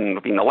Boston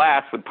being the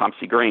last with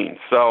Pumpsie Green.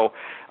 So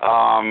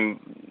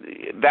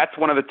that's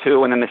one of the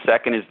two, and then the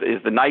second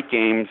is the night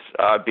games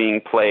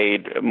being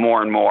played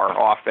more and more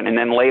often, and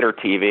then later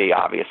TV,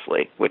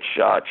 obviously, which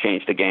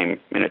changed the game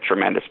in a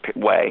tremendous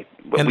way.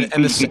 We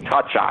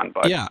touch on,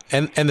 but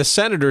and the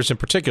Senators in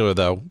particular,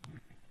 though,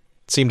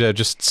 seem to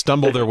just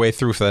stumble their way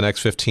through for the next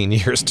 15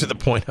 years to the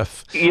point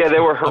of they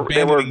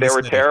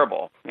were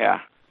terrible.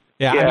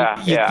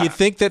 You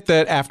think that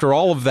after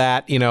all of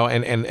that,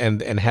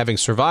 and having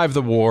survived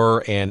the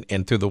war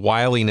and through the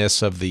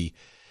wiliness of the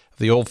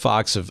old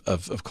fox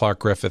of Clark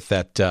Griffith,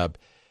 that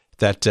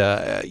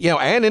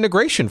and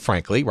integration,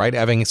 frankly, right,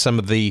 having some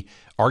of the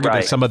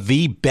arguably some of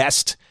the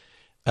best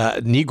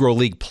Negro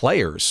League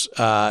players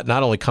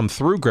not only come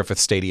through Griffith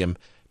Stadium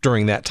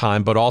during that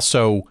time, but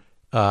also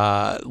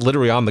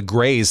literally on the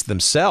Grays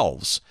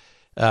themselves,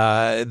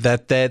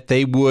 that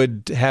they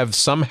would have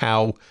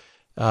somehow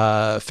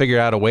figured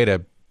out a way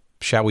to,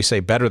 shall we say,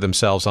 better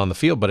themselves on the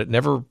field, but it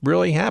never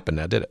really happened,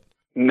 now did it?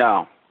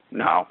 No.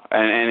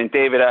 And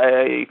David,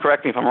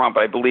 correct me if I'm wrong,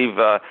 but I believe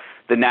the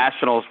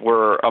Nationals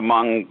were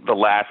among the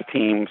last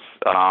teams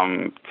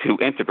to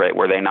integrate,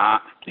 were they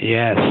not?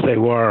 Yes, they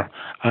were.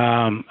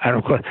 And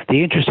of course,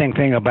 the interesting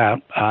thing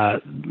about,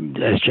 as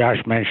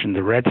Josh mentioned,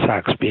 the Red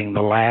Sox being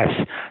the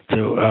last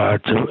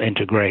to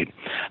integrate,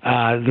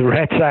 the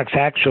Red Sox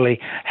actually,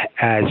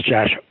 as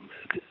Josh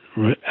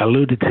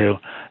alluded to,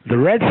 the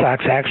Red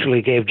Sox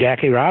actually gave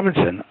Jackie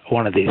Robinson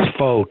one of these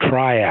faux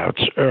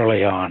tryouts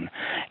early on.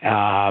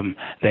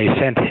 They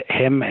sent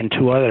him and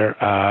two other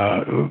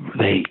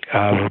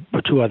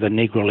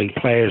Negro League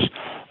players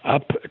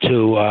up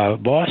to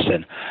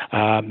Boston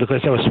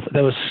because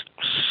there was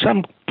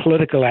some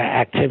political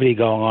activity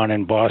going on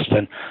in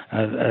Boston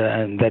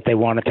and that they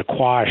wanted to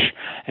quash,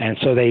 and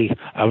so they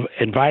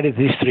invited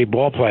these 3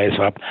 ball players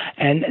up,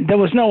 and there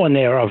was no one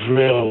there of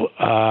real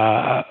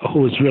who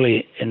was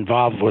really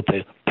involved with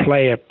the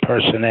player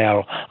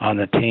personnel on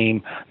the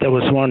team. There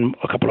was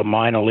a couple of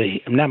minor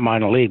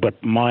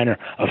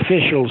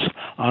officials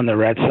on the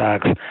Red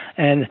Sox,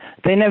 and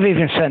they never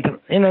even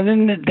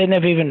they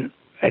never even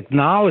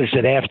acknowledged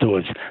it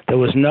afterwards. There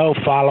was no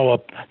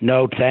follow-up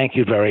note, thank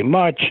you very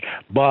much,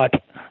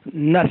 but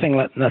nothing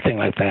like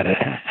that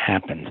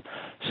happened.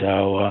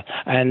 So,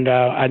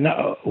 I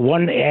know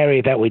one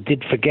area that we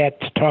did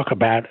forget to talk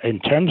about in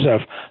terms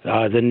of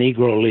the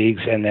Negro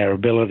Leagues and their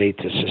ability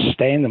to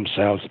sustain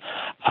themselves,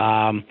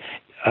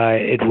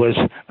 it was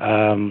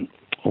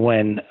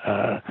when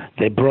the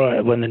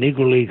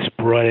Negro Leagues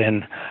brought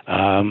in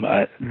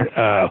a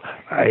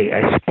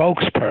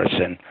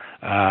spokesperson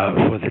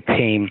for the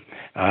team,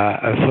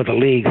 for the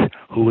leagues,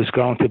 who was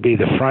going to be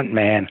the front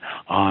man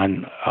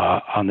on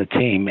the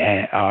team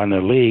and on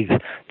the leagues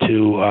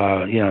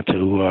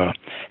to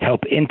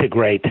help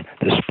integrate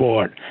the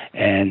sport.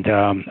 And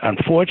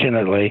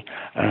unfortunately,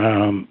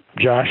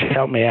 Josh,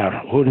 help me out.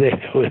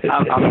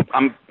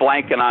 I'm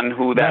blanking on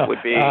who that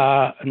would be.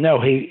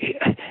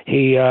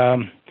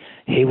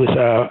 He was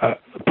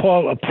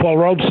Paul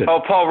Robeson. Oh,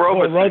 Paul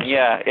Robeson.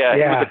 Yeah.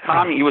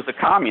 He was a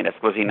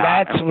communist, was he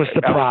not? That was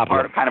the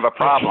problem. Kind of a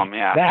problem.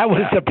 Yeah. That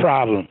was the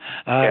problem.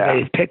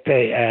 They picked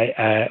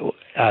a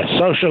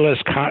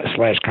socialist /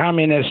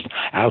 communist,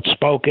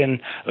 outspoken,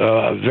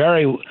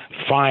 very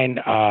fine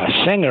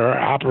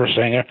opera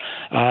singer,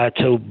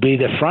 to be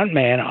the front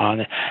man on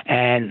it.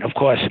 And of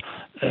course,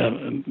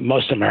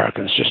 most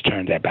Americans just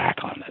turned their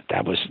back on it.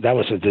 That was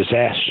a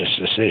disastrous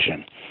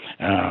decision.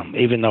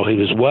 Even though he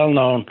was well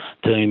known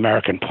to the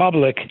American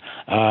public,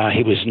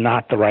 he was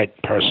not the right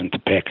person to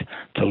pick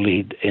to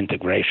lead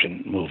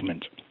integration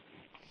movement.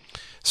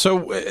 So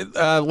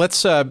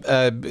let's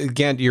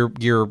again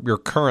your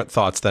current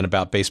thoughts then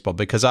about baseball,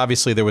 because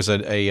obviously there was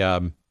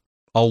a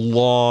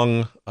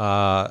long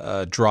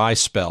dry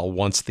spell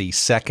once the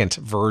second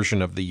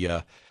version of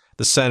the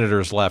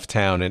Senators left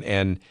town,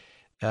 and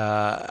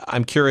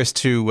I'm curious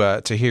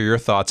to hear your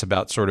thoughts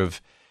about sort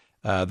of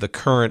the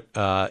current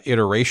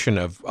iteration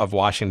of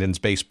Washington's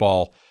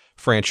baseball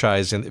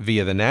franchise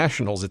via the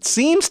Nationals. It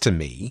seems to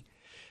me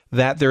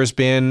that there's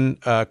been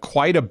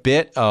quite a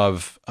bit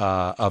of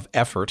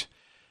effort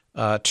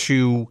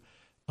to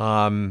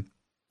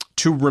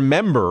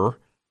remember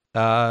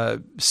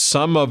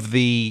some of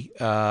the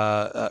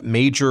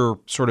major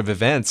sort of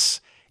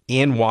events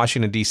in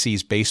Washington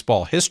D.C.'s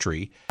baseball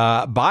history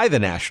by the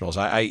Nationals.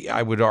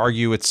 I would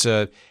argue it's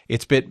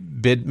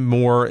been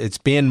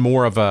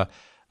more of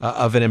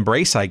an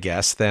embrace, I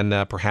guess,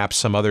 than perhaps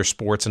some other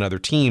sports and other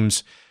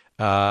teams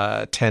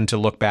tend to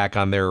look back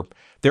on their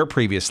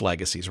previous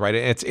legacies. Right?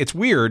 It's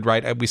weird,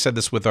 right? We said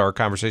this with our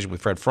conversation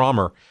with Fred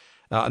Frommer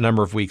a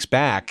number of weeks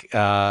back,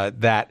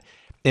 that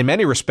in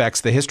many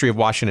respects, the history of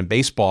Washington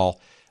baseball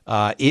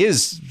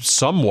is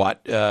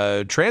somewhat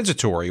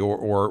transitory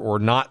or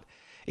not.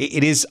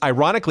 It is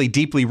ironically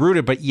deeply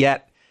rooted, but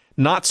yet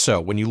not so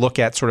when you look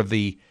at sort of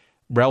the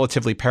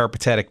relatively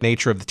peripatetic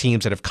nature of the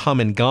teams that have come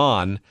and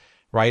gone,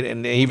 right?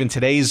 And even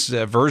today's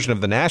version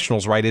of the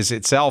Nationals, right, is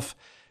itself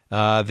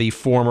the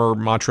former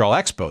Montreal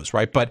Expos,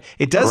 right? But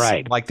it does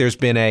seem like there's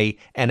been an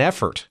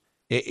effort,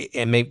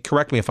 and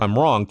correct me if I'm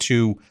wrong,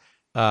 to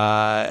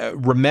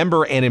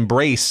remember and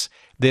embrace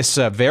this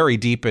very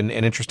deep and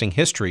interesting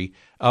history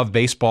of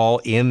baseball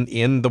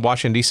in the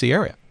Washington, D.C.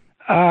 area.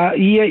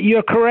 Yeah,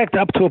 you're correct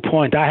up to a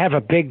point. I have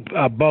a big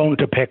bone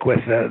to pick with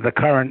the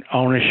current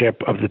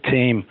ownership of the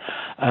team.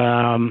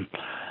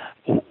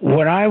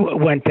 When I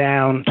went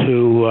down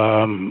to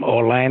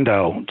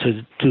Orlando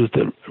to do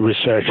the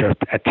research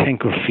at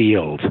Tinker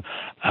Field,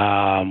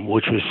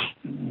 which was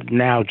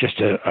now just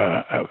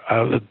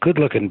a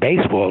good-looking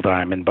baseball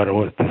diamond, but it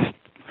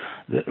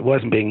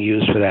wasn't being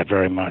used for that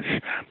very much.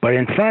 But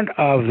in front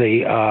of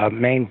the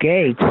main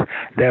gates,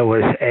 there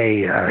was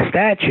a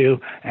statue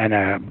and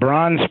a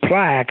bronze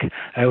plaque.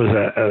 It was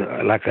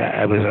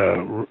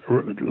a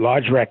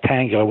large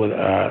rectangular with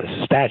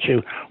a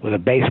statue with a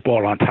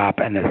baseball on top,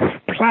 and this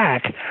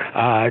plaque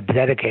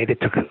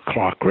dedicated to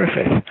Clark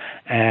Griffith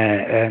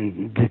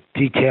and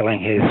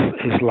detailing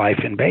his life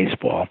in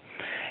baseball.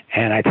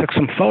 And I took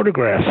some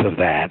photographs of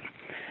that.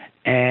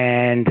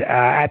 And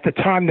at the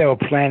time they were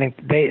planning,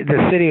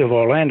 the city of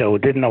Orlando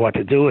didn't know what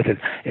to do with it.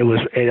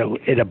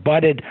 It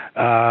abutted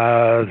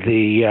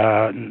the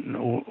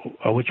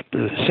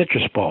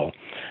Citrus Bowl,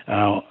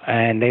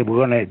 and they were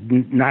going to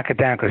knock it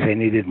down because they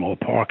needed more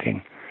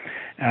parking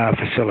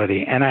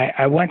facility. And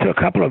I went to a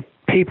couple of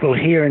people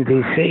here in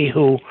D.C.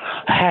 who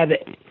had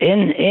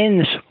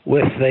ins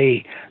with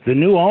the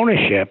new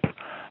ownership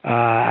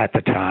at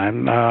the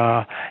time,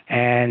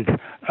 and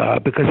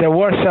because there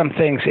were some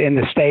things in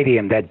the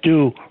stadium that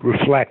do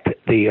reflect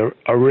the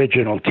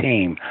original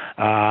team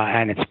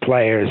and its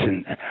players.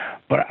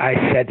 But I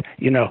said,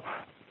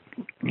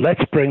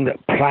 let's bring the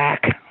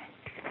plaque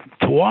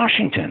to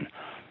Washington,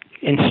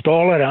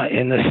 install it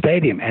in the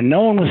stadium, and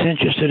no one was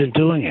interested in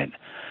doing it.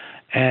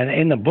 And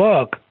in the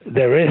book,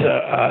 there is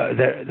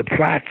the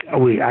plaque.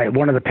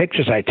 One of the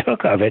pictures I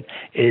took of it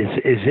is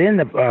in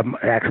the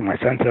actually my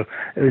son took.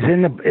 It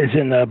is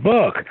in the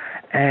book,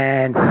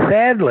 and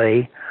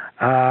sadly,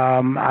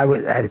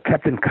 I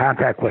kept in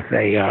contact with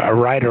a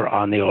writer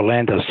on the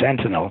Orlando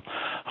Sentinel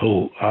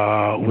who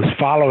was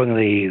following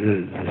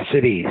the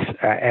city's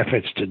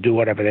efforts to do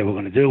whatever they were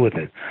going to do with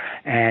it,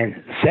 and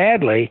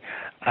sadly,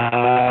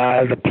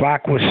 the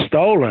plaque was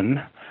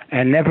stolen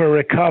and never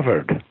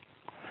recovered.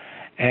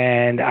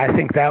 And I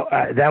think that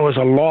was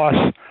a loss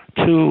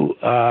to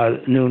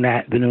the new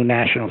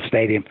National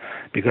Stadium,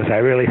 because I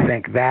really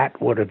think that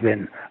would have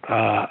been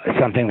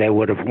something they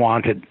would have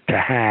wanted to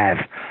have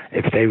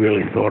if they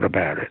really thought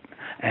about it.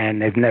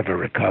 And they've never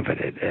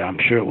recovered it. I'm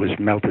sure it was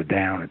melted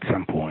down at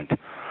some point.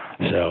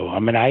 So,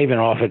 I even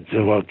offered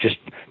to just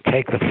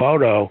take the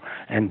photo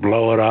and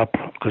blow it up,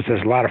 because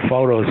there's a lot of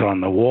photos on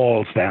the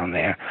walls down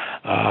there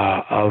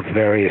of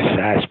various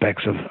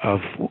aspects of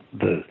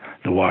the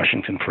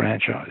Washington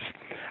franchise.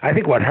 I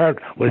think what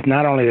hurt was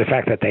not only the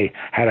fact that they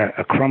had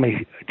a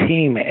crummy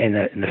team in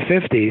the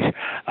 50s,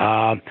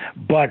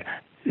 but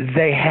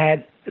they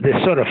had this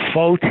sort of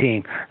faux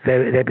team.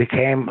 They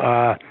became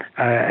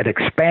an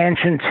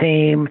expansion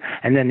team,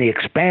 and then the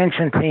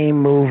expansion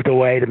team moved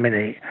away to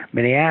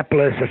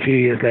Minneapolis a few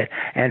years later.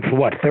 And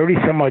for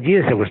 30-some-odd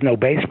years, there was no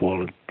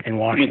baseball in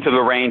Washington. You mean to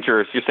the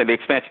Rangers? You said the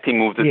expansion team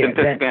moved. Didn't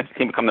the expansion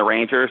team become the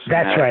Rangers?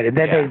 That's right. And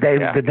then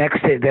the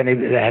next day, then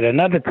they had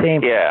another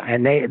team. Yeah.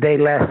 And they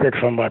lasted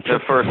from the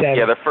first.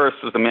 Yeah, the first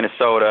was the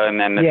Minnesota, and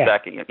then the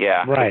second.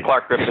 Yeah. Right.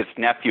 Clark Griffith's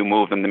nephew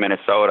moved them to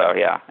Minnesota.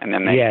 Yeah, and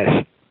then they.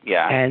 Yes.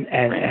 Yeah. And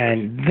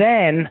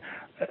then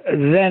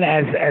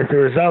as a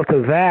result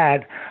of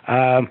that,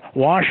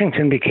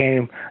 Washington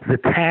became the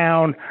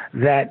town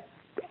that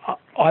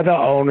other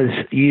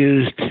owners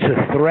used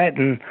to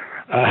threaten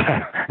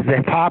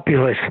their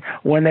populace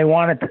when they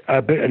wanted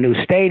a new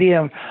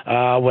stadium,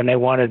 when they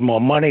wanted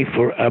more money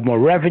for more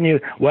revenue.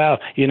 Well,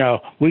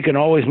 we can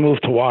always move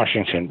to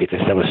Washington because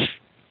there was.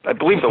 I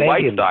believe the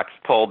White Sox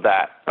pulled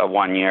that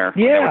 1 year.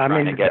 Yeah,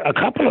 a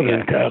couple of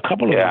them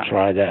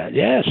tried that.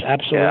 Yes,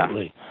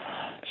 absolutely. Yeah.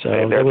 So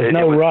there was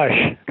no rush.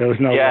 There was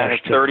no rush. Yeah,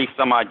 it's 30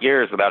 some odd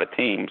years without a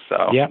team. So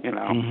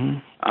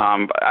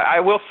I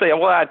will say, I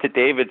will add to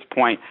David's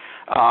point.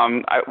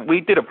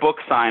 We did a book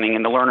signing,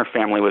 and the Lerner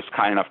family was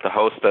kind enough to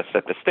host us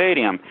at the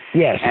stadium.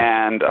 Yes.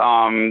 And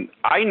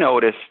I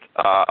noticed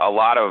a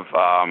lot of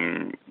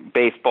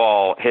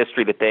baseball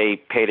history that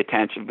they paid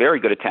very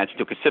good attention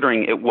to,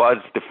 considering it was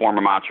the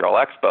former Montreal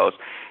Expos.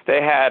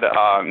 They had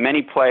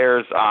many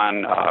players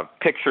on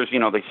pictures,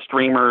 the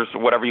streamers,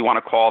 whatever you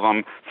want to call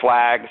them,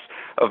 flags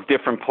of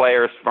different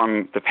players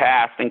from the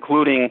past,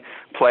 including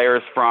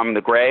players from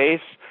the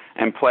Grays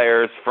and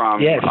players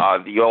from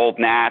the old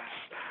Nats.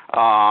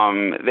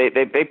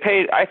 They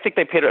paid. I think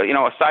they paid.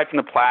 Aside from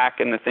the plaque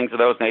and the things of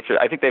those nature,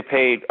 I think they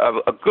paid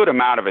a good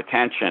amount of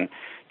attention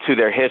to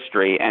their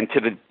history and to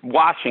the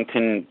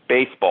Washington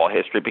baseball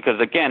history, because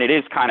again, it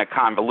is kind of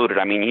convoluted.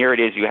 I mean, here it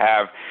is. You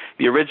have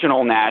the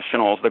original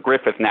Nationals, the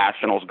Griffith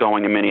Nationals,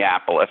 going to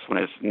Minneapolis when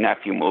his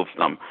nephew moves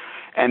them,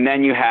 and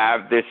then you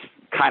have this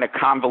kind of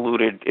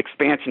convoluted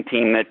expansion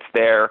team that's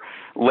there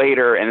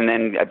later, and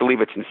then I believe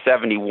it's in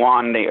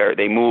 '71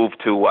 they moved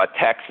to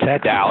Texas,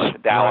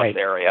 Dallas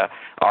area,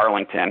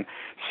 Arlington.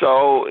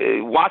 So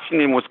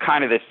Washington was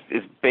kind of this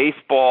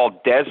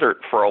baseball desert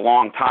for a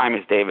long time,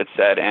 as David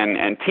said,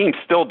 and teams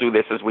still do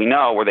this, as we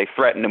know, where they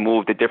threaten to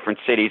move to different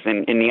cities.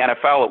 In the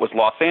NFL, it was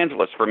Los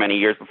Angeles for many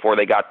years before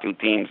they got two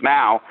teams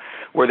now,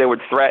 where they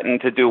would threaten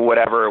to do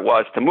whatever it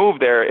was to move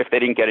there if they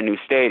didn't get a new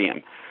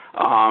stadium.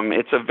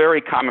 It's a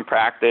very common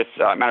practice.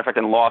 Matter of fact,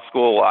 in law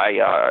school,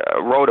 I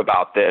wrote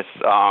about this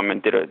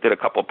and did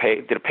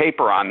a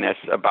paper on this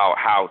about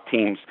how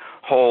teams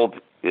hold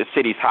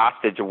cities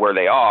hostage of where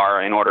they are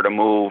in order to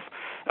move,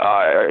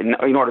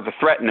 in order to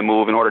threaten to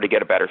move, in order to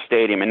get a better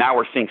stadium. And now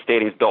we're seeing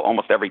stadiums built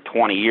almost every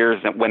 20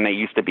 years when they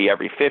used to be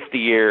every 50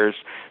 years,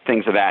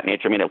 things of that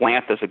nature. I mean,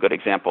 Atlanta's a good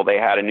example. They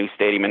had a new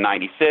stadium in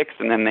 '96,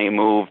 and then they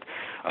moved,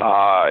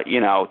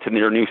 to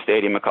their new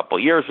stadium a couple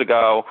of years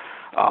ago.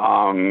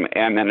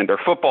 And then their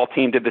football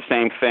team did the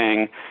same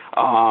thing.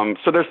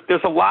 So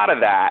there's a lot of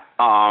that.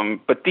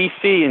 But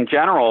D.C. in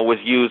general was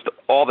used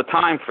all the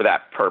time for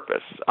that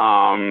purpose,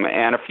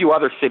 and a few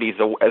other cities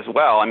as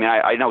well. I mean,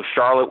 I know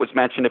Charlotte was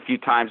mentioned a few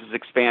times as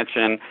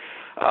expansion,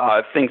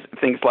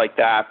 things like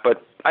that.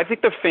 But I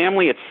think the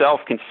family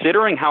itself,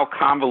 considering how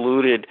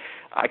convoluted,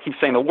 I keep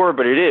saying the word,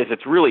 but it is,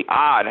 it's really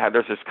odd how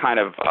there's this kind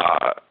of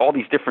all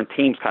these different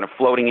teams kind of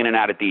floating in and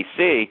out of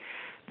D.C.,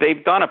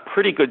 they've done a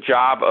pretty good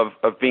job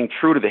of being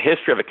true to the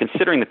history of it,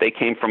 considering that they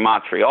came from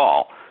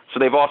Montreal. So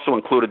they've also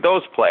included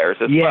those players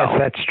as well. Yes,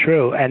 that's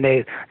true. And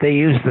they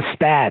use the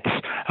stats.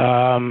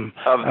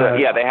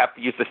 They have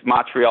to use the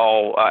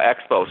Montreal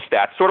Expos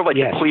stats, sort of like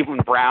the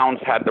Cleveland Browns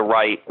had the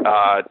right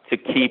to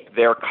keep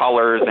their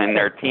colors and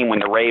their team when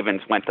the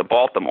Ravens went to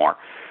Baltimore.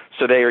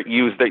 So they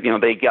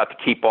they got to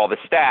keep all the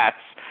stats.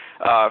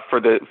 For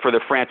the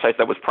franchise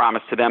that was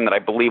promised to them, that I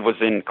believe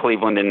was in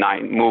Cleveland and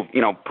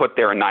put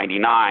there in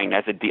 '99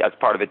 as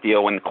part of the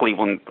deal when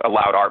Cleveland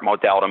allowed Art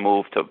Modell to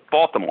move to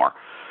Baltimore.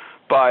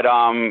 But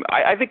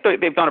I think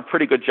they've done a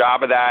pretty good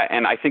job of that,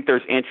 and I think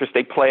there's interest.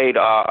 They played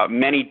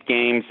many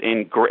games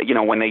in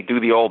when they do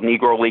the old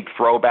Negro League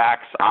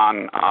throwbacks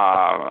on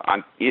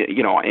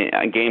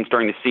games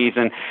during the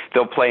season.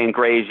 They'll play in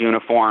Grays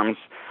uniforms.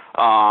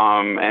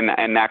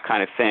 And that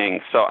kind of thing.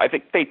 So I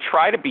think they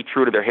try to be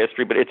true to their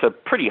history, but it's a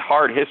pretty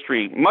hard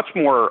history, much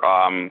more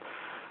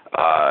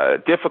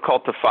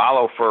difficult to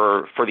follow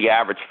for the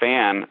average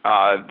fan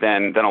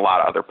than a lot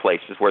of other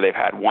places where they've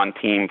had one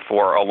team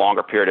for a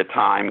longer period of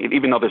time,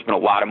 even though there's been a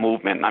lot of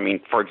movement. I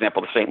mean, for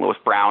example, the St. Louis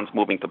Browns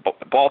moving to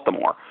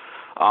Baltimore.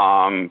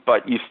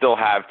 But you still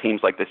have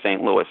teams like the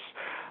St. Louis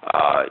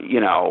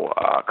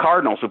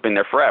Cardinals who've been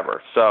there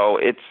forever. So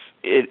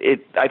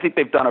I think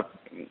they've done a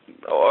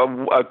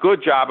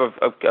good job of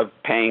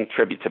paying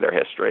tribute to their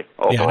history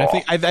overall.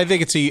 Yeah, and I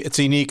think it's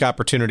a unique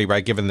opportunity,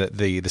 right? Given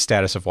the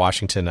status of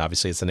Washington,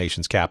 obviously it's the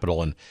nation's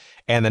capital and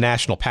the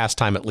national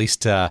pastime, at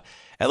least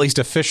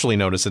officially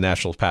known as the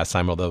national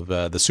pastime.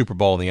 Although the Super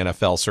Bowl and the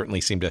NFL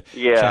certainly seem to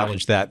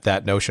challenge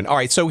that notion. All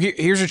right, so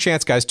here's your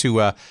chance, guys,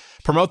 to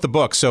promote the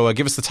book. So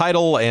give us the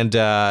title and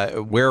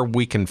where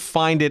we can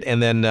find it,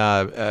 and then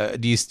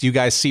do you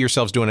guys see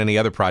yourselves doing any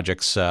other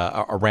projects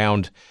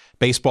around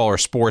baseball or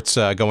sports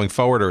going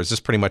forward, or is this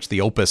pretty much the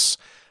opus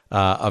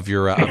of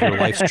your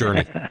life's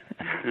journey?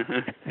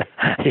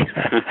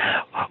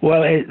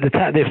 Well,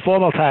 the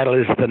formal title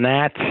is The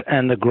Nats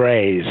and the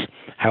Grays,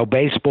 How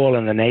Baseball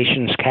in the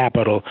Nation's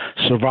Capital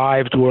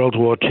Survived World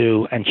War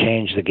II and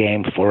Changed the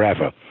Game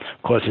Forever.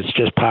 Of course, it's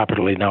just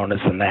popularly known as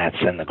The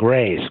Nats and the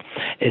Grays.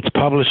 It's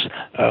published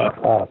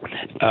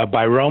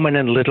by Rowman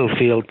and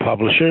Littlefield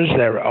Publishers.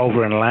 They're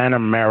over in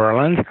Lanham,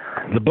 Maryland.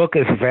 The book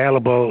is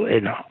available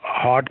in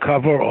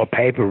hardcover or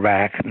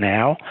paperback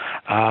now.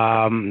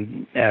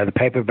 The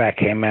paperback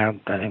came out,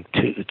 I think,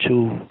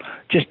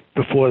 just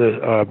before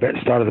the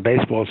start of the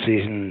baseball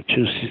season.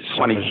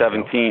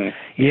 2017.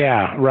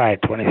 Yeah,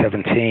 right,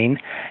 2017,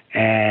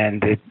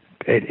 and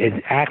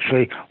it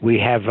actually, we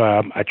have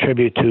a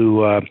tribute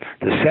to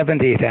the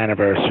 70th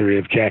anniversary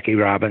of Jackie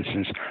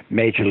Robinson's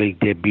Major League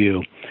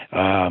debut,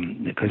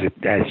 because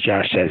as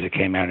Josh says, it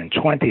came out in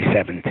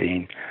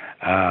 2017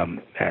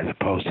 as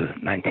opposed to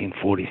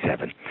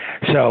 1947.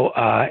 So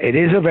it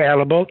is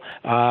available.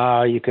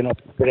 You can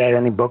get it at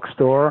any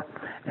bookstore,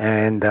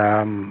 and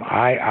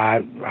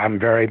I'm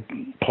very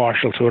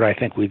partial to it. I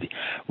think we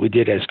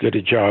did as good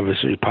a job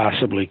as we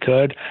possibly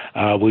could.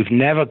 We've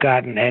never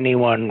gotten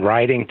anyone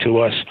writing to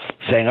us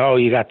saying, "Oh,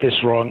 you got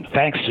this wrong."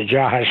 Thanks to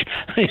Josh,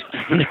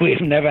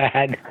 we've never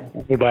had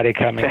anybody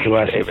coming to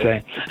us and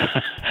saying,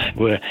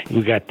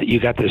 "You got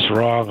this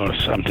wrong" or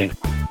something.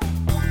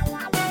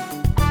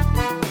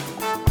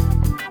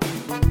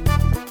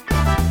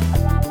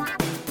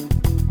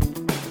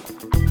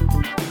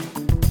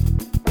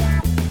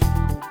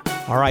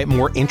 All right,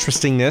 more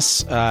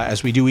interestingness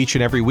as we do each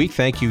and every week.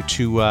 Thank you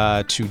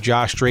to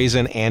Josh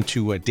Drazen and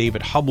to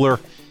David Hubler.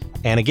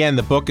 And again,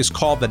 the book is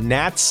called The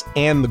Nats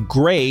and the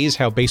Grays,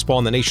 How Baseball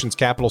in the Nation's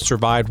Capital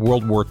Survived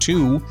World War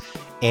II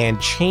and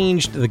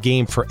Changed the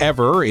Game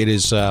Forever. It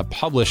is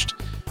published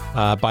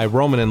by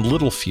Rowman and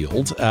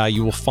Littlefield.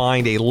 You will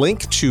find a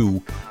link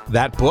to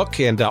that book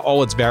and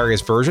all its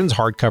various versions,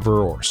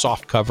 hardcover or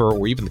softcover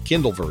or even the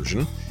Kindle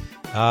version,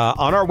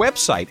 on our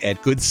website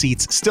at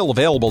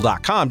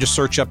goodseatsstillavailable.com. Just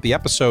search up the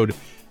episode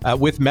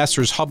with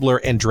Messrs.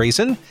 Hubler and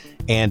Drazen,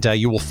 and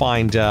you will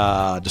find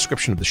a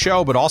description of the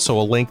show, but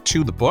also a link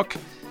to the book.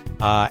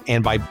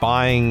 And by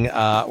buying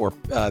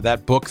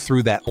that book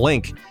through that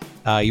link,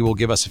 you will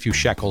give us a few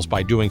shekels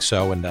by doing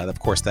so. And of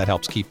course, that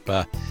helps keep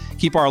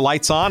our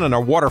lights on and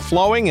our water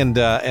flowing and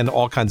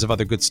all kinds of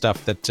other good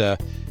stuff that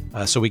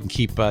so we can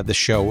keep the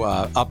show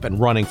up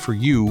and running for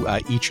you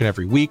each and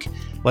every week.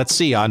 Let's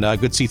see, on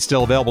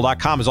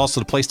goodseatsstillavailable.com is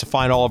also the place to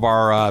find all of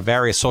our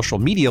various social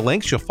media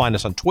links. You'll find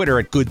us on Twitter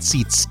at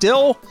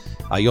goodseatsstill.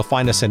 You'll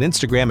find us on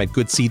Instagram at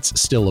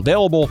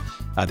goodseatsstillavailable.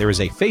 There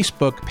is a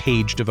Facebook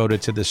page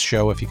devoted to this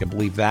show, if you can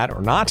believe that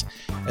or not.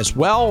 As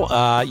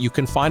well, you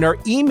can find our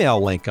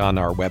email link on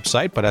our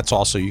website, but that's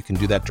also, you can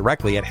do that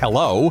directly at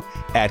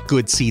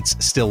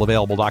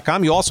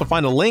hello@goodseatsstillavailable.com. You'll also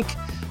find a link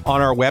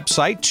on our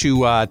website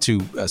to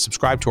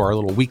subscribe to our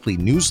little weekly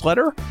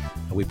newsletter.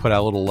 We put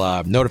out a little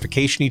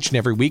notification each and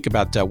every week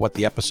about what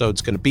the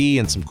episode's going to be,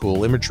 and some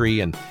cool imagery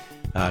and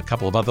a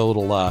couple of other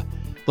little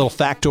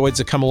factoids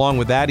that come along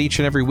with that each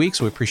and every week.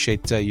 So we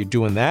appreciate you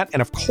doing that.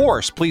 And of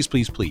course, please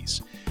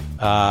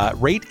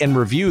rate and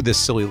review this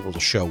silly little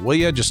show, will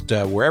you? Just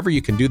wherever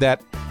you can do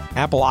that,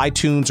 Apple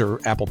iTunes or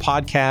Apple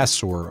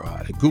Podcasts or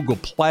Google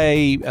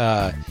Play,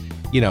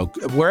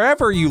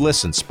 wherever you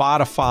listen,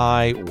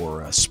 Spotify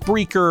or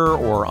Spreaker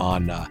or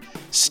on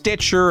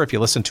Stitcher, if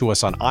you listen to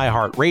us on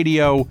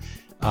iHeartRadio,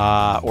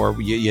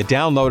 or you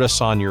download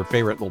us on your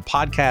favorite little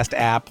podcast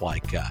app,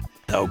 like,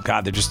 oh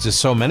God, there's just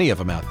so many of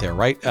them out there,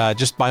 right?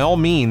 Just by all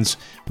means,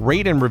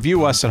 rate and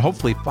review us, and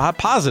hopefully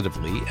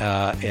positively.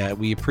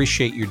 We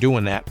appreciate you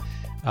doing that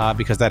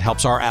because that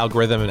helps our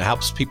algorithm and it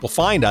helps people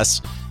find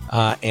us.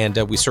 And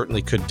we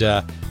certainly could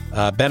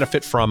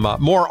benefit from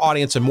more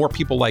audience and more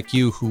people like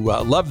you who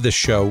love this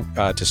show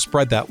to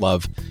spread that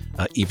love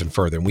even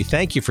further. And we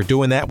thank you for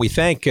doing that. We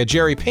thank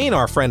Jerry Payne,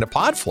 our friend at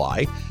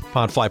Podfly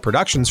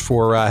Productions,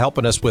 for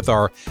helping us with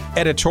our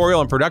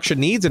editorial and production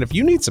needs. And if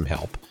you need some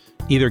help,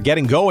 either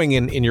getting going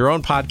in your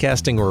own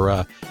podcasting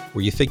or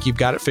where you think you've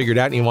got it figured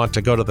out and you want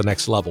to go to the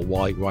next level,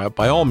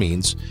 by all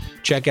means,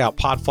 check out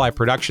Podfly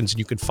Productions, and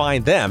you can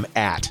find them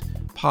at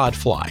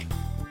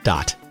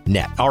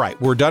podfly.net. All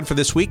right, we're done for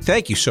this week.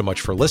 Thank you so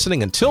much for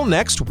listening. Until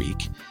next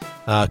week,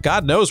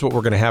 God knows what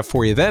we're going to have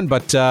for you then,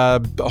 but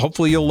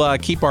hopefully you'll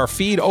keep our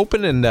feed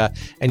open and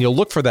you'll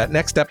look for that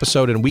next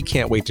episode, and we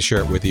can't wait to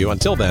share it with you.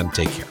 Until then,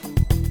 take care.